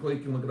ETR reticle, you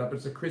can look it up.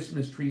 It's a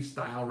Christmas tree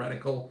style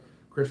reticle.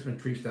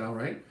 Christmas tree style,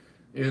 right?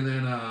 And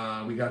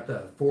then we got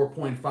the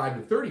 4.5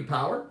 to 30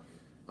 power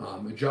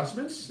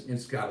adjustments.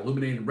 It's got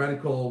illuminated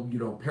reticle, you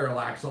know,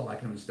 parallax, all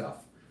that kind of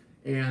stuff.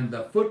 And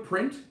the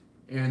footprint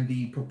and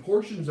the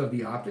proportions of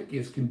the optic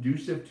is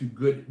conducive to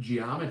good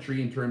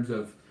geometry in terms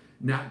of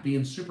not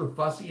being super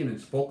fussy in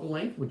its focal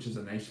length, which is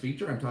a nice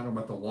feature. I'm talking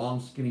about the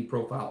long, skinny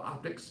profile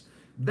optics.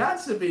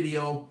 That's a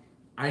video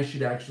I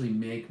should actually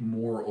make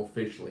more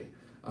officially.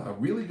 A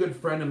really good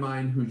friend of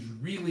mine who's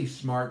really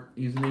smart,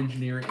 he's an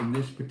engineer in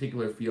this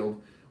particular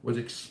field, was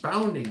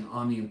expounding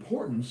on the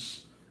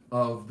importance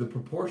of the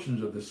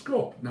proportions of the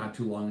scope not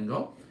too long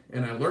ago.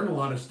 And I learned a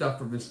lot of stuff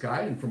from this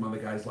guy and from other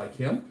guys like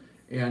him.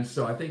 And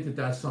so I think that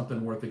that's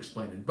something worth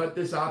explaining. But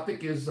this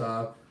optic is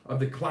of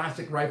the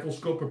classic rifle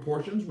scope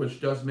proportions,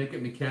 which does make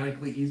it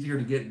mechanically easier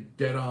to get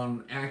dead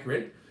on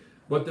accurate.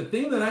 But the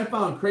thing that I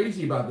found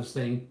crazy about this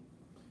thing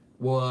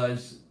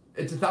was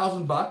it's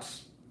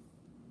 $1,000.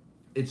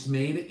 It's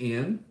made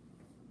in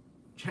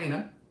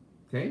China,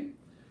 okay?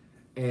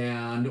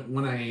 And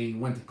when I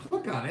went to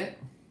click on it,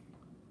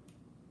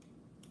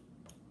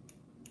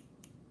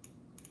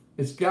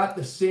 it's got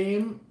the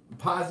same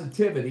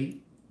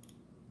positivity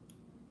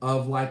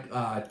of like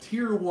a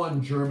tier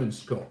 1 German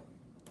scope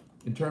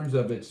in terms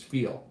of its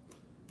feel.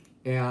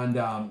 And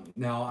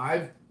now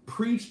I've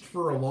preached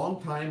for a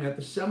long time at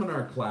the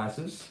seminar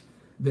classes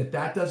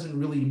that doesn't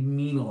really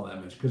mean all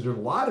that much, because there are a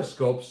lot of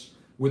scopes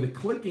where the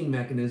clicking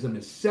mechanism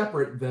is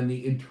separate than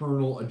the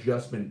internal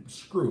adjustment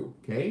screw,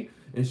 okay?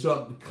 And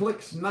so it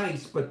clicks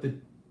nice, but the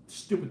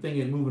stupid thing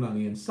ain't moving on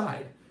the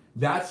inside.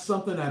 That's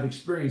something I've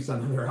experienced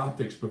on other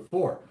optics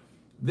before.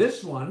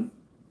 This one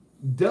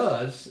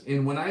does,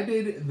 and when I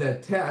did the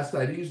test,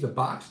 I used the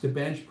box to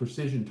bench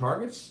precision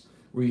targets,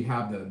 where you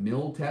have the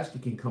mill test,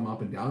 you can come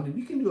up and down, and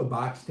you can do a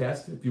box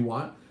test if you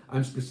want.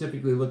 I'm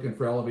specifically looking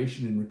for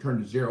elevation and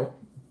return to zero.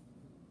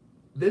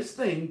 This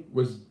thing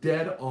was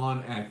dead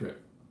on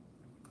accurate.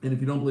 And if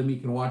you don't believe me,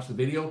 you can watch the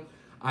video.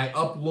 I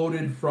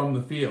uploaded from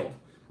the field.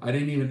 I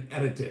didn't even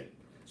edit it.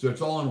 So it's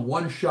all in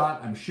one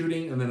shot. I'm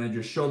shooting, and then I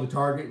just show the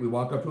target. We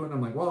walk up to it, and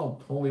I'm like,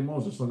 well, holy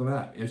Moses, look at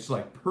that. It's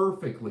like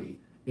perfectly,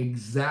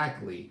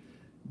 exactly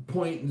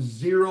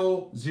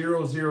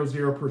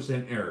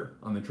 0.0000% error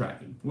on the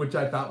tracking, which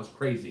I thought was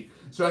crazy.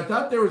 So I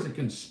thought there was a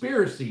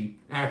conspiracy,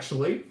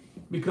 actually,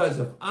 because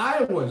if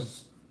I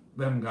was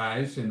them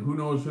guys, and who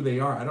knows who they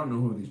are, I don't know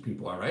who these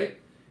people are, right?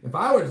 If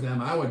I was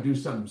them, I would do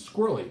something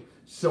squirrely.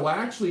 So I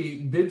actually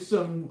did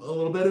a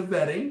little bit of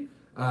vetting.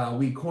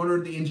 We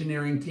cornered the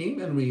engineering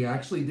team, and we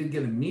actually did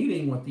get a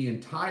meeting with the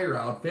entire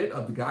outfit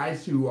of the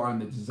guys who are on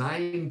the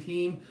design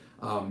team,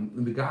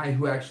 the guy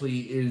who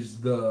actually is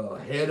the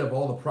head of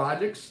all the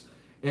projects.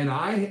 And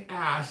I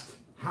asked,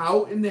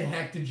 how in the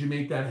heck did you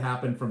make that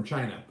happen from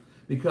China?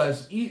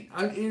 Because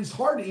it's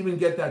hard to even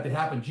get that to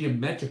happen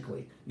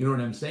geometrically. You know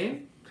what I'm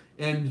saying?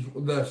 And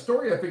the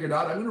story I figured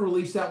out, I'm going to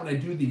release that when I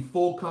do the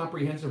full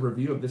comprehensive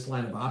review of this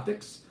line of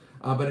optics.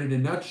 But in a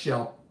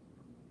nutshell,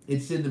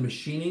 it's in the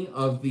machining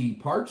of the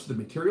parts. The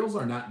materials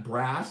are not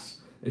brass.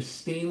 There's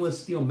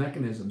stainless steel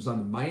mechanisms on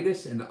the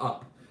Midas and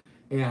up.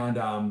 And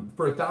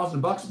for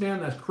 $1,000,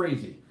 man, that's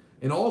crazy.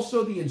 And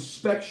also the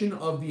inspection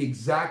of the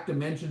exact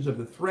dimensions of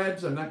the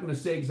threads. I'm not going to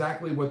say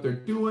exactly what they're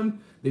doing.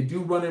 They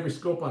do run every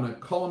scope on a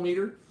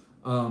collimator.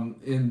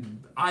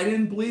 And I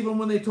didn't believe them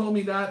when they told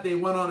me that. They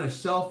went on a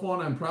cell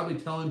phone. I'm probably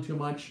telling too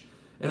much.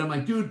 And I'm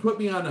like, dude, put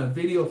me on a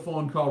video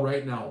phone call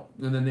right now.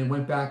 And then they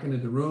went back into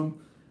the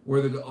room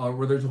where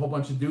there's a whole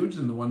bunch of dudes,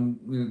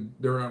 and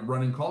they're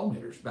running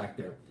collimators back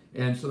there.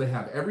 And so they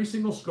have every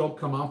single scope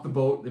come off the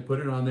boat, they put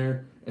it on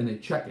there, and they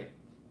check it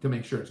to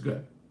make sure it's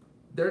good.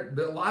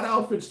 A lot of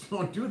outfits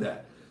don't do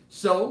that.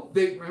 So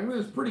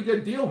it's a pretty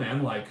good deal,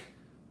 man. Like,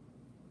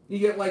 you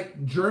get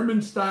like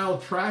German style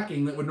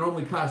tracking that would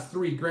normally cost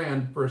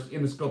 $3,000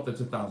 in a scope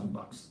that's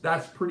 $1,000.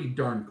 That's pretty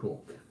darn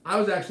cool. I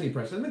was actually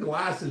impressed. And the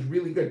glass is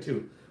really good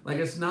too. Like,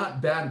 it's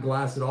not bad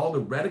glass at all.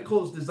 The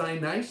reticle is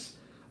designed nice.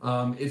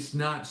 It's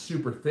not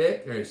super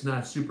thick, or it's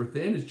not super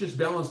thin. It's just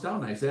balanced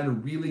out nice. They had a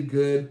really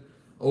good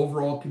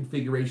overall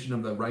configuration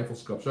of the rifle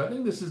scope. So I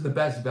think this is the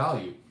best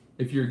value.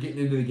 If you're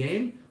getting into the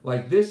game,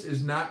 like, this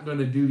is not going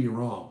to do you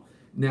wrong.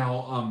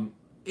 Now,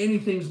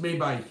 anything's made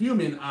by a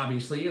human,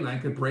 obviously, and I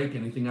could break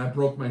anything. I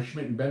broke my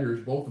Schmidt and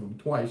Benders, both of them,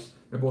 twice.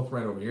 They're both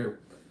right over here.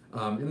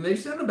 And they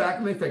send them back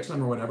and they fix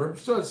them or whatever.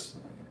 So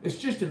it's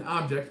just an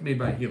object made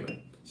by a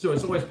human. So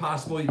it's always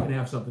possible you can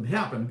have something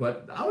happen,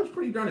 but I was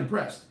pretty darn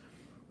impressed.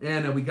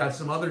 And we got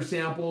some other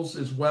samples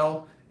as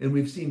well, and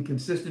we've seen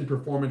consistent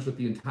performance with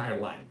the entire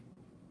line.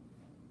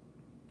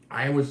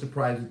 I was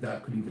surprised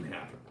that could even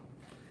happen.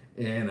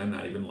 And I'm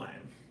not even lying.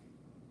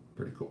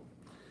 Pretty cool.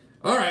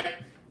 All right.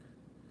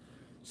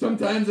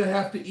 Sometimes I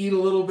have to eat a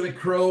little bit of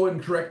crow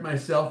and correct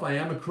myself. I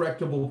am a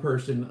correctable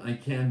person. I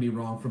can be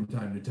wrong from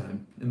time to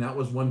time. And that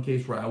was one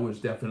case where I was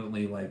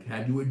definitely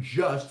had to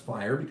adjust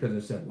fire, because I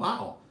said,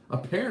 wow,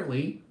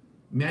 apparently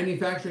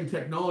manufacturing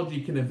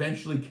technology can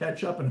eventually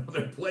catch up in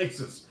other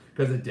places,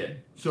 because it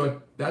did.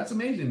 So that's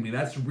amazing to me.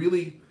 That's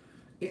really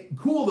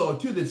cool, though,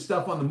 too, that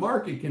stuff on the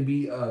market can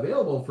be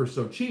available for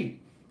so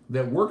cheap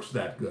that works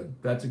that good.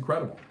 That's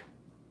incredible.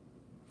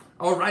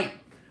 All right.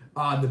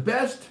 The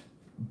best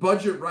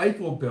budget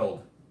rifle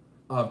build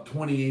of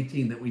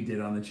 2018 that we did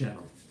on the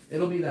channel.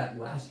 It'll be that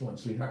last one,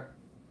 sweetheart.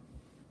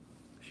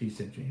 She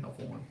sent you a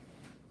helpful one.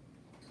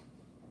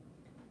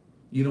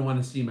 You don't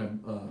want to see my,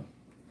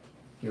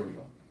 here we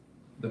go.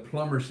 The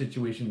plumber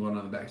situation going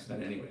on the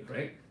backside anyways,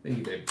 right? Thank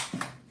you, babe.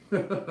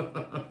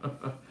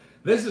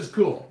 This is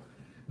cool.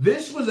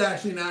 This was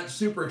actually not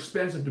super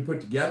expensive to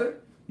put together.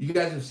 You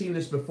guys have seen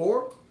this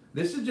before.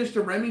 This is just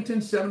a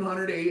Remington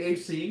 700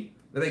 AAC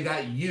that I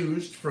got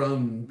used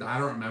from, I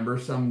don't remember,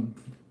 some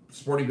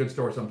sporting goods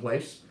store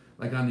someplace,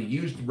 like on the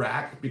used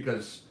rack,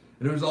 because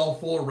it was all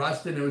full of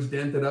rust and it was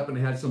dented up and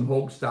it had some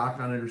Hogue stock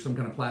on it or some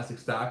kind of plastic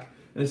stock.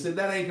 And I said,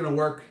 that ain't gonna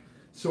work.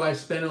 So I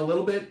spent a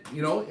little bit,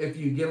 if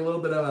you get a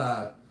little bit of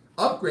a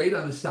upgrade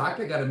on the stock,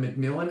 I got a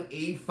Macmillan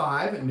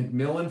A5 and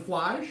Macmillan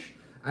flash.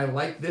 I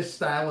like this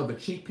style of a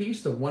cheek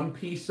piece, the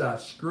one-piece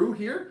screw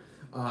here.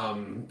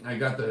 I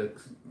got the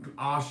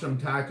awesome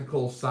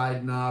tactical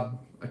side knob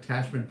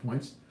attachment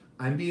points.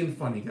 I'm being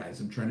funny,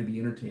 guys. I'm trying to be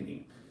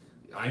entertaining.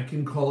 I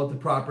can call it the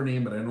proper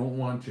name, but I don't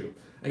want to.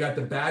 I got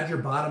the Badger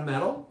bottom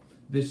metal.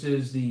 This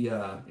is the,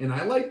 and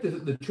I like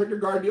the trigger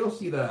guard deal.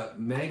 See the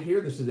mag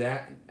here? This is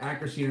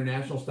Accuracy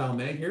International style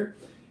mag here.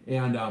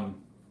 And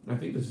I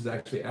think this is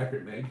actually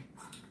accurate mag.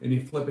 And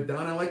you flip it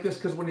down. I like this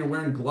because when you're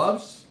wearing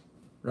gloves,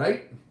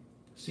 right?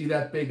 See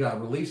that big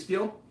release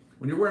deal?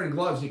 When you're wearing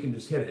gloves, you can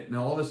just hit it.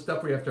 Now, all this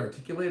stuff where you have to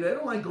articulate, I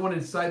don't like going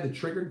inside the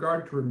trigger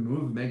guard to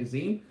remove the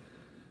magazine.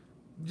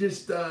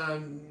 Just, I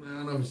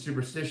don't know if it's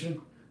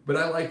superstition, but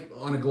I like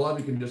on a glove,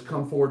 you can just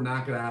come forward,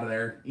 knock it out of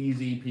there,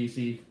 easy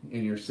peasy,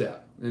 and you're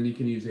set. And you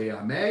can use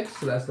a mag,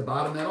 so that's the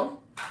bottom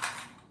metal.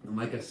 And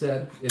like I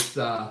said, it's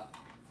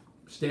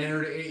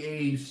standard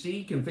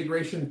AAC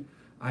configuration.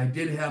 I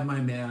did have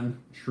my man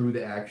true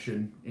the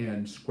action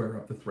and square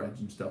up the threads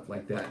and stuff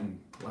like that and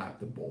lap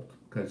the bolt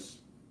because,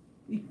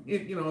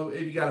 you know,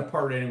 if you got a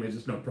part anyways,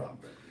 it's no problem.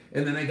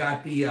 And then I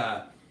got the,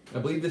 I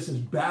believe this is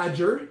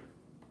Badger.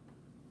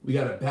 We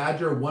got a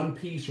Badger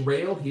one-piece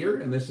rail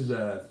here, and this is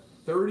a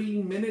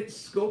 30-minute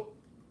scope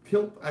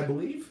kilt, I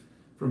believe,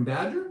 from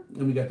Badger.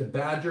 And we got the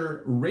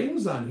Badger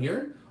rings on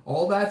here.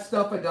 All that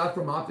stuff I got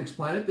from Optics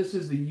Planet. This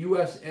is the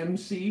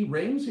USMC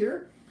rings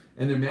here.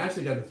 And they're matched.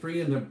 They got the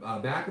 3 in the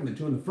back and the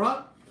 2 in the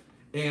front.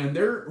 And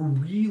they're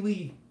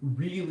really,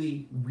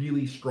 really,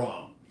 really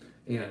strong.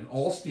 And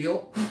all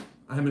steel.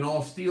 I'm an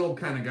all steel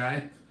kind of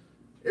guy.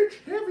 It's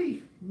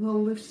heavy.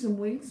 We'll lift some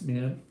weights,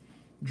 man.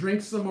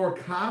 Drink some more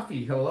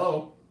coffee.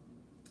 Hello.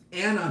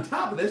 And on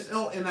top of this,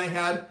 oh, and I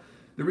had,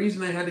 the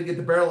reason I had to get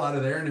the barrel out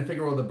of there, and I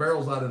figure, well, the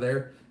barrel's out of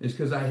there, is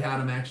because I had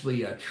them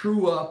actually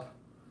true up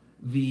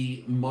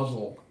the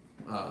muzzle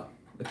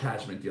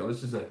attachment deal.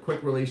 This is a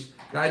quick release.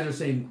 Guys are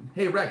saying,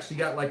 hey, Rex, you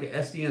got like an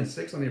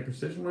SDN6 on your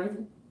precision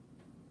rifle?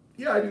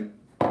 Yeah, I do.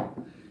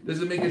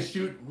 Does it make it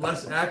shoot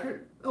less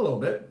accurate? A little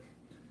bit.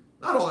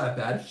 Not all that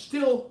bad.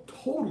 Still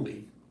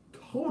totally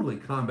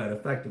combat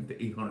effective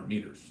to 800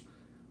 meters.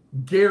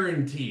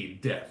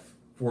 Guaranteed death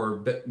for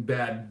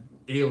bad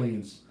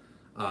aliens,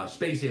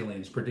 space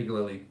aliens,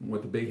 particularly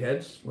with the big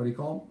heads. What do you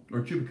call them?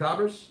 Or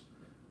chupacabras,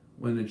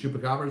 when the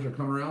chupacabras are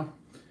coming around.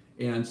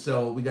 And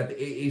so we got the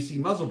AAC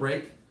muzzle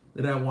brake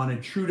that I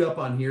wanted trued up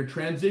on here.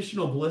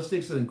 Transitional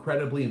ballistics is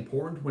incredibly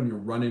important when you're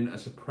running a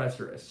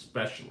suppressor,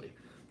 especially.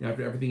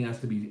 After everything has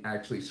to be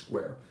actually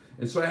square.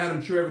 And so I had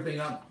them true everything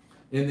up.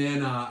 And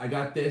then I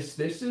got this.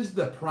 This is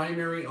the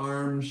Primary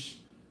Arms.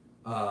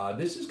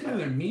 This is kind of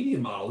their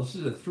medium model. This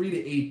is a 3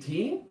 to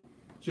 18.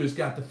 So it's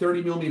got the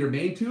 30 millimeter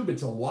main tube.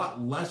 It's a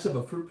lot less of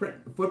a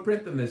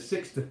footprint than the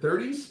 6 to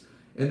 30s.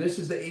 And this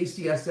is the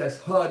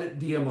ACSS HUD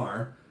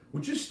DMR,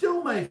 which is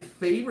still my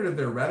favorite of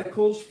their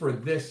reticles for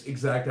this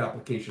exact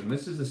application.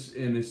 This is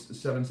in this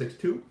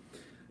 7.62.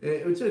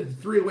 It's a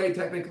 308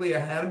 technically. I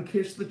had him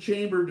kiss the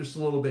chamber just a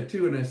little bit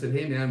too, and I said,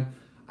 hey man,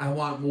 I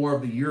want more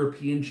of the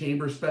European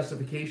chamber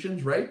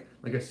specifications, right?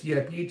 Like a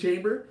CIP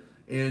chamber.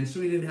 And so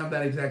we didn't have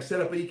that exact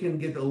setup, but you can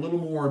get a little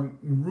more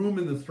room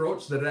in the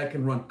throat so that I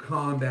can run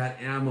combat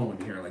ammo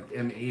in here, like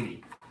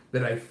M80,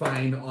 that I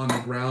find on the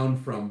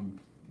ground from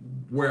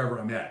wherever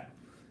I'm at.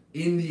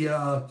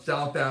 India,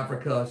 South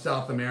Africa,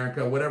 South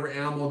America, whatever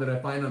ammo that I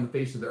find on the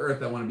face of the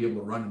earth, I want to be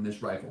able to run in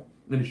this rifle.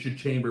 And it should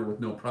chamber with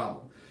no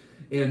problem.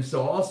 And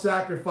so I'll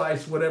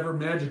sacrifice whatever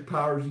magic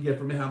powers you get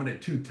from having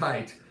it too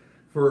tight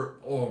for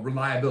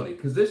reliability,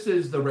 because this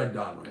is the Red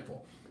Dawn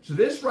rifle. So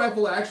this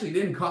rifle actually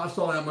didn't cost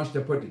all that much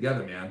to put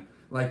together, man.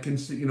 Like,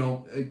 you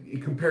know,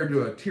 compared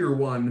to a tier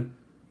 1,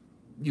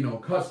 you know,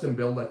 custom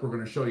build like we're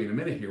going to show you in a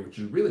minute here, which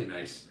is really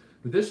nice.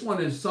 But this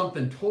one is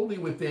something totally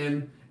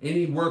within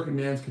any working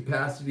man's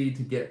capacity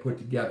to get put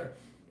together.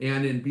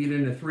 And in being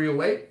in a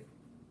 308,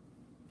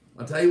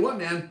 I'll tell you what,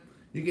 man,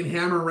 you can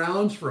hammer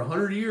rounds for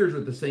 100 years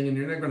with this thing and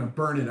you're not going to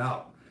burn it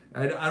out.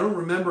 I don't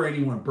remember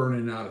anyone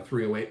burning out a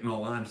 308 in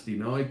all honesty.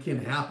 No, it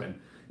can happen.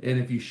 And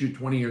if you shoot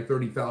 20 or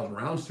 30,000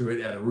 rounds through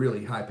it at a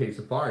really high pace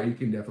of fire, you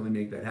can definitely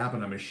make that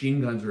happen. On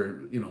machine guns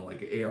or, you know,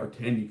 like an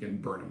AR-10, you can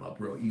burn them up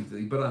real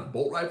easily. But on a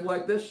bolt rifle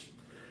like this,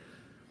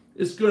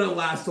 it's going to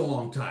last a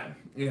long time.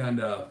 And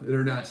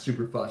they're not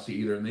super fussy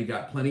either. And they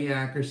got plenty of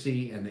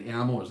accuracy, and the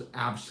ammo is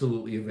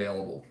absolutely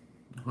available,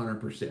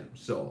 100%.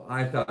 So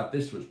I thought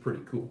this was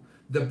pretty cool.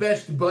 The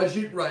best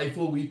budget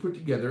rifle we put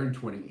together in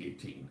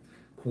 2018.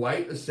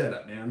 Quite a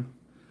setup, man.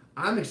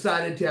 I'm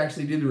excited to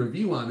actually do the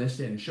review on this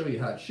and show you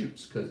how it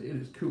shoots, because it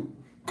is cool.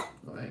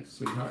 All right,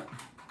 sweetheart.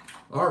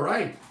 All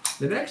right,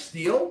 the next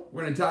deal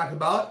we're going to talk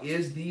about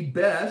is the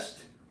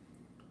best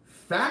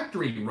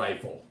factory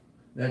rifle.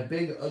 That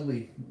big,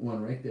 ugly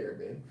one right there,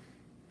 babe.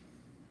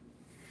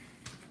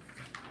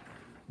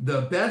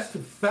 The best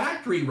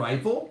factory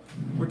rifle,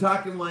 we're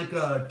talking like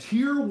a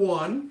tier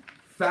 1,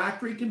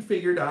 factory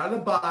configured out of the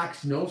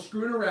box, no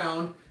screwing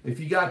around. If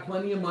you got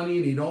plenty of money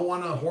and you don't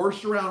want to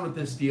horse around with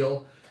this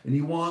deal, and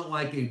you want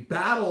like a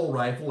battle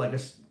rifle, like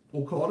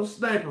we'll call it a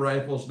sniper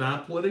rifle. It's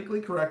not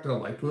politically correct. I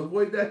like to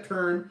avoid that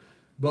term,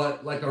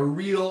 but like a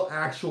real,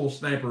 actual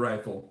sniper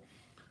rifle.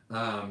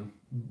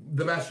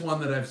 The best one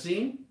that I've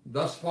seen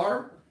thus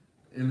far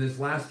in this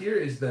last year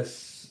is the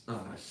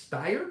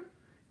Steyr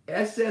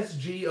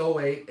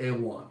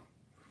SSG08A1.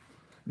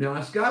 Now,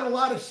 it's got a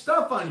lot of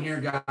stuff on here,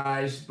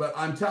 guys, but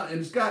I'm telling you,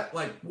 it's got,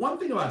 like, one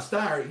thing about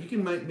Steyr, you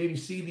can maybe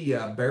see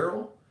the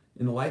barrel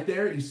in the light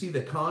there. You see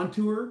the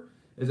contour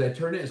as I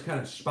turn it, it's kind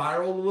of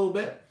spiraled a little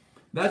bit.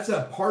 That's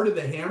a part of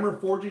the hammer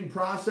forging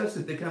process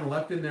that they kind of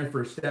left in there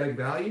for aesthetic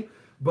value.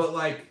 But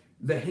like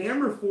the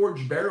hammer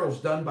forged barrels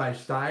done by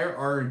Steyr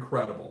are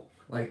incredible.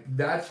 Like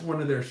that's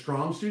one of their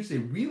strong suits. They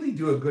really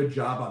do a good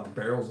job on the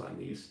barrels on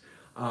these.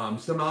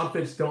 Some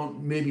outfits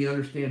don't maybe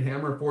understand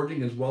hammer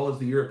forging as well as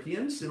the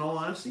Europeans, in all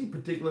honesty,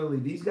 particularly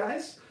these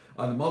guys.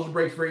 The muzzle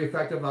brake's very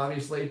effective,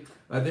 obviously.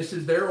 This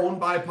is their own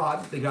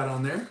bipod that they got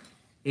on there.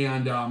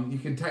 And you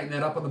can tighten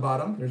that up on the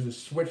bottom. There's a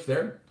switch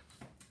there.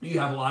 You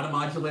have a lot of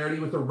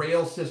modularity with the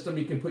rail system.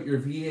 You can put your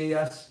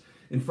VAS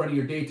in front of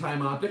your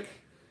daytime optic.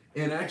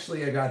 And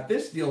actually, I got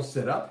this deal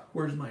set up.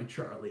 Where's my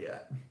Charlie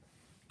at?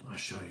 I'll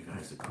show you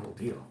guys a cool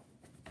deal.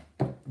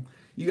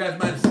 You guys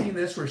might have seen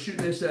this. We're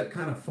shooting this at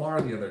kind of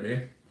far the other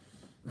day.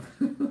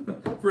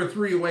 For a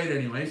 308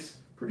 anyways.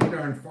 Pretty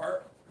darn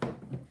far.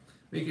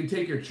 You can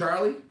take your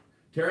Charlie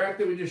Terac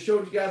that we just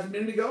showed you guys a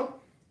minute ago.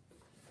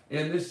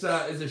 And this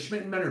is a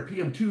Schmidt & Mentor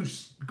PM2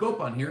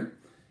 scope on here.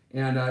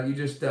 And you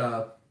just...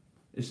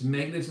 There's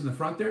magnets in the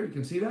front there. You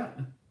can see that.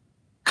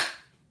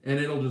 And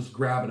it'll just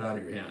grab it out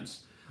of your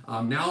hands.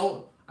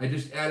 Now, I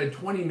just added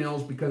 20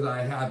 mils because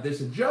I have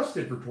this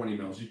adjusted for 20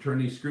 mils. You turn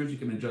these screws, you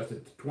can adjust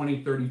it to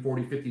 20, 30,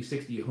 40, 50,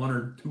 60,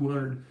 100,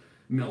 200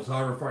 mils,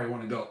 however far you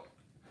want to go.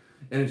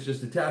 And it's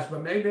just attached by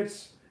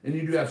magnets, and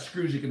you do have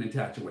screws you can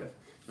attach it with.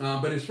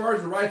 But as far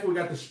as the rifle, we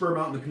got the spur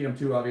mount and the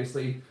PM2,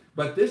 obviously.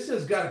 But this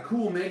has got a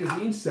cool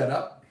magazine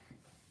setup.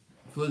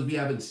 For those of you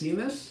who haven't seen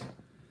this,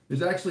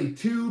 there's actually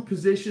two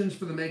positions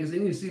for the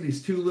magazine. You see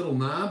these two little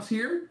knobs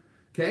here,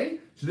 okay?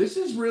 So this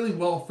is really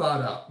well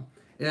thought out.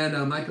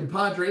 And my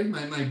compadre,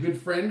 my good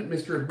friend,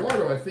 Mr.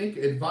 Eduardo, I think,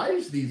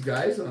 advised these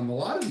guys on a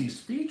lot of these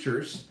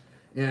features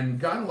and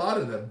got a lot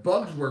of the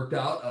bugs worked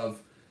out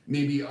of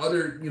maybe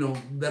other,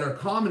 that are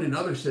common in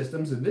other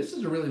systems. And this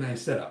is a really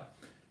nice setup.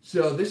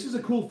 So this is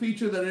a cool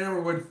feature that I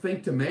never would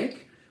think to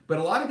make. But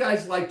a lot of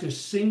guys like to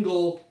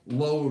single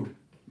load,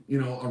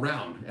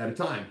 around at a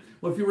time.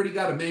 Well, if you already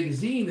got a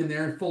magazine in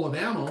there full of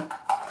ammo,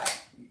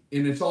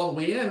 and it's all the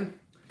way in,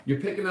 you're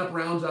picking up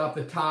rounds off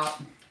the top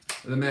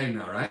of the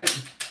Magna, right?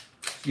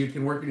 So you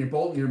can work in your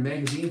bolt and your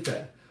magazine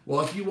fed.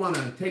 Well, if you want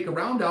to take a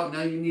round out,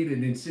 now you need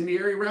an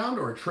incendiary round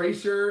or a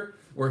tracer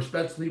or a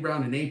specialty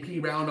round, an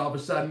AP round all of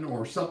a sudden,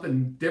 or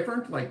something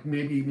different, like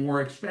maybe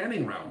more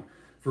expanding round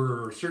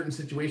for certain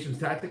situations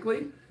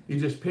tactically. You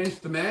just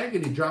pinch the mag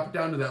and you drop it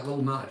down to that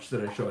little notch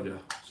that I showed you.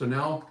 So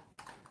now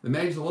the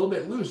mag's a little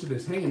bit loose and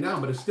it's hanging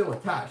down, but it's still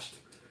attached.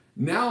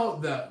 Now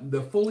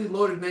the fully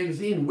loaded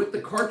magazine with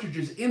the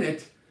cartridges in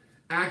it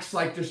acts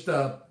like just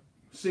a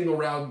single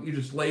round. You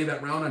just lay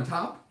that round on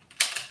top,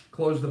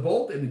 close the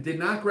bolt, and it did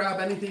not grab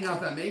anything off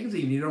that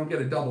magazine. You don't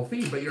get a double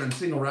feed, but you're in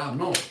single round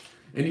mode.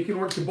 And you can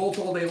work the bolt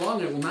all day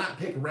long. It will not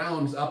pick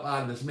rounds up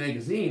out of this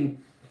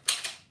magazine.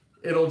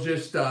 It'll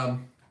just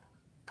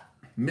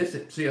miss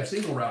it. So you have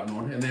single round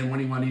mode, and then when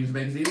you want to use the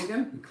magazine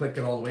again, you click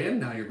it all the way in.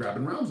 Now you're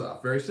grabbing rounds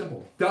off. Very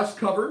simple. Dust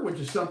cover, which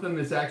is something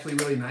that's actually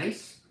really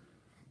nice.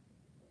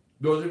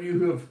 Those of you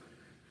who have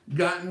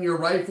gotten your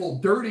rifle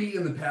dirty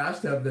in the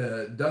past have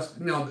the dust.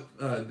 Now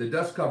the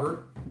dust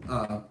cover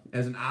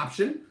as an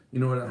option. You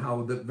know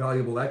how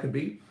valuable that could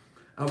be.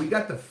 We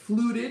got the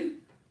fluted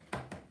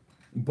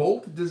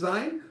bolt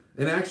design,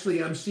 and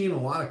actually I'm seeing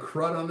a lot of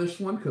crud on this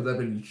one because I've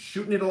been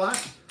shooting it a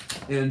lot.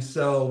 And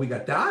so we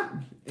got that,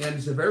 and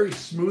it's a very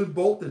smooth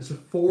bolt. It's a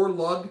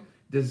 4-lug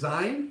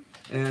design,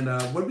 and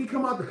when we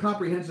come out with a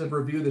comprehensive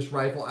review of this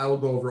rifle, I will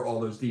go over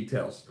all those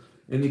details.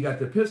 And you got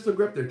the pistol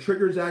grip. The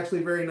trigger is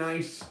actually very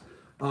nice.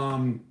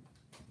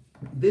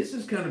 This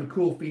is kind of a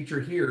cool feature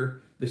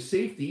here. The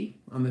safety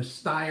on the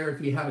Steyr, if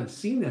you haven't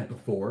seen that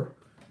before,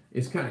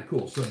 is kind of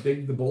cool. So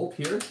dig the bolt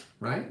here,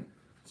 right?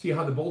 See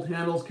how the bolt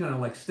handle's kind of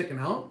like sticking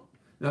out?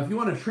 Now, if you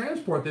want to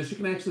transport this, you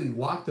can actually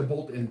lock the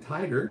bolt in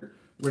tighter.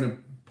 We're going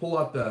to pull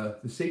out the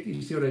safety.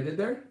 You see what I did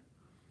there?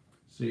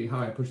 See how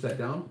I pushed that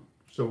down?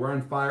 So we're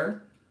on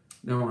fire.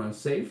 Now we're on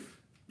safe,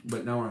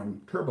 but now we're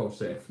on turbo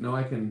safe. Now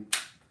I can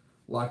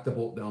lock the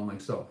bolt down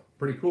like so.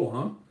 Pretty cool,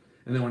 huh?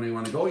 And then when you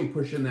want to go, you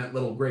push in that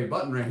little gray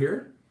button right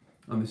here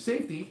on the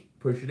safety,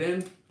 push it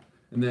in,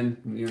 and then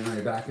you're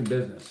back in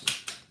business.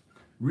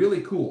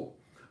 Really cool.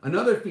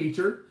 Another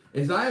feature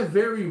is I have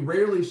very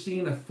rarely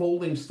seen a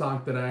folding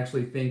stock that I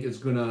actually think is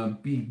going to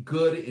be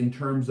good in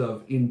terms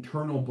of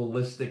internal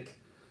ballistic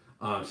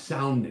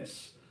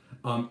soundness.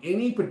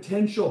 Any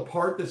potential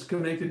part that's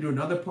connected to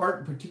another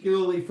part,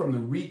 particularly from the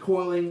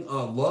recoiling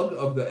lug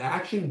of the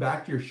action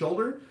back to your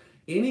shoulder,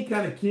 any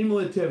kind of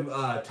cumulative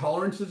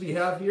tolerances you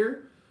have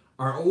here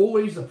are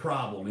always a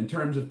problem in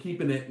terms of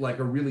keeping it like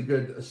a really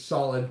good,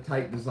 solid,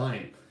 tight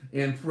design.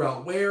 And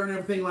throughout wear and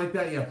everything like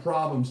that, you have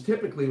problems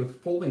typically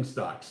with folding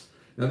stocks.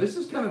 Now this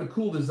is kind of a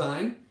cool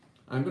design.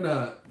 I'm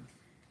gonna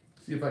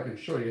see if I can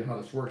show you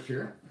how this works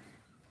here.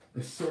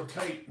 It's so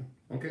tight.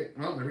 Okay,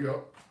 well, there we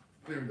go.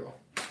 There we go.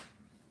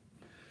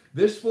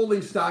 This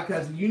folding stock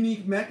has a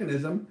unique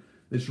mechanism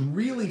that's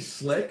really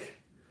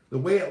slick. The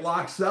way it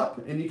locks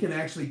up, and you can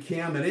actually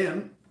cam it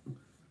in.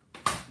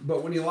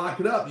 But when you lock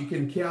it up, you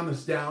can cam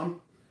this down,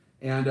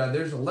 and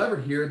there's a lever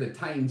here that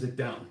tightens it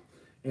down.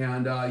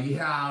 And you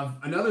have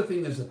another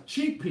thing, there's a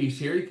cheek piece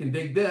here. You can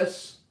dig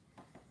this.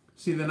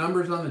 See the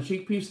numbers on the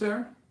cheek piece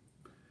there?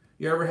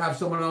 You ever have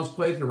someone else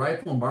play with your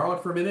rifle and borrow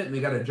it for a minute and they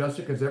got to adjust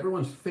it because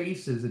everyone's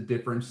face is a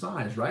different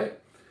size, right?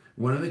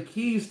 One of the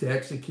keys to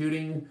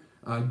executing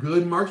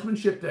good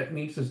marksmanship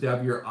techniques is to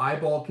have your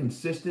eyeball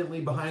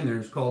consistently behind there.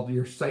 It's called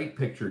your sight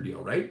picture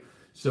deal, right?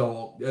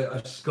 So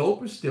a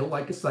scope is still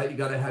like a sight. You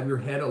got to have your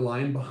head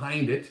aligned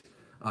behind it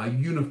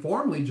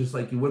uniformly, just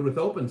like you would with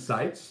open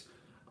sights.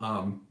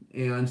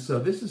 And so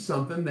this is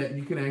something that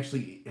you can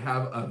actually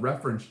have a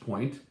reference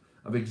point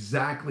of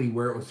exactly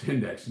where it was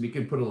indexed, and you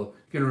can you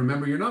can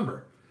remember your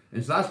number,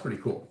 and so that's pretty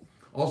cool.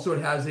 Also,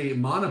 it has a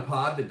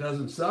monopod that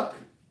doesn't suck,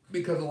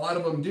 because a lot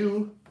of them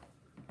do.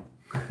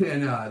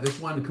 And this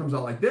one comes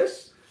out like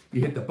this. You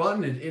hit the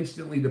button, it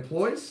instantly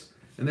deploys,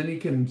 and then you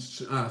can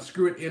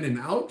screw it in and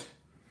out,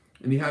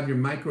 and you have your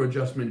micro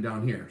adjustment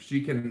down here. So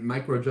you can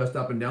micro adjust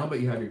up and down, but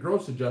you have your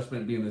gross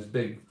adjustment being this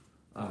big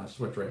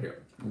switch right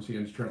here. And so you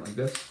can just turn it like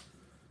this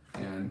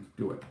and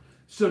do it.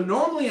 So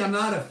normally I'm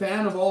not a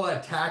fan of all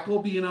that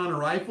tackle being on a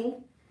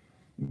rifle,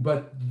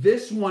 but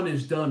this one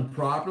is done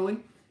properly,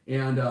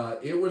 and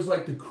it was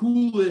like the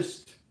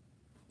coolest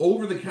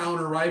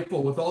over-the-counter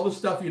rifle with all the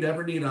stuff you'd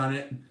ever need on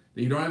it.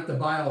 You don't have to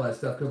buy all that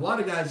stuff, because a lot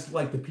of guys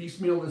like to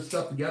piecemeal this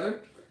stuff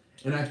together,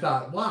 and I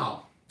thought,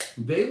 wow,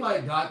 they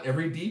got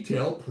every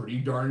detail pretty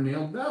darn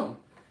nailed down.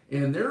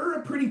 And they're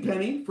a pretty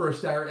penny for a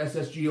Steyr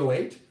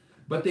SSG-08,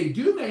 but they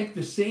do make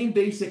the same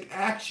basic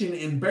action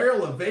and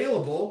barrel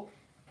available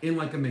in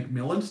like a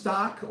Macmillan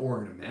stock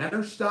or in a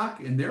Manor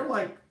stock, and they're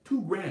like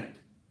 $2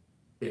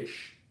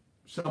 grand-ish,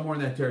 somewhere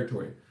in that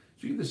territory.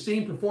 So you get the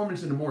same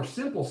performance in a more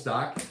simple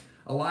stock.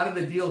 A lot of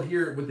the deal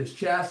here with this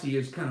chassis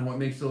is kind of what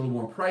makes it a little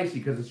more pricey,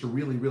 because it's a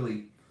really,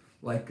 really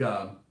like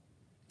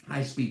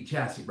high-speed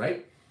chassis,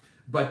 right?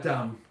 But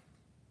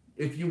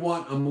if you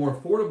want a more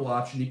affordable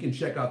option, you can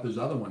check out those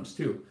other ones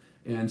too.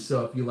 And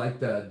so if you like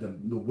the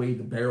way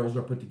the barrels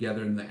are put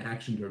together and the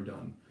actions are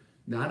done,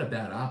 not a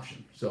bad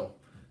option. So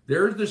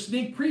there's the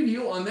sneak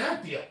preview on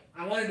that deal.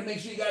 I wanted to make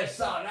sure you guys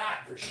saw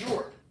that for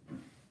sure.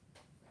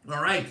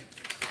 All right,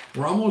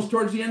 we're almost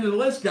towards the end of the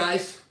list,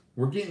 guys.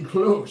 We're getting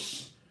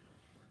close.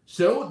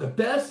 So the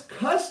best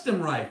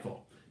custom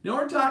rifle. Now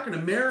we're talking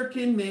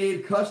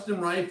American-made custom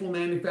rifle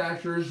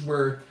manufacturers,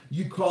 where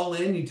you call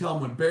in, you tell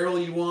them what barrel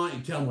you want,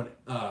 you tell them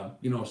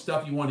what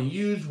stuff you want to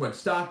use, what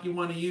stock you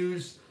want to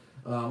use,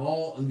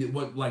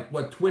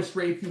 what twist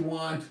rate you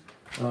want,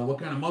 what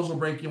kind of muzzle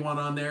brake you want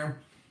on there.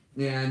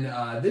 And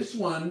this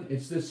one,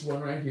 it's this one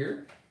right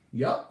here.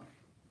 Yep.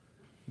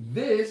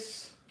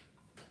 This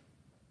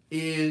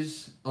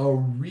is a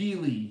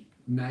really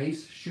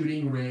nice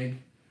shooting rig.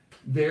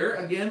 They're,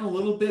 again,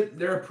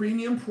 they're a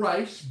premium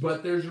price,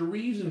 but there's a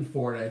reason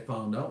for it, I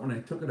found out when I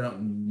took it out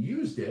and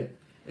used it.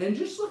 And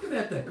just looking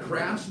at the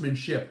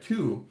craftsmanship,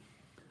 too,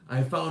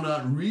 I found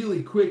out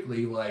really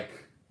quickly, like,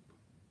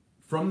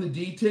 from the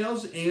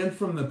details and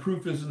from the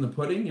proof is in the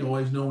pudding, you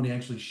always know when you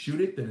actually shoot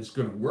it that it's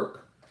going to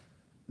work.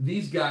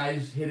 These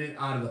guys hit it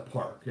out of the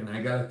park, and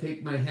I got to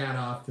take my hat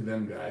off to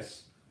them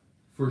guys,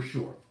 for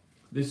sure.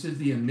 This is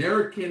the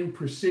American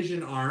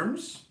Precision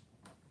Arms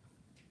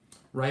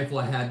rifle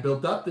I had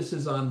built up. This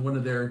is on one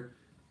of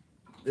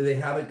they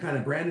have it kind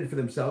of branded for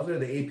themselves. They're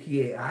the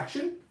APA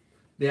Action.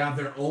 They have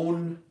their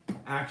own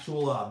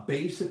actual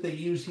base that they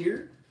use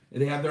here.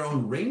 And they have their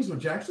own rings,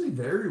 which are actually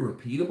very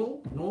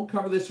repeatable. And we'll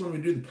cover this when we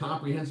do the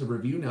comprehensive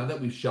review, now that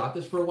we've shot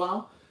this for a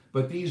while.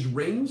 But these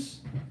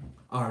rings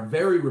are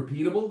very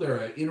repeatable. They're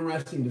an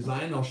interesting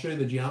design. I'll show you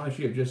the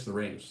geometry of just the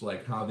rings,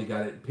 like how they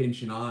got it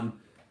pinching on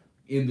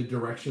in the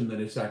direction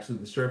that it's actually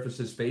the surface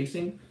is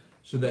facing,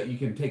 so that you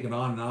can take it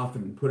on and off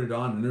and put it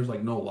on, and there's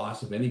like no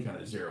loss of any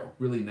kind of zero.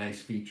 Really nice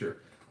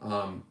feature.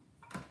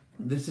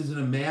 This is in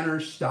a Manor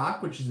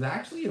stock, which is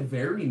actually a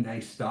very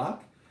nice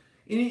stock.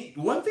 And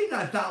one thing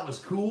I thought was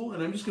cool,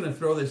 and I'm just going to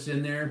throw this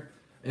in there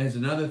as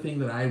another thing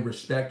that I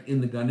respect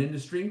in the gun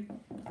industry.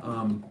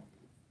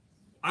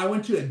 I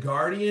went to a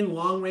Guardian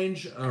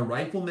long-range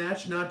rifle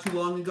match not too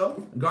long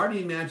ago. A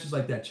Guardian match is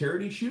like that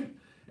charity shoot,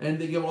 and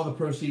they give all the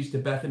proceeds to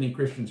Bethany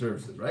Christian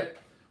Services, right?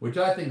 Which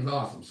I think is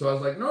awesome. So I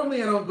was like,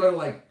 normally I don't go to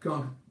like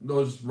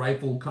those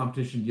rifle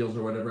competition deals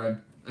or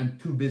whatever. I'm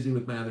too busy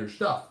with my other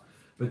stuff.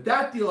 But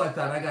that deal, I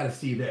thought, I got to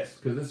see this,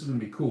 because this is going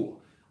to be cool.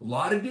 A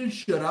lot of dudes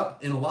showed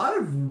up, and a lot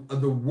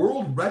of the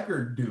world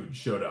record dudes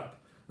showed up.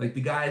 Like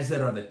the guys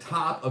that are the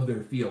top of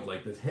their field,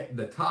 like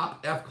the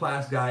top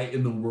F-class guy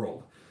in the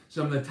world.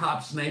 Some of the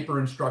top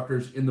sniper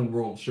instructors in the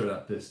world showed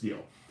up this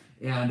deal.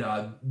 And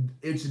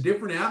it's a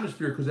different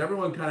atmosphere, because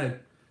everyone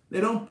they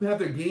don't have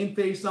their game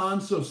face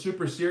on so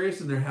super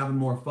serious, and they're having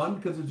more fun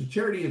because it's a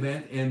charity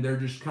event, and they're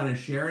just kind of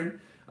sharing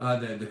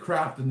the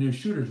craft of new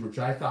shooters, which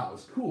I thought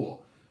was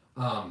cool.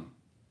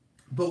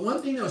 But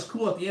one thing that was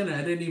cool at the end, and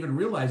I didn't even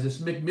realize this,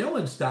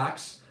 Macmillan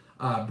stocks,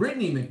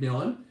 Brittany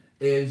Macmillan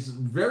is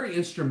very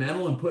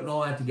instrumental in putting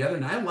all that together,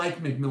 and I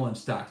like Macmillan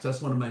stocks.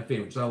 That's one of my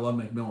favorites. I love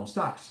Macmillan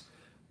stocks.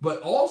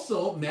 But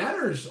also,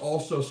 Manners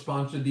also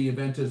sponsored the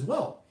event as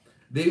well.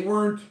 They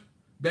weren't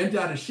bent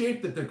out of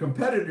shape that their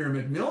competitor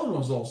Macmillan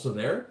was also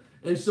there.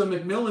 And so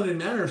Macmillan and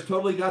Manners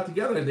totally got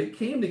together. They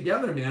came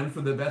together, man,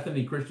 for the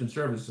Bethany Christian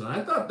Service. And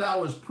I thought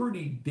that was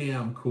pretty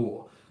damn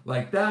cool.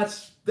 Like,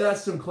 that's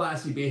some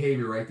classy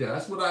behavior right there.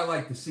 That's what I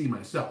like to see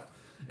myself.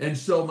 And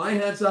so my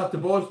hats off to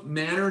both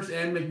Manners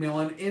and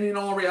Macmillan. And in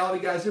all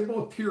reality, guys, they're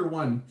both tier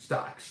 1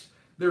 stocks.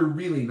 They're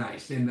really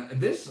nice. And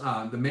this,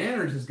 the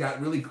Manners has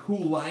got really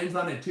cool lines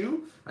on it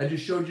too. I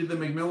just showed you the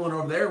Macmillan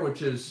over there,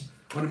 which is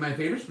one of my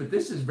favorites. But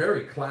this is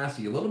very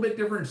classy. A little bit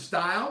different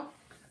style.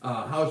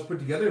 How it's put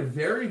together.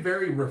 Very,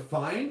 very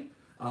refined.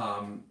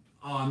 On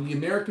the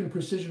American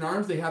Precision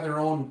Arms, they have their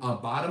own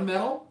bottom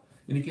metal.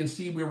 And you can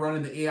see we're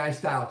running the AI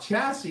style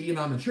chassis. And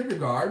on the trigger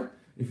guard,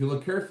 if you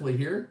look carefully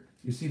here,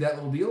 you see that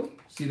little deal?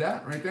 See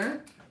that right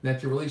there?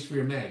 That's your release for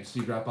your mag. So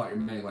you drop out your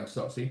mag like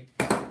so, see?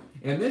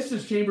 And this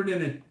is chambered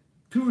in a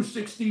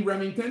 260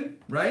 Remington,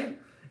 right?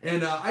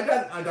 And I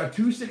got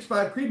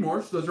 265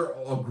 Creedmoors. Those are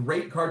a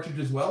great cartridge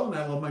as well. And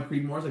I love my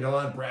Creedmoors. I got a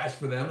lot of brass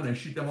for them and I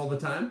shoot them all the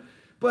time.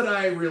 But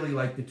I really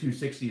like the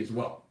 260 as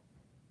well.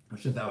 I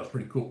just thought that was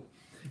pretty cool.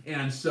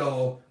 And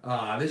so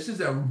this is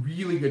a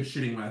really good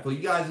shooting rifle. You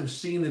guys have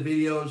seen the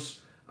videos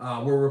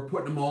where we're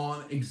putting them all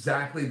in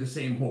exactly the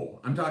same hole.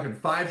 I'm talking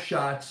 5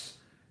 shots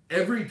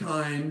every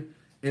time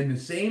in the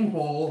same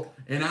hole,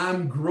 and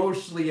I'm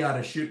grossly out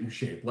of shooting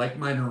shape. Like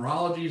my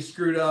neurology is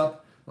screwed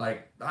up.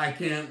 Like I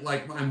can't,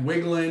 like I'm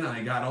wiggling.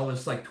 I got all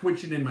this like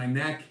twitching in my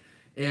neck.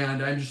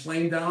 And I'm just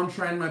laying down,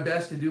 trying my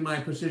best to do my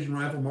precision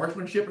rifle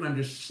marksmanship, and I'm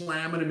just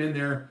slamming them in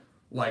there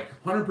like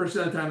 100% of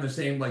the time the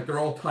same, like they're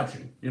all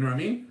touching. You know what I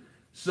mean?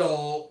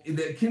 So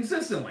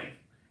consistently.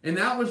 And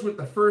that was with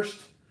the first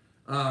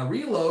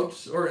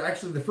reloads, or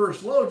actually the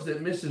first loads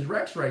that Mrs.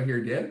 Rex right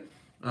here did.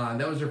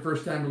 That was her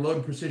first time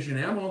reloading precision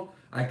ammo.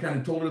 I kind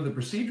of told her the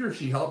procedure.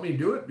 She helped me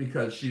do it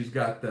because she's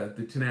got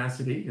the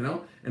tenacity, you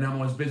know, and I'm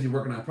always busy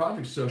working on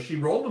projects. So she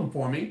rolled them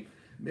for me.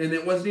 And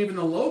it wasn't even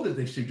the load that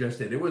they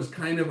suggested. It was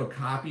kind of a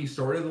copy,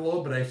 sort of the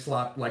load, but I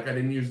swapped, like I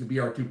didn't use the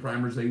BR2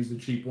 primers. I used the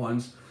cheap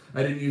ones.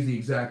 I didn't use the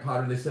exact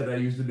powder. They said I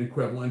used an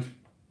equivalent.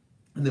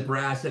 And the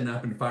brass had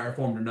not been fire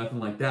formed or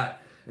nothing like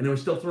that. And it was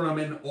still throwing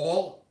them in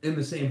all in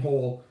the same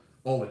hole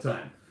all the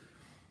time.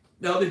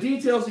 Now, the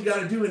details you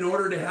got to do in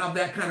order to have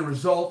that kind of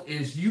result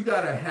is you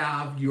got to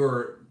have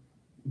your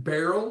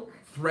barrel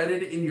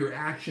threaded in your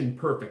action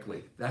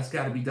perfectly. That's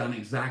got to be done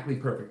exactly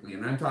perfectly.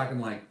 And I'm talking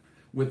like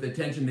with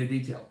attention to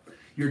detail.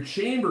 Your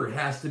chamber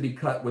has to be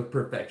cut with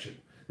perfection.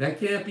 That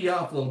can't be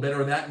off a little bit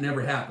or that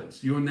never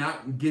happens. You will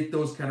not get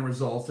those kind of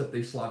results if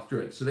they slot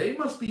through it. So they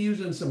must be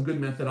using some good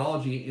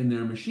methodology in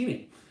their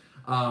machining.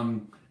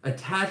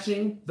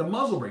 Attaching the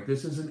muzzle brake.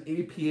 This is an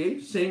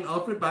APA, same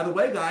outfit. By the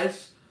way,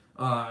 guys,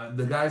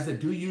 the guys that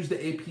do use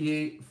the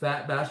APA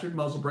Fat Bastard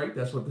muzzle brake,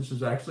 that's what this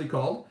is actually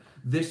called.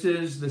 This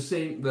is the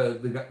same,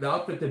 the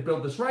outfit that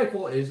built this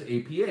rifle is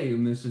APA,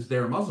 and this is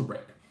their muzzle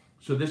brake.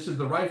 So this is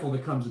the rifle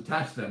that comes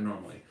attached to them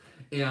normally.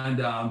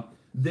 And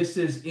this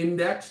is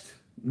indexed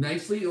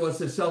nicely. Well,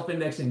 it's a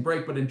self-indexing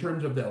brake, but in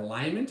terms of the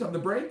alignment of the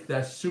brake,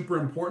 that's super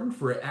important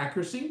for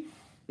accuracy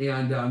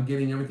and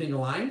getting everything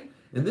aligned.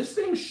 And this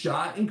thing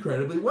shot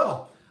incredibly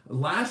well.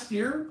 Last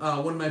year,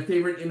 one of my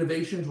favorite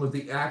innovations was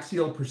the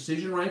axial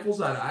precision rifles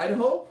out of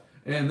Idaho.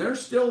 And they're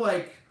still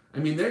like, I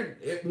mean,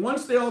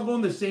 once they all go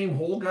in the same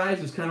hole,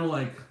 guys, it's kind of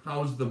like,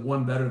 how's the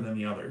one better than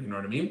the other? You know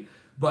what I mean?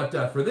 But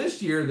for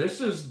this year, this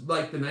is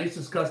like the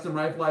nicest custom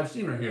rifle I've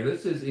seen right here.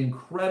 This is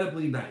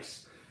incredibly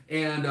nice.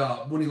 And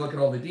when you look at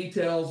all the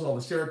details, all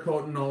the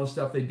Cerakote, all the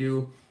stuff they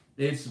do,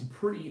 it's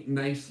pretty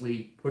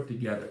nicely put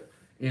together.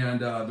 And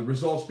the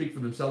results speak for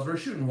themselves. We're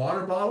shooting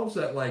water bottles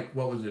at like,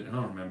 what was it? I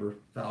don't remember,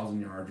 1,000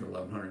 yards or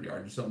 1,100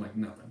 yards or something like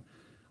nothing.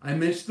 I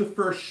missed the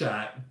first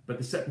shot, but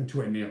the second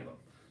two I nailed them.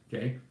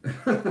 Okay?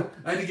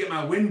 I had to get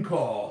my wind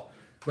call.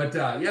 But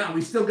yeah,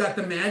 we still got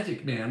the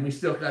magic, man. We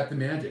still got the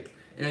magic.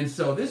 And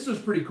so this was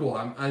pretty cool.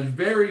 I'm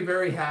very,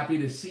 very happy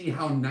to see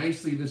how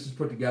nicely this is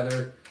put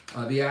together.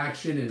 The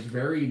action is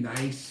very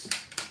nice,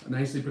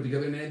 nicely put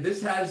together. And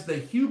this has the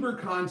Huber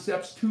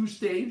Concepts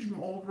 2-stage,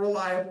 most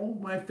reliable,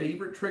 my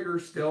favorite trigger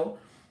still.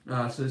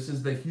 So this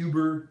is the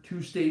Huber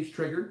 2-stage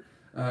trigger,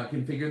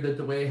 configured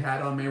the way I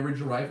had on my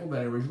original rifle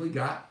that I originally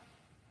got,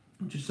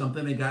 which is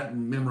something I got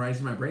memorized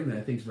in my brain that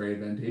I think is very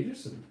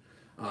advantageous.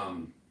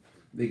 And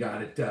they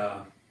got it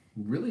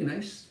really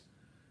nice.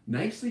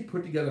 Nicely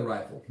put together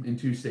rifle in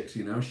 2.6,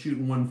 you know,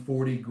 shooting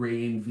 140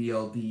 grain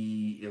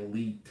VLD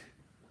Elite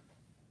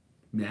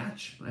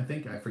match, I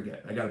think. I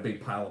forget. I got a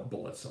big pile of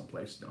bullets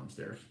someplace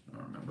downstairs. I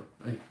don't remember.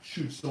 I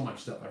shoot so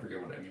much stuff, I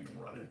forget what I'm even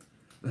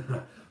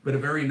running. But a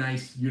very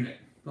nice unit.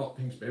 Oh,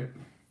 thanks, babe.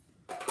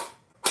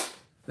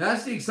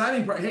 That's the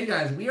exciting part. Hey,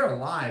 guys, we are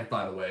live,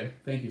 by the way.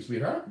 Thank you,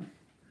 sweetheart.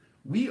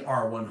 We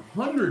are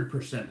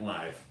 100%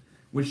 live,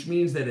 which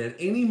means that at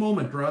any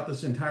moment throughout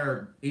this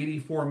entire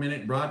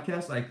 84-minute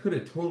broadcast, I could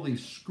have totally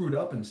screwed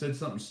up and said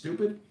something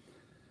stupid,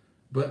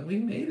 but we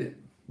made it.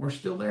 We're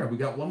still there. We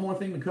got one more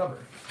thing to cover.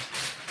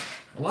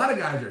 A lot of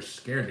guys are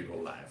scared to go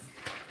live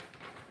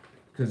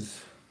because,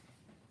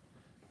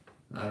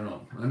 I don't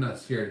know, I'm not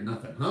scared of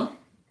nothing, huh?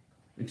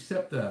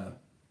 Except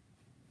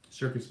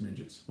Circus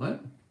midgets.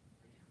 What?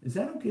 Is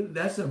that okay?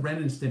 That's a Ren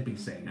and Stimpy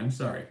saying. I'm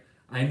sorry.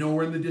 I know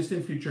we're in the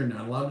distant future,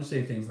 not allowed to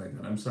say things like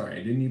that. I'm sorry.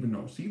 I didn't even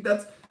know. See,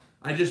 that's...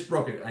 I just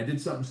broke it. I did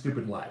something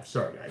stupid live.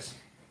 Sorry, guys.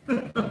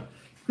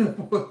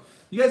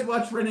 You guys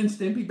watch Ren and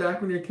Stimpy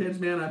back when you were kids,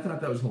 man? I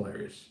thought that was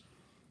hilarious.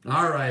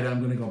 All right, I'm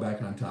going to go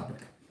back on topic.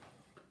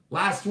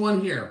 Last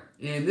one here.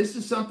 And this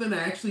is something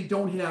I actually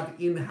don't have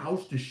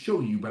in-house to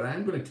show you, but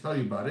I'm going to tell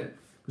you about it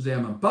because I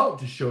am about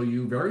to show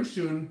you very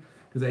soon,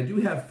 because I do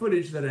have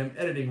footage that I'm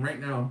editing right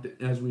now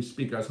as we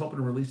speak. I was hoping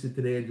to release it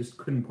today. I just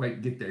couldn't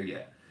quite get there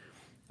yet.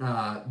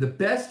 The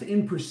best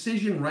in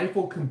precision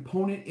rifle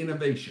component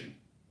innovation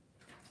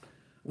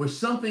was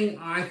something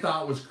I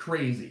thought was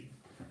crazy.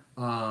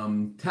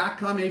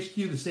 TACCOM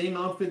HQ, the same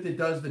outfit that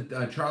does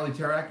the Charlie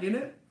Tarak in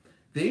it,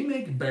 they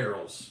make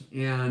barrels.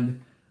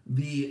 And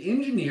the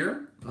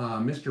engineer,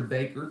 Mr.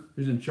 Baker,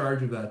 who's in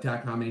charge of the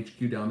TACCOM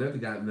HQ down there, the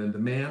guy, the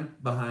man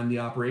behind the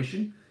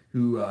operation,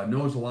 who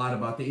knows a lot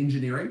about the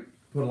engineering,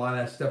 put a lot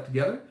of that stuff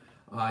together.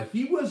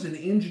 He was an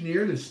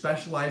engineer that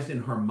specialized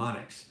in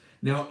harmonics.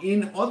 Now,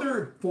 in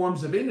other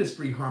forms of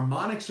industry,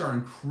 harmonics are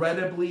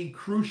incredibly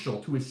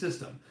crucial to a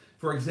system.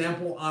 For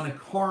example, on a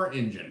car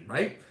engine,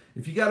 right?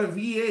 If you got a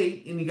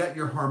V8 and you got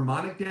your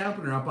harmonic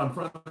dampener up on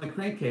front of the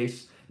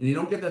crankcase and you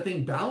don't get that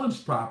thing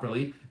balanced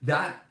properly,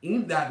 that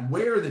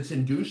wear that's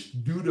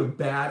induced due to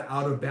bad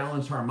out of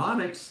balance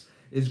harmonics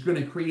is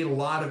going to create a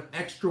lot of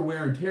extra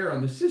wear and tear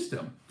on the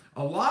system.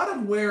 A lot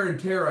of wear and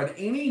tear on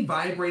any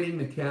vibrating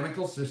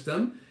mechanical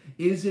system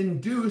is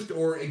induced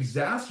or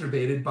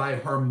exacerbated by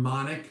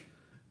harmonic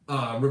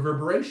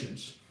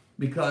reverberations,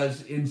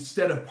 because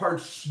instead of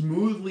parts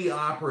smoothly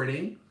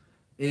operating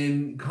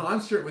in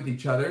concert with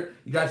each other,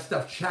 you got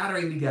stuff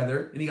chattering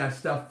together and you got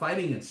stuff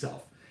fighting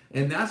itself.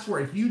 And that's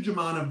where a huge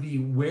amount of the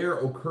wear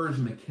occurs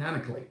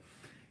mechanically.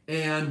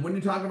 And when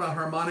you talk about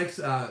harmonics,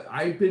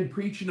 I've been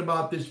preaching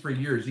about this for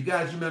years. You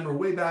guys remember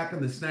way back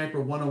in the Sniper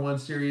 101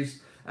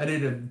 series, I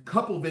did a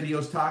couple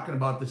videos talking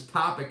about this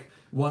topic.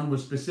 One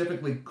was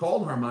specifically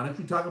called harmonics.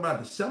 We talk about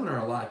the seminar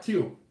a lot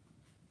too.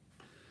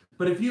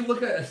 But if you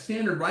look at a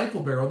standard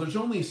rifle barrel, there's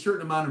only a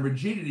certain amount of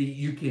rigidity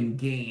you can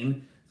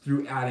gain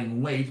through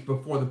adding weight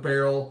before the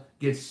barrel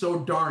gets so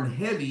darn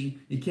heavy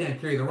you can't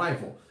carry the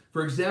rifle.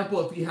 For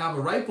example, if you have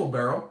a rifle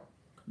barrel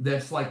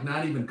that's like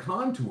not even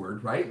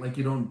contoured, right? Like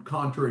you don't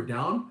contour it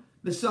down,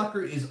 the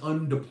sucker is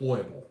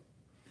undeployable.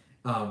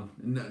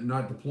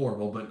 Not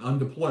deplorable, but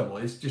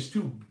undeployable. It's just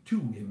too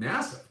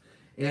massive.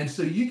 And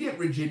so you get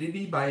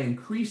rigidity by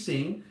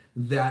increasing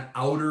that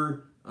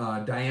outer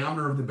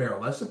diameter of the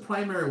barrel. That's the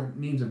primary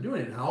means of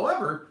doing it.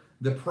 However,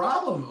 the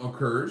problem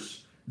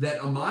occurs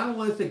that a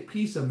monolithic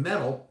piece of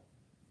metal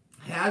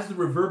has the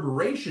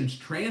reverberations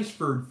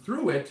transferred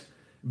through it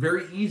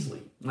very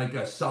easily, like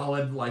a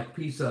solid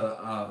piece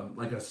of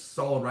like a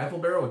solid rifle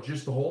barrel with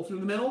just the hole through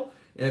the middle.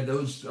 And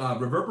those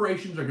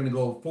reverberations are going to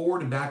go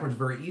forward and backwards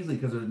very easily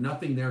because there's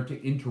nothing there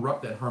to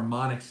interrupt that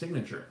harmonic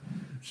signature.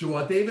 So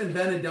what they've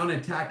invented down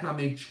at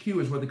TACCOM HQ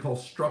is what they call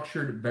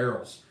structured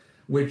barrels,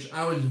 which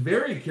I was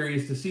very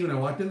curious to see when I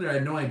walked in there. I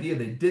had no idea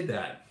they did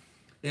that.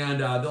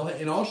 And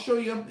I'll show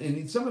you,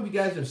 and some of you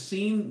guys have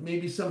seen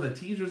maybe some of the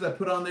teasers I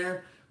put on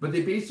there, but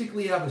they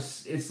basically have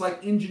it's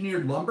like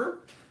engineered lumber.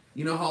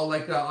 You know how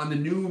like on the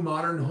new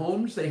modern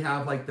homes, they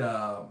have like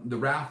the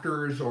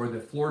rafters or the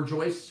floor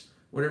joists,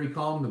 whatever you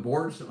call them, the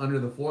boards under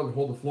the floor that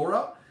hold the floor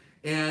up.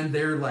 And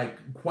they're like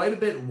quite a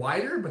bit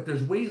wider, but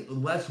there's way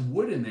less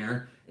wood in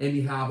there. And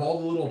you have all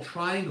the little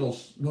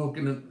triangles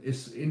looking,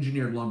 it's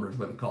engineered lumber is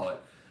what they call it.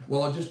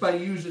 Well, just by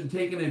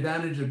taking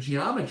advantage of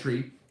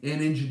geometry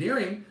and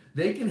engineering,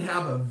 they can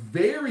have a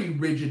very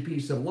rigid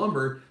piece of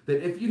lumber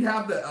that if you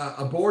have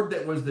a board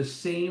that was the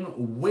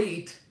same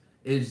weight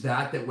as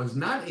that was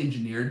not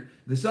engineered,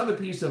 this other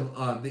piece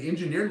of the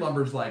engineered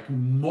lumber is like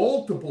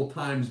multiple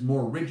times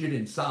more rigid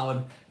and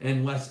solid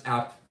and less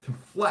apt to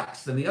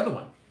flex than the other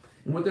one.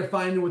 And what they're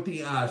finding with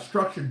the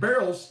structured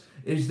barrels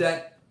is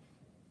that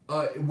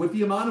with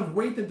the amount of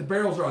weight that the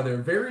barrels are, they're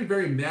very,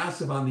 very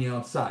massive on the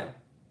outside.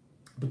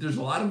 But there's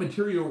a lot of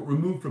material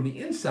removed from the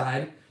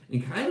inside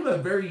in kind of a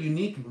very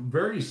unique,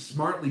 very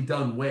smartly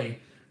done way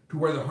to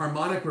where the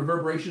harmonic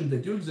reverberations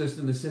that do exist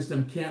in the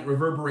system can't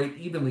reverberate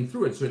evenly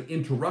through it. So it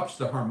interrupts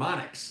the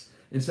harmonics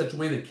in such a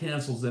way that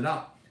cancels it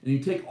out. And you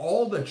take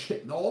all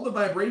the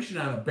vibration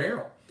out of the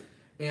barrel.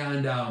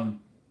 And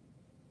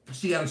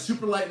so you got a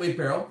super lightweight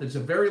barrel that's a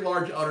very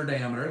large outer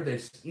diameter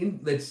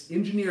that's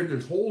engineered.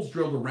 There's holes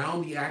drilled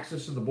around the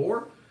axis of the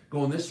bore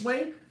going this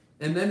way.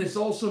 And then it's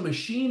also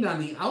machined on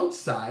the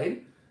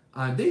outside.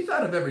 They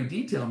thought of every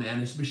detail,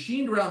 man. It's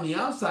machined around the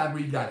outside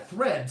where you got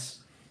threads.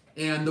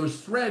 And those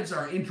threads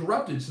are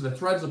interrupted. So the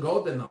threads will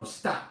go, then they'll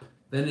stop.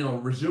 Then it'll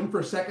resume for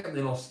a second, and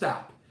then it'll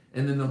stop.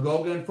 And then they'll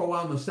go again for a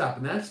while, and they'll stop.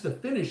 And that's the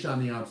finish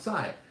on the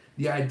outside.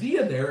 The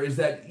idea there is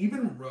that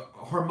even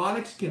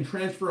harmonics can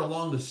transfer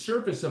along the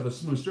surface of a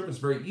smooth surface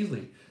very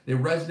easily. They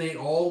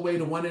resonate all the way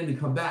to one end and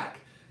come back.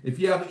 If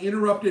you have an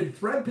interrupted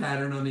thread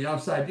pattern on the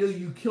outside deal,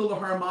 you kill the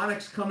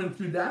harmonics coming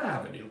through that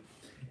avenue.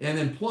 And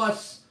then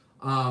plus,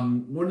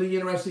 One of the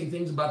interesting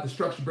things about the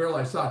structured barrel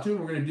I saw too, and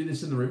we're going to do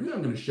this in the review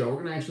I'm going to show,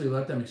 we're going to actually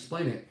let them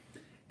explain it,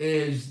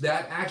 is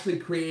that actually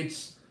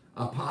creates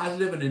a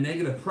positive and a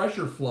negative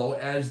pressure flow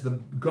as the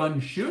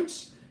gun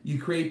shoots. You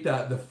create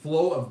the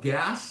flow of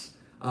gas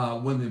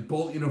when the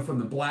bullet, from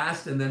the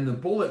blast, and then the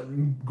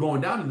bullet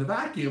going down in the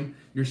vacuum,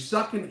 you're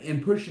sucking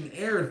and pushing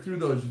air through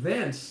those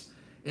vents,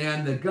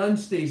 and the gun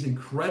stays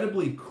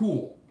incredibly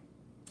cool,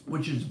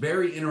 which is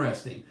very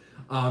interesting.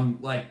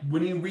 Like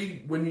when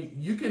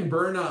you can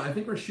burn, I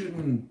think we're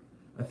shooting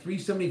a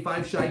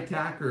 375 Shy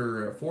Tac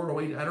or a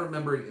 408. I don't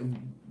remember.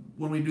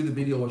 When we do the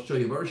video, I'll show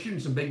you. But we're shooting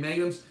some big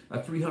magnums.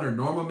 A 300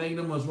 normal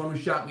magnum was one we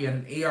shot. We had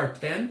an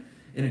AR-10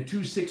 and a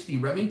 260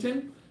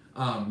 Remington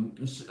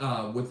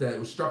with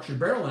a structured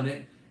barrel in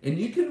it. And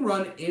you can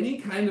run any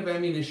kind of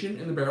ammunition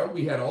in the barrel.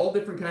 We had all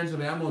different kinds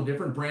of ammo,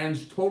 different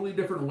brands, totally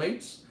different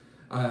weights.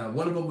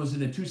 One of them was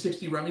in a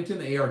 260 Remington,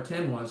 the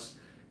AR-10 was.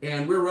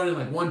 And we're running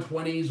like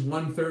 120s,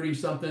 130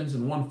 somethings,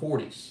 and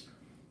 140s.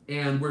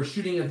 And we're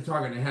shooting at the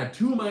target. And I had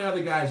two of my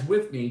other guys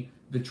with me,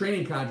 the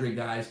training cadre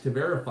guys, to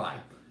verify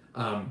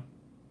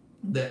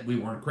that we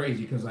weren't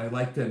crazy, because I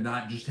like to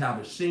not just have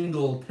a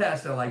single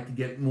test. I like to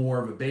get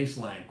more of a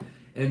baseline.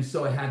 And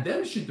so I had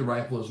them shoot the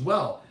rifle as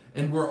well.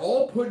 And we're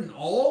all putting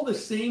all the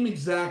same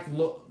exact,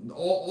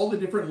 all the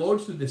different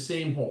loads through the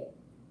same hole.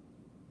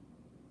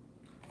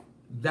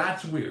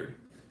 That's weird.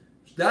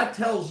 That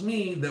tells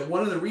me that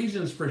one of the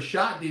reasons for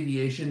shot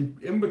deviation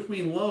in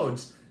between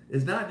loads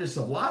is not just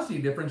a velocity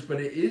difference, but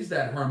it is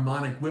that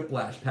harmonic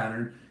whiplash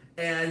pattern,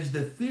 as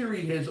the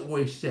theory has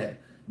always said.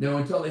 Now,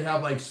 until they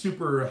have like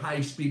super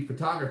high-speed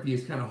photography,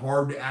 it's kind of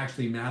hard to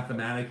actually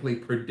mathematically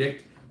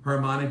predict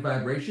harmonic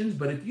vibrations.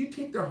 But if you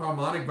take the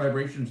harmonic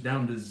vibrations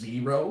down to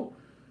zero,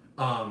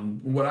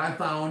 what I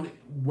found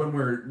when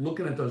we're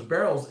looking at those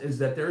barrels is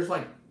that there's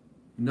like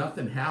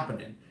nothing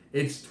happening.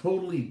 It's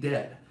totally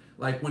dead.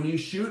 Like when you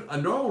shoot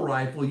a normal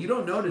rifle, you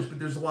don't notice, but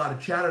there's a lot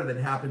of chatter that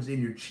happens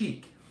in your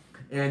cheek.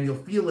 And you'll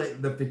feel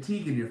it, the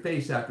fatigue in your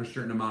face after a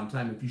certain amount of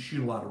time if you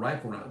shoot a lot of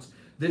rifle rounds.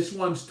 This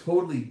one's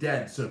totally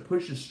dead, so it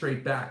pushes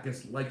straight back.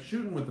 It's like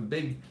shooting with a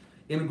big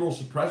integral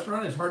suppressor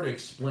on it. It's hard to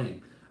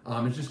explain.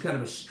 It's just kind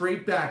of a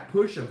straight back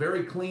push, a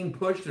very clean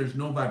push. There's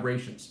no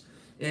vibrations.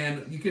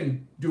 And you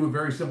can do a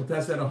very simple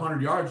test at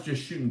 100 yards,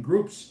 just shooting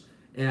groups,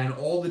 and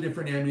all the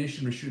different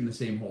ammunition are shooting the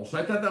same hole. So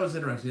I thought that was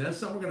interesting. That's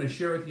something we're going to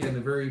share with you in the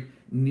very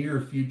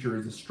near future,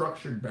 is a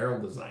structured barrel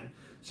design.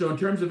 So in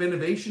terms of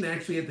innovation,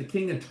 actually at the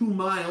King of 2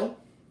 Mile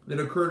that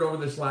occurred over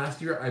this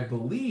last year, I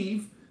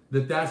believe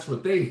that's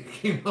what they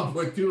came up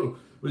with too,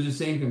 was the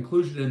same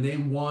conclusion, and they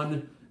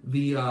won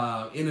the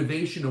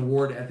innovation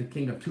award at the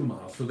King of 2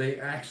 Mile. So they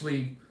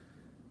actually,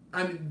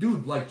 I mean,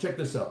 dude, like check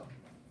this out.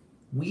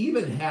 We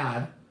even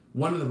had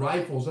one of the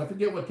rifles, I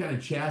forget what kind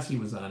of chassis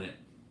was on it,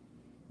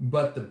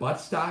 but the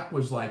buttstock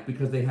was like,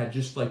 because they had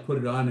just like put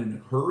it on in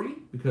a hurry,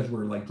 because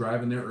we're like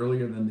driving there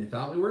earlier than they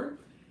thought we were,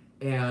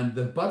 and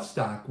the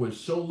buttstock was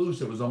so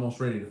loose it was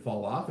almost ready to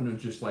fall off, and it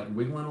was just like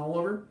wiggling all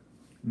over.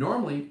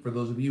 Normally, for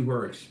those of you who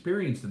are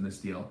experienced in this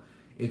deal,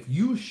 if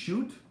you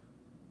shoot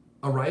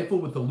a rifle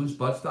with a loose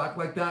buttstock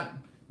like that,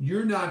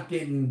 you're not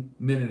getting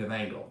minute of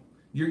angle.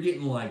 You're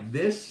getting like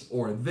this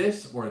or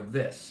this or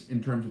this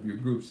in terms of your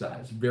group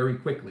size very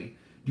quickly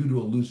due to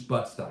a loose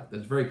buttstock.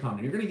 That's very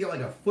common. You're going to get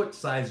like a foot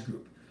size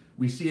group.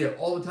 We see it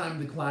all the time in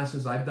the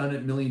classes. I've done it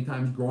a million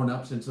times growing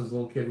up since I was a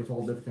little kid with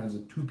all different kinds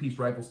of two-piece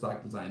rifle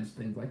stock designs,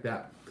 things like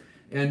that.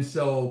 And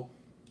so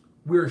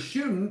we were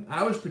shooting.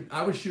 I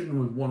was shooting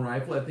with one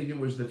rifle. I think it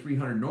was the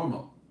 300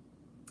 normal,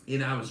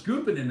 and I was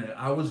grouping in it.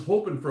 I was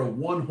hoping for a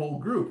one-hole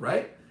group,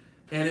 right?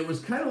 And it was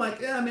kind of like,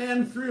 yeah,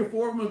 man, 3 or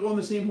 4 of them would go in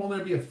the same hole, and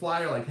there'd be a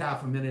flyer like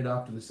half a minute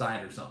off to the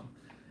side or something.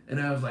 And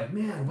I was like,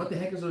 man, what the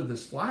heck is with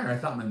this flyer? I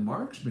thought my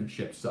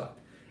marksmanship sucked.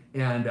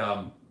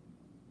 And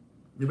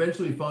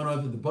eventually found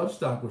out that the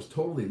buttstock was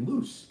totally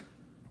loose.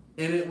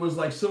 And it was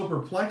like so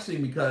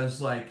perplexing,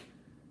 because like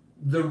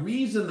the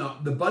reason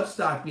the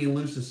buttstock being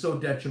loose is so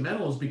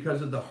detrimental is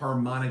because of the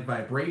harmonic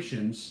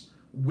vibrations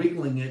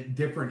wiggling it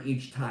different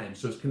each time.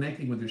 So it's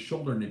connecting with your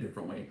shoulder in a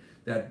different way.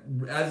 That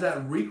as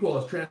that recoil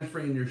is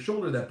transferring in your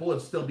shoulder, that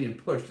bullet's still being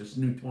pushed. It's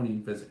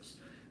Newtonian physics.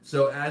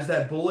 So as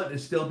that bullet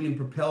is still being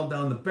propelled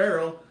down the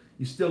barrel,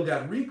 you still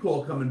got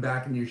recoil coming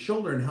back in your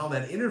shoulder, and how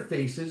that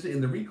interfaces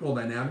in the recoil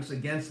dynamics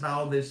against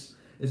how this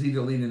is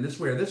either leaning this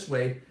way or this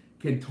way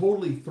can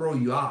totally throw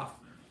you off.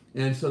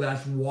 And so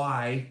that's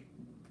why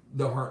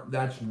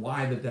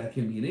that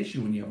can be an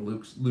issue when you have a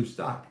loose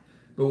stock.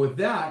 But with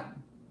that,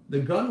 the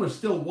gun was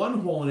still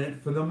one hole in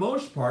it for the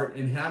most part,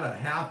 and had a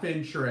 ½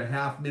 inch or a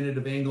 ½ minute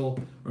of angle,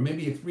 or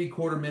maybe a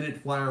 3/4 minute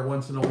flyer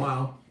once in a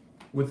while,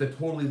 with a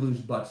totally loose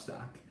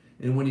buttstock.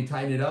 And when you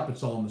tighten it up,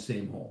 it's all in the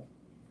same hole.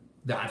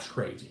 That's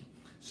crazy.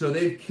 So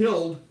they've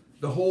killed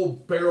the whole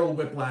barrel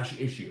whiplash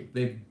issue.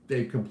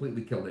 They've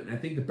completely killed it. And I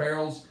think the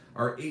barrels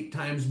are 8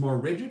 times more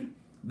rigid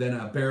than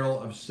a barrel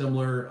of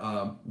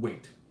similar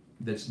weight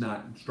that's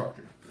not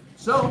structured.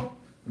 So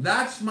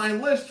that's my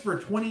list for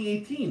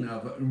 2018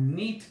 of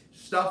neat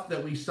stuff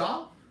that we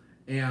saw.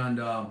 And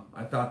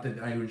I thought that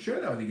I would share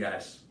that with you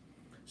guys.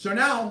 So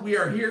now we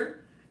are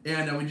here,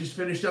 and we just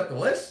finished up the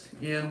list,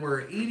 and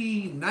we're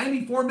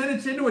 94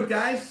 minutes into it,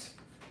 guys.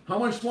 How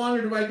much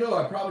longer do I go?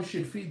 I probably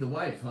should feed the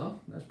wife, huh?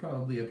 That's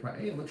probably a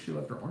problem. Hey, look, she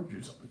left her orange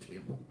juice on the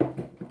table. I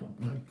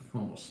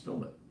almost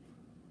spilled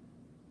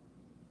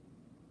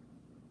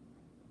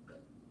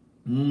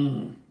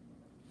it.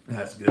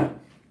 That's good.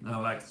 I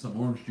like some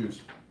orange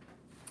juice.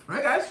 All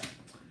right, guys.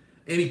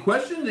 Any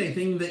questions?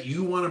 Anything that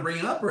you want to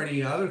bring up, or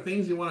any other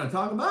things you want to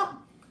talk about?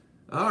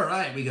 All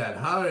right, we got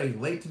how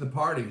late to the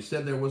party. We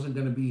said there wasn't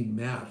going to be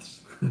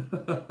maths.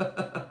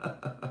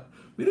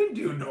 We didn't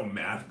do no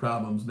math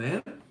problems,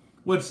 man.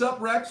 What's up,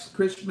 Rex?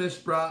 Christmas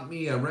brought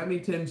me a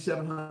Remington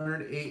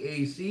 700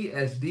 AAC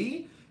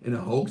SD in a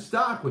Hogue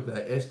stock with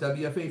a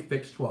SWFA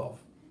fixed 12.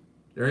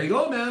 There you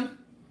go, man.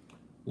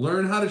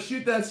 Learn how to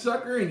shoot that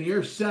sucker and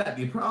you're set.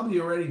 You probably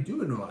already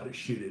do know how to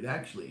shoot it,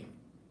 actually.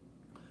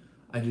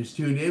 I just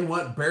tuned in.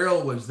 What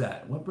barrel was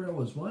that? What barrel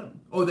was what?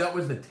 Oh, that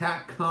was the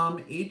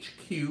TACCOM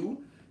HQ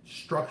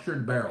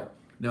structured barrel.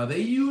 Now,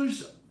 they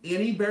use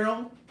any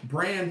barrel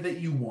brand that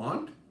you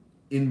want,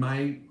 in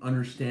my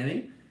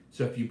understanding.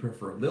 So if you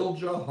prefer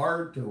Lilja,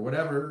 Hart, or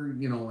whatever,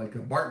 you know, like a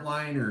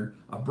Bartline or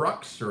a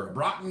Brooks or a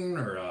Broughton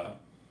or a,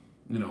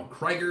 you know,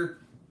 Krieger,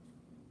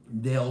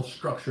 they'll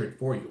structure it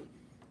for you.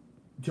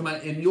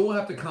 And you'll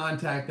have to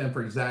contact them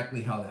for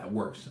exactly how that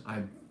works.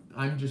 I'm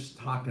just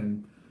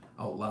talking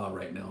out loud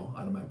right now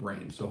out of my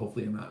brain, so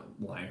hopefully I'm not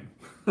lying.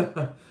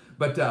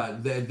 But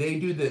they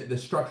do the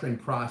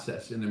structuring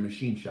process in their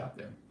machine shop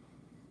there.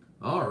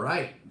 All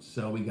right,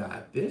 so we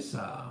got this.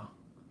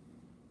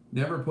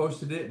 Never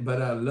posted it, but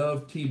I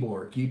love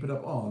Tibor. Keep it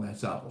up. Oh,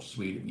 that's awful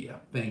sweet of you.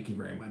 Thank you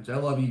very much. I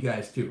love you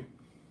guys too.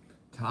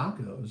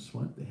 Tacos,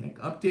 what the heck?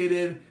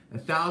 Updated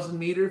 1,000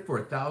 meter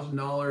for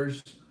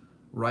 $1,000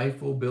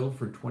 rifle build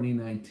for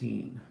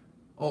 2019.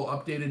 Oh,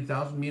 updated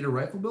 1,000 meter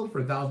rifle build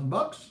for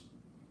 $1,000?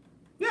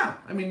 Yeah,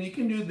 I mean, you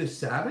can do the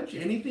Savage.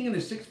 Anything in a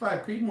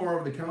 6.5 Creedmoor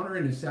over the counter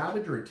in a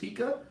Savage or a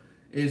Tikka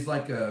is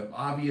like a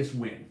obvious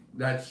win.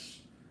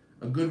 That's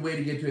a good way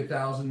to get to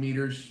 1,000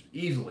 meters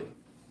easily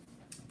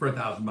for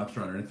 $1,000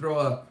 runner. And throw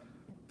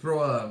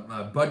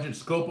a budget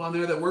scope on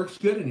there that works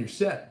good and you're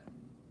set.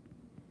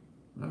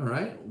 All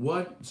right,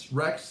 what's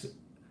Rex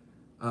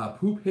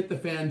poop hit the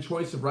fan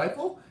choice of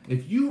rifle?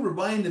 If you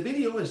rewind the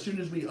video as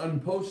soon as we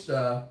unpost,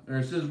 or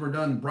as soon as we're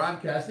done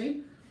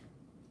broadcasting,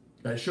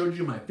 I showed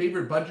you my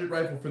favorite budget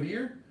rifle for the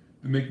year,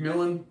 the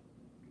Macmillan.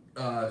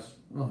 Oh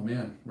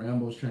man,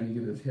 Rambo's trying to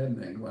get his head in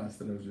that glass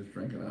that I was just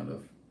drinking out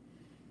of.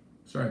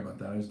 Sorry about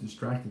that. I was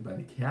distracted by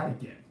the cat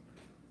again.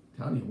 I'm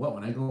telling you what,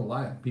 when I go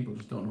live, people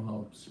just don't know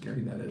how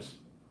scary that is.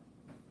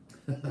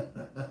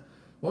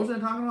 What was I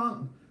talking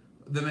about?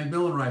 The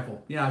Macmillan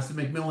rifle. Yeah, it's the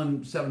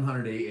Macmillan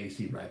 700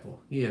 AAC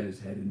rifle. He had his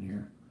head in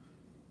here.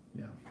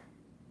 Yeah.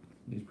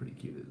 He's pretty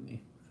cute, isn't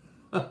he?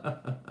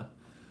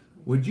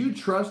 Would you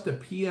trust a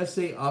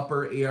PSA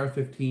upper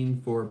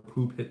AR-15 for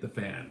poop hit the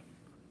fan?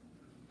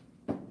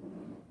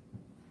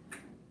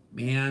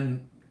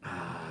 Man,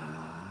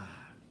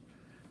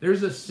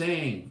 there's a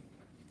saying.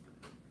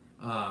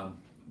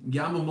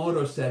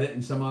 Yamamoto said it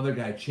and some other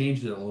guy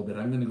changed it a little bit.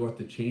 I'm going to go with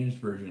the changed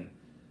version.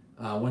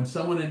 When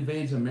someone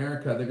invades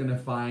America, they're going to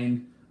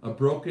find a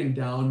broken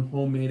down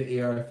homemade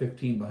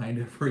AR-15 behind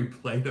every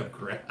blade of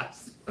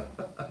grass.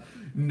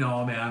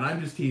 No, man, I'm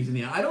just teasing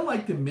you. I don't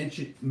like to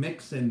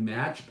mix and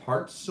match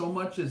parts so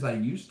much as I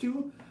used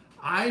to.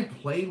 I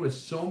played with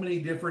so many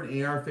different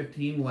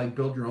AR-15, like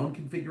build your own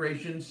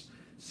configurations.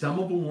 Some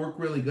of them work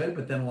really good,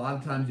 but then a lot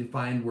of times you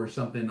find where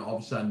something all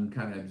of a sudden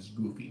kind of is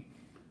goofy.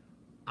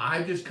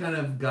 I've just kind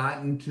of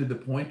gotten to the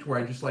point where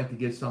I just like to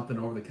get something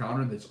over the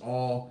counter that's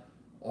all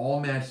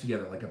matched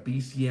together. Like a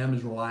BCM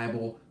is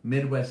reliable.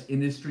 Midwest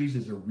Industries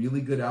is a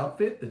really good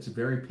outfit that's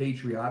very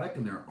patriotic,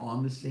 and they're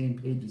on the same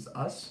page as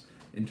us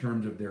in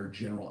terms of their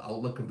general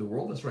outlook of the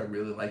world. That's why I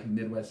really like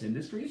Midwest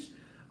Industries.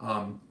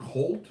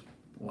 Colt,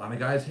 a lot of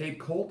guys hate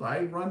Colt.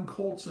 I run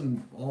Colts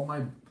in all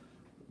my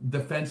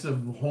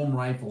defensive home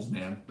rifles,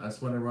 man. That's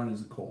what I run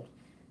as a Colt,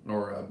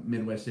 or a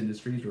Midwest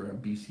Industries, or a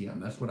BCM.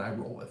 That's what I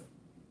roll with.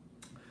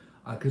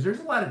 Because there's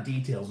a lot of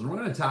details, and we're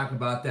going to talk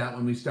about that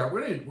when we start.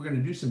 We're going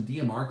to do some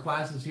DMR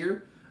classes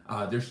here.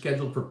 They're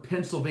scheduled for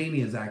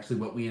Pennsylvania is actually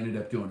what we ended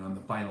up doing on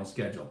the final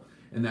schedule,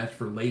 and that's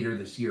for later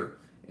this year.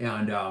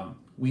 And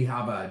we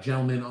have a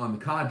gentleman on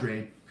the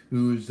cadre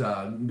who's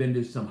been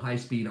to some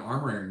high-speed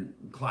armors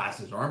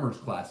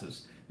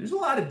classes. There's a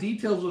lot of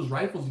details of those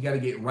rifles you got to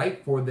get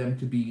right for them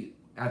to be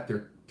at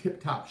their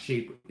tip-top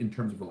shape in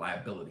terms of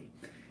reliability.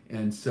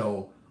 And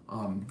so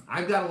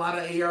I've got a lot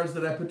of ARs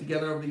that I put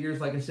together over the years.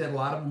 Like I said, a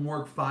lot of them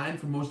work fine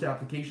for most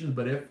applications,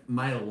 but if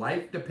my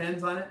life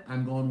depends on it,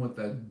 I'm going with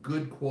a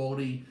good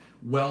quality,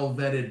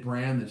 well-vetted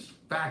brand that's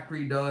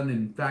factory done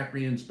and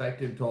factory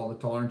inspected to all the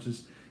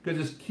tolerances, because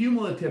it's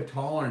cumulative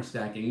tolerance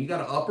stacking. You got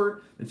an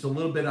upper that's a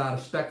little bit out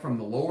of spec from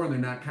the lower, and they're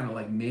not kind of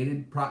like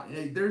mated.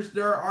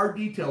 There are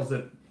details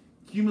that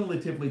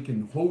cumulatively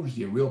can hose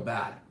you real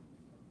bad.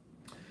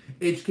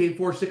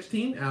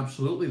 HK416,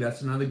 absolutely,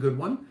 that's another good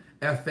one.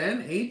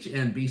 FN, H,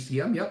 and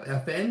BCM, yep,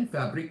 FN,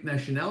 Fabrique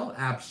Nationale,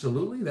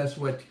 absolutely. That's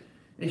what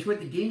That's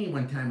what they gave me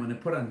one time when I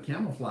put on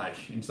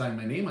camouflage inside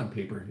my name on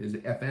paper is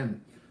FN.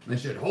 And they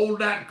said, hold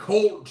that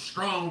colt,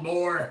 strong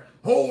boy.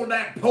 Hold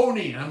that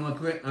pony. I'm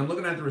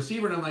looking at the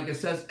receiver and I'm like, it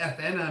says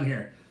FN on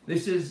here.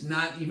 This is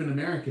not even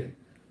American.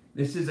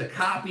 This is a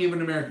copy of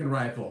an American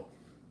rifle.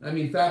 I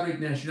mean, Fabrique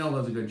Nationale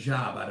does a good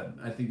job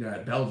I think they're out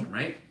of Belgium,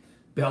 right?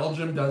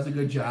 Belgium does a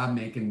good job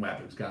making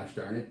weapons, gosh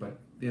darn it, but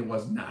it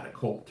was not a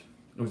Colt.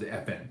 It was an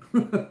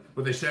FN.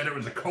 But they said it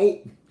was a Colt.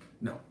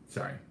 No,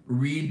 sorry.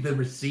 Read the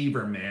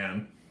receiver,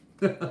 man.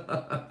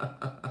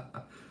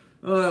 Oh,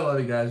 I love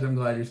you guys. I'm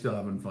glad you're still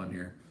having fun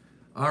here.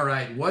 All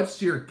right,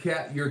 what's your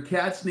cat? Your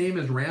cat's name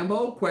is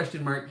Rambo?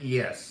 Question mark,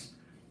 yes.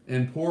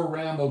 And poor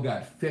Rambo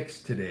got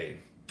fixed today.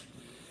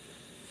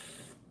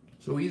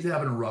 So he's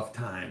having a rough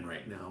time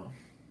right now.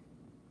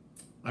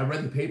 I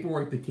read the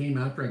paperwork that came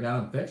after I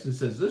got him fixed. It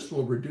says this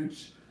will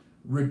reduce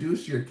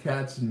your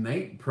cat's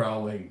night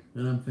prowling.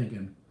 And I'm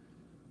thinking,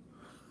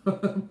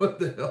 what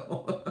the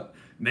hell?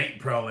 Night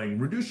prowling.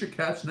 Reduce your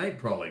cat's night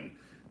prowling.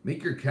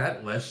 Make your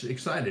cat less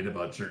excited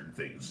about certain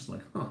things.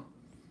 Like, huh?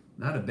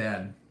 Not a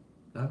bad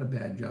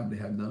job to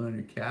have done on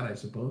your cat, I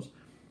suppose.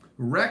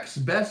 Rex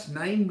best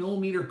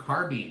 9mm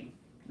carbine.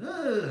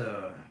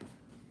 Ugh.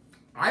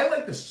 I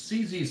like the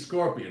CZ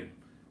Scorpion.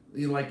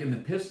 Like in the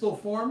pistol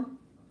form.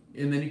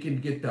 And then you can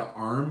get the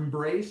arm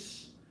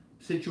brace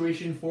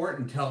situation for it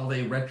until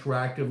they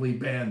retroactively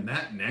ban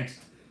that next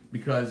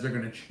because they're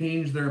going to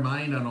change their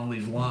mind on all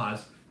these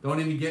laws. Don't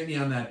even get me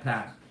on that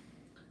path.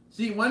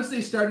 See, once they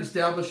start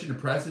establishing a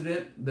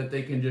precedent that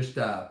they can just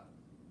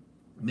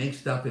make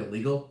stuff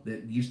illegal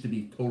that used to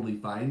be totally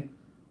fine,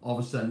 all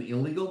of a sudden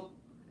illegal,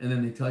 and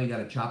then they tell you got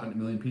to chop it in a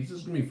million pieces,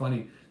 it's going to be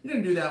funny. You're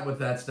going to do that with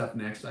that stuff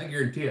next. I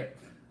guarantee it.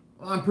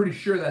 Well, I'm pretty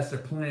sure that's their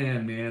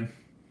plan, man.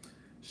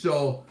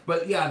 So,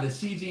 but yeah, the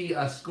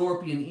CZ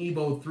Scorpion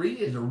Evo 3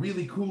 is a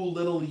really cool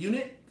little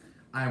unit.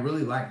 I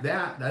really like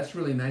that. That's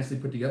really nicely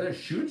put together. It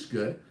shoots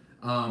good.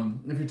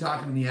 If you're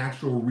talking the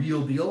actual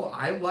real deal,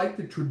 I like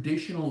the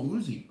traditional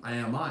Uzi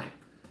IMI.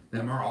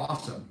 Them are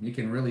awesome. You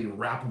can really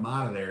wrap them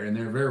out of there, and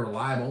they're very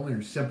reliable. They're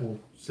a simple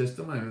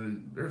system. I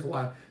mean, there's a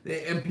lot.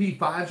 The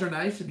MP5s are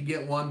nice if you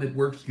get one that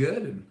works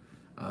good.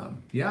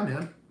 And yeah,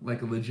 man,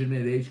 like a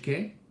legitimate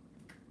HK.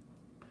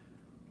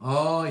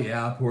 Oh,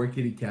 yeah, poor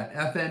kitty cat.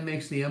 FN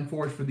makes the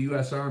M4s for the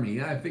U.S. Army.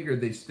 Yeah, I figured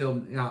they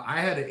still,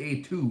 I had an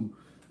A2.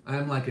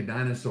 I'm like a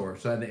dinosaur,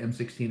 so I had the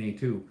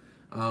M16A2.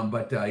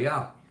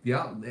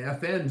 Yeah, the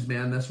FNs,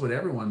 man, that's what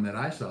everyone that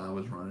I saw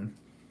was running.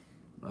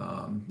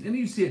 And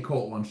you see a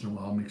Colt once in a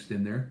while mixed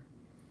in there.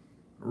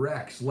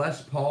 Rex,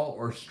 Les Paul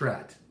or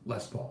Strat?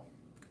 Les Paul.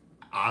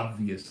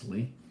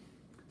 Obviously.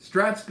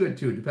 Strat's good,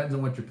 too. Depends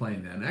on what you're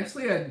playing then.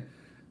 Actually,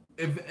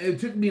 it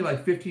took me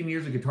like 15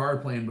 years of guitar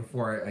playing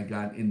before I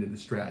got into the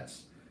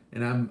Strats.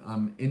 And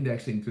I'm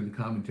indexing through the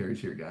commentaries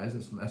here, guys.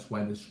 That's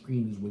why the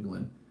screen is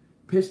wiggling.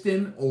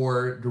 Piston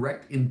or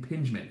direct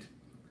impingement?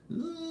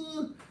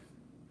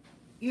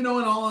 You know,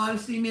 in all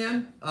honesty,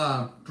 man,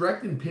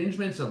 direct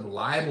impingement's a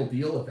reliable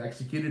deal if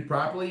executed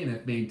properly and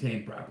if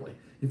maintained properly.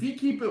 If you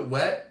keep it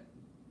wet,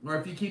 or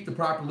if you keep the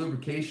proper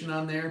lubrication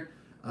on there,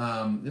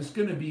 it's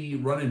going to be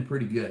running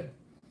pretty good.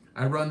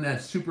 I run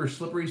that super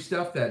slippery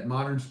stuff, that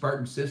modern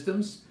Spartan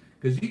Systems,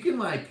 because you can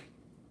like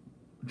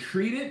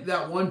treat it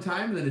that one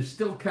time and then it's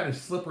still kind of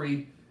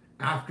slippery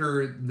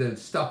after the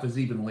stuff is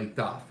even leaked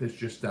off. It's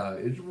just,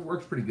 it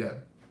works pretty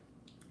good.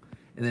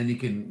 And then you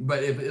can,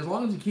 but as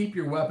long as you keep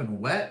your weapon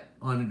wet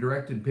on a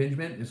direct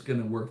impingement, it's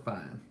going to work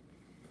fine.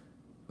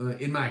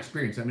 In my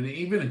experience, I mean,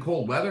 even in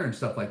cold weather and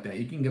stuff like that,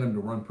 you can get them to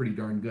run pretty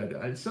darn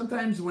good.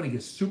 Sometimes when it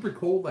gets super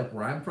cold, like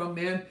where I'm from,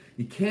 man,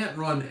 you can't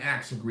run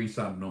axle grease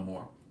on them no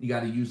more. You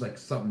got to use like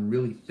something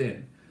really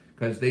thin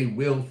because they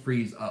will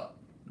freeze up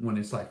when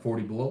it's like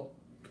 40 below.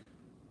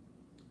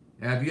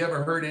 Have you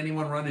ever heard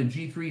anyone running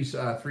G3's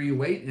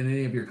 308 in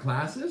any of your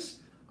classes?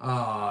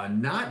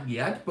 Not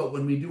yet, but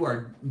when we do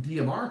our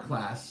DMR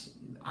class,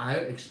 I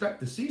expect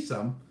to see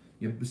some.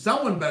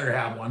 Someone better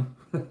have one.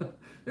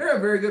 They're a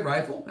very good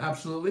rifle,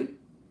 absolutely.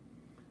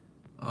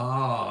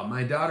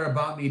 My daughter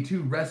bought me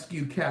 2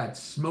 rescue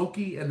cats,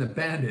 Smokey and the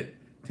Bandit,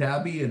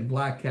 Tabby and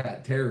Black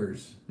Cat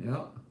Terrors.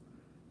 Yeah,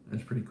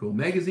 that's pretty cool.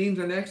 Magazines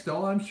are next.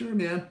 Oh, I'm sure,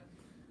 man.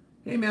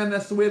 Hey, man,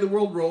 that's the way the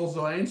world rolls,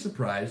 so I ain't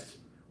surprised.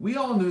 We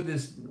all knew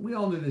this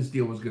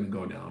deal was going to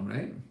go down,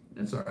 right?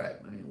 That's all right.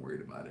 I ain't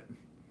worried about it.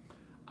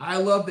 I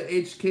love the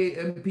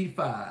HK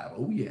MP5.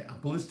 Oh, yeah.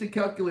 Ballistic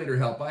calculator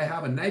help. I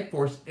have a Night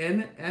Force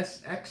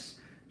NSX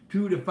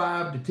 2 to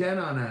 5 to 10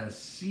 on a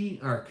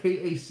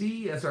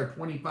KAC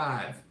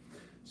SR25.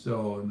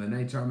 So the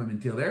Knight's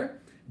armament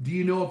there. Do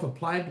you know if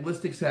Applied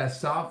Ballistics has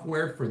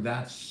software for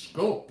that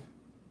scope?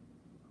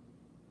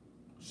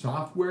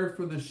 Software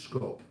for the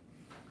scope.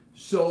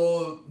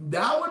 So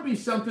that would be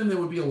something that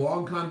would be a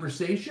long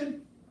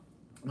conversation.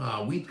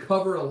 We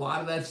cover a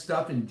lot of that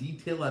stuff in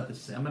detail at the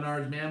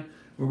seminars, man,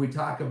 where we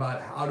talk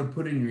about how to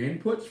put in your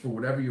inputs for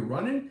whatever you're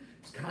running.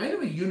 It's kind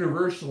of a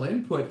universal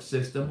input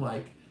system.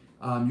 Like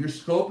your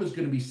scope is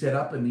going to be set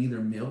up in either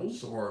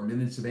mils or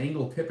minutes of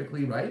angle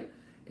typically, right?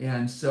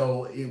 And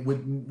so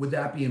with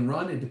that being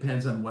run, it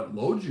depends on what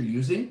loads you're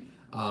using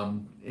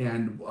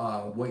and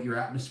what your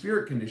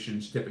atmospheric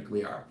conditions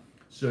typically are.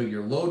 So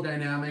your load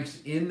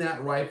dynamics in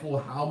that rifle,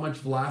 how much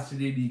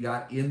velocity do you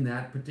got in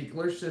that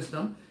particular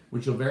system,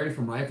 which will vary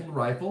from rifle to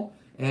rifle.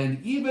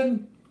 And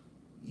even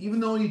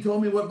though you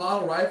told me what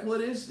model rifle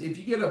it is, if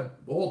you get a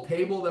whole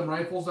table of them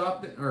rifles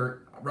out there,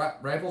 or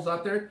rifles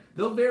out there,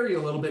 they'll vary a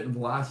little bit in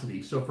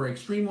velocity. So for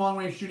extreme long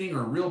range shooting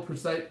or real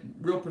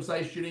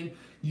precise shooting,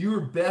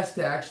 you're best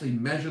to actually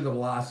measure the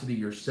velocity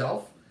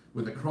yourself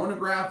with a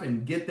chronograph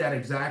and get that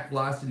exact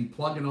velocity,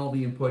 plug in all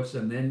the inputs,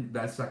 and then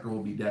that sucker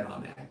will be dead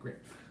on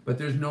accurate. But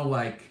there's no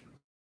like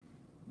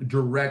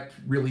direct,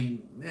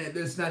 really,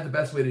 it's not the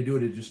best way to do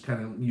it, is just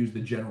kind of use the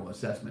general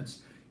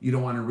assessments. You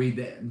don't want to read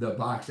the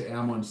box of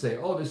ammo and say,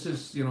 oh, this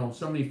is, you know,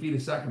 so many feet a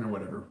second or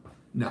whatever.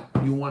 No,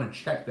 you want to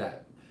check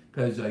that,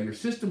 because your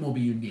system will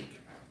be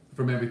unique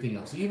from everything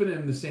else, even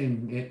in the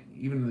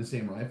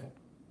same rifle.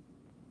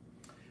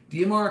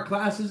 DMR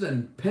classes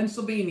in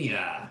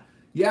Pennsylvania.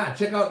 Yeah,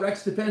 check out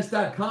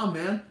rexdefense.com,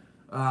 man.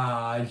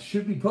 It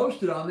should be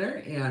posted on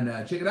there,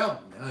 and check it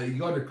out. You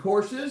go under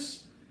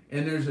courses,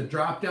 and there's a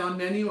drop-down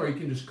menu, or you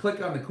can just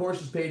click on the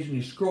courses page and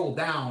you scroll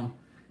down,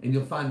 and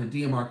you'll find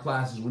the DMR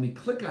classes. When you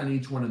click on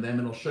each one of them,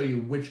 it'll show you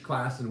which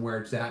class and where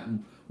it's at,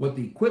 and what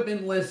the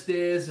equipment list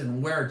is,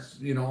 and where it's,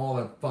 you know, all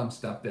the fun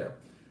stuff there.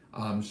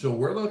 So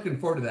we're looking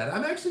forward to that.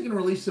 I'm actually going to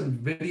release some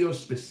videos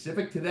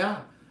specific to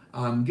that.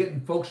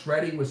 Getting folks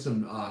ready with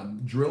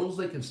some drills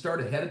they can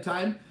start ahead of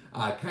time.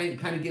 Kind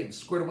of get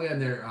squared away on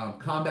their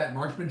combat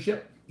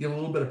marksmanship. Get a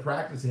little bit of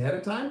practice ahead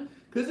of time,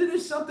 because it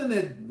is something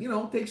that, you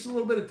know, takes a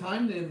little bit of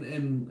time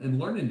and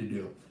learning to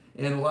do.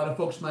 And a lot of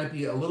folks might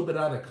be a little bit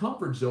out of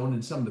comfort zone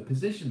in some of the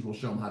positions we'll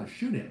show them how to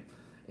shoot in.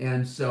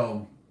 And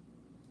so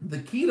the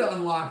key to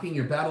unlocking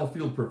your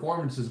battlefield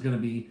performance is going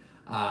to be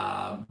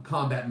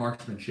combat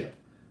marksmanship.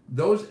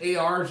 Those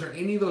ARs or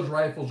any of those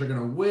rifles are going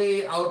to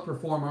way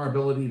outperform our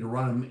ability to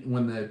run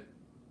them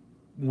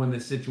when the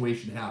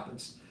situation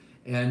happens.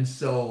 And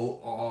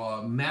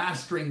so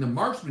mastering the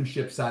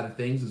marksmanship side of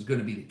things is going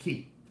to be the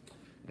key.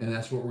 And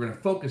that's what we're going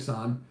to focus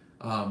on.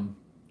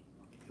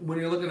 When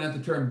you're looking at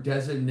the term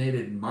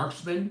designated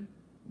marksman,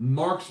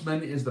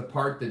 marksman is the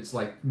part that's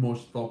like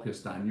most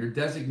focused on. You're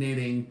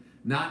designating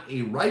not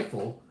a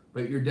rifle,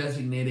 but you're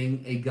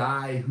designating a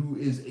guy who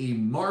is a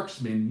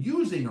marksman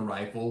using a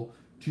rifle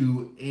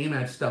to aim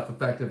at stuff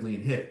effectively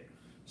and hit it.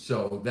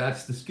 So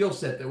that's the skill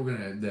set that we're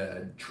going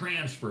to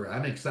transfer.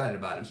 I'm excited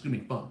about it. It's going to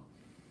be fun.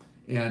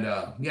 And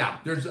yeah,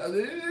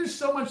 there's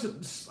so much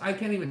that I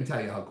can't even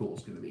tell you how cool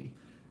it's going to be.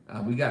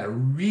 We got a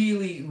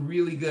really,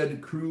 really good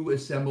crew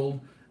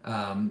assembled.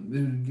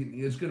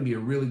 It's going to be a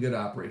really good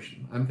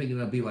operation. I'm thinking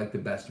it'll be like the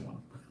best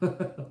one.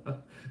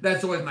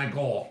 That's always my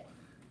goal.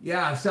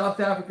 Yeah, South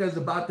Africa is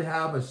about to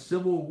have a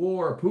civil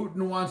war.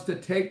 Putin wants to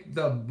take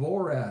the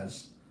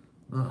Boras.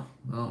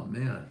 Oh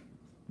man.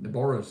 The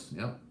Boras,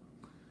 yep.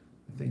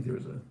 I think there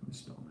was a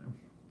misspelling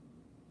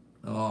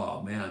there.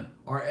 Oh man.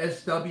 Our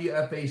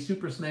SWFA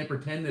Super Sniper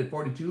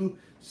 10-42,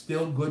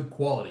 still good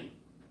quality.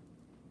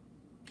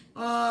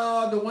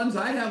 The ones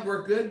I have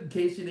work good.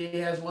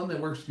 KCDA has one that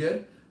works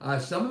good.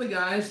 Some of the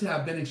guys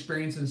have been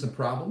experiencing some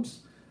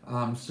problems.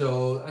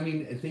 So, I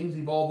mean, things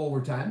evolve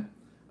over time.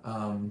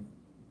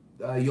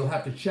 You'll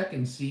have to check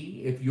and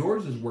see if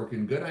yours is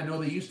working good. I know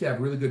they used to have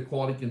really good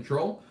quality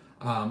control.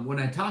 When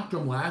I talked to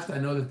them last, I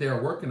know that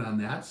they're working on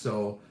that.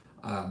 So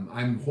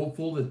I'm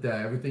hopeful that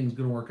everything's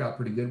going to work out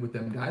pretty good with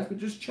them guys. But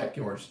just check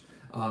yours.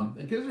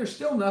 Because there's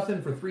still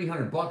nothing for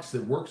 $300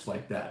 that works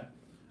like that.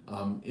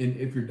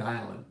 If you're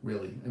dialing,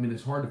 really. I mean,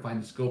 it's hard to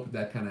find a scope with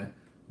that kind of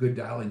good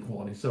dialing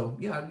quality. So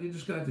yeah, you're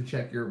just gonna have to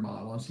check your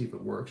model and see if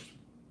it works.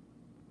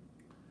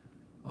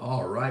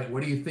 All right,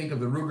 what do you think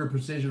of the Ruger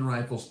precision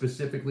rifle,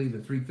 specifically the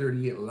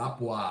 338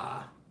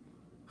 Lapua?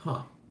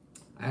 Huh,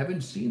 I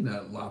haven't seen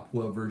the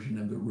Lapua version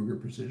of the Ruger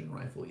precision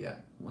rifle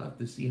yet. We'll have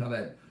to see how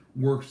that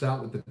works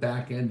out with the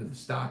back end of the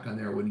stock on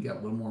there when you get a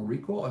little more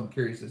recoil. I'm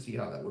curious to see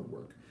how that would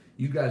work.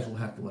 You guys will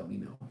have to let me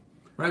know. All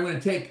right, I'm gonna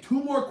take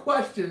 2 more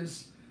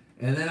questions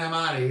and then I'm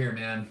out of here,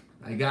 man.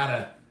 I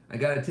gotta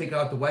take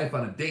out the wife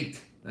on a date.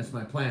 That's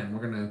my plan.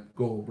 We're going to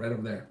go right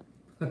over there.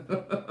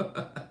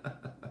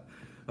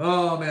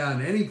 Oh,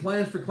 man. Any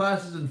plans for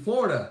classes in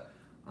Florida?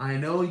 I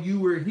know you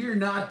were here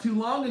not too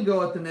long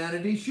ago at the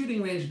Manatee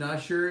Shooting Range.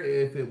 Not sure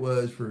if it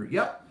was for...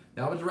 Yep,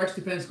 that was a Rex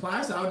Defense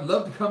class. I would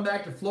love to come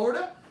back to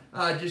Florida.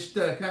 Just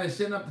kind of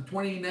setting up the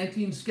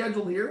 2019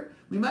 schedule here.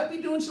 We might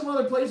be doing some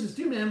other places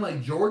too, man,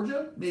 like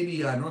Georgia, maybe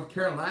North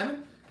Carolina.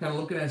 Kind of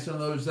looking at some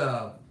of those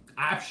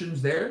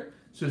options there.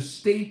 So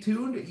stay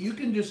tuned. You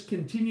can just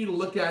continue to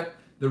look at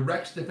the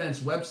Rex Defense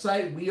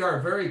website. We are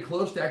very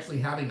close to actually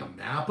having a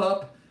map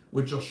up,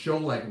 which will show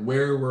like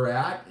where we're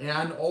at,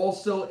 and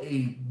also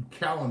a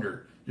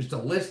calendar, just a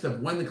list of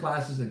when the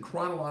classes in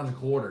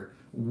chronological order,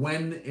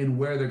 when and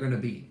where they're going to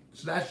be.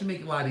 So that should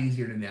make it a lot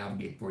easier to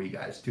navigate for you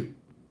guys too.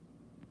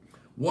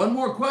 One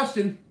more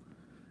question,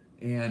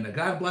 and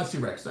God bless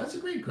you, Rex. That's a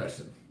great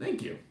question.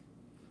 Thank you.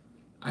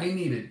 I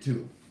need it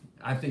too.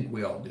 I think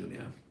we all do,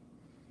 man.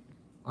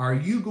 Are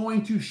you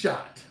going to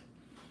SHOT?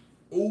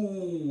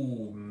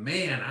 Oh,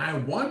 man, I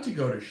want to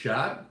go to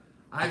SHOT.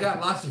 I got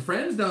lots of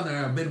friends down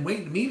there I've been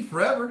waiting to meet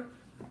forever.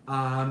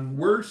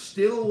 We're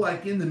still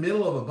like in the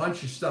middle of a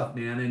bunch of stuff,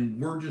 man, and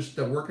we're just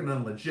working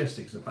on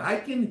logistics. If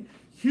I can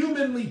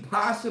humanly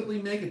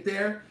possibly make it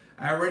there,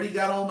 I already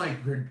got all my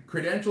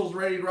credentials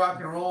ready to rock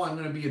and roll. I'm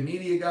going to be a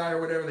media guy or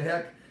whatever the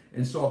heck,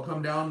 and so I'll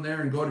come down there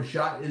and go to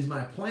SHOT is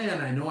my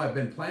plan. I know I've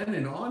been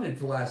planning on it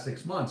for the last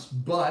 6 months,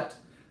 but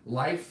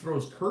life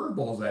throws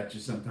curveballs at you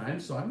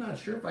sometimes, so I'm not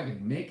sure if I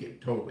can make it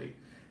totally.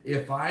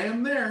 If I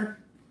am there,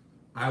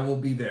 I will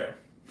be there.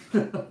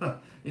 And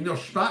you'll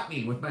spot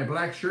me with my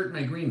black shirt and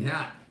my green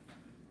hat.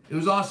 It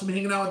was awesome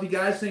hanging out with you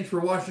guys. Thanks for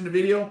watching the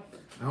video.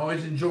 I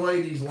always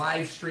enjoy these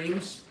live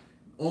streams.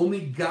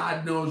 Only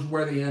God knows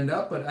where they end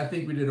up, but I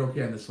think we did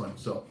okay on this one.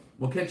 So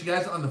we'll catch you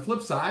guys on the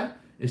flip side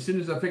as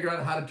soon as I figure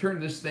out how to turn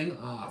this thing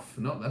off.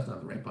 No, that's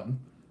not the right button.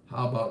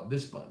 How about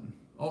this button?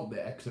 Oh,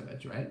 the X of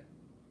it's right.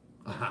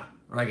 Aha.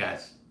 All right,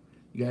 guys.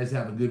 You guys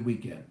have a good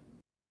weekend.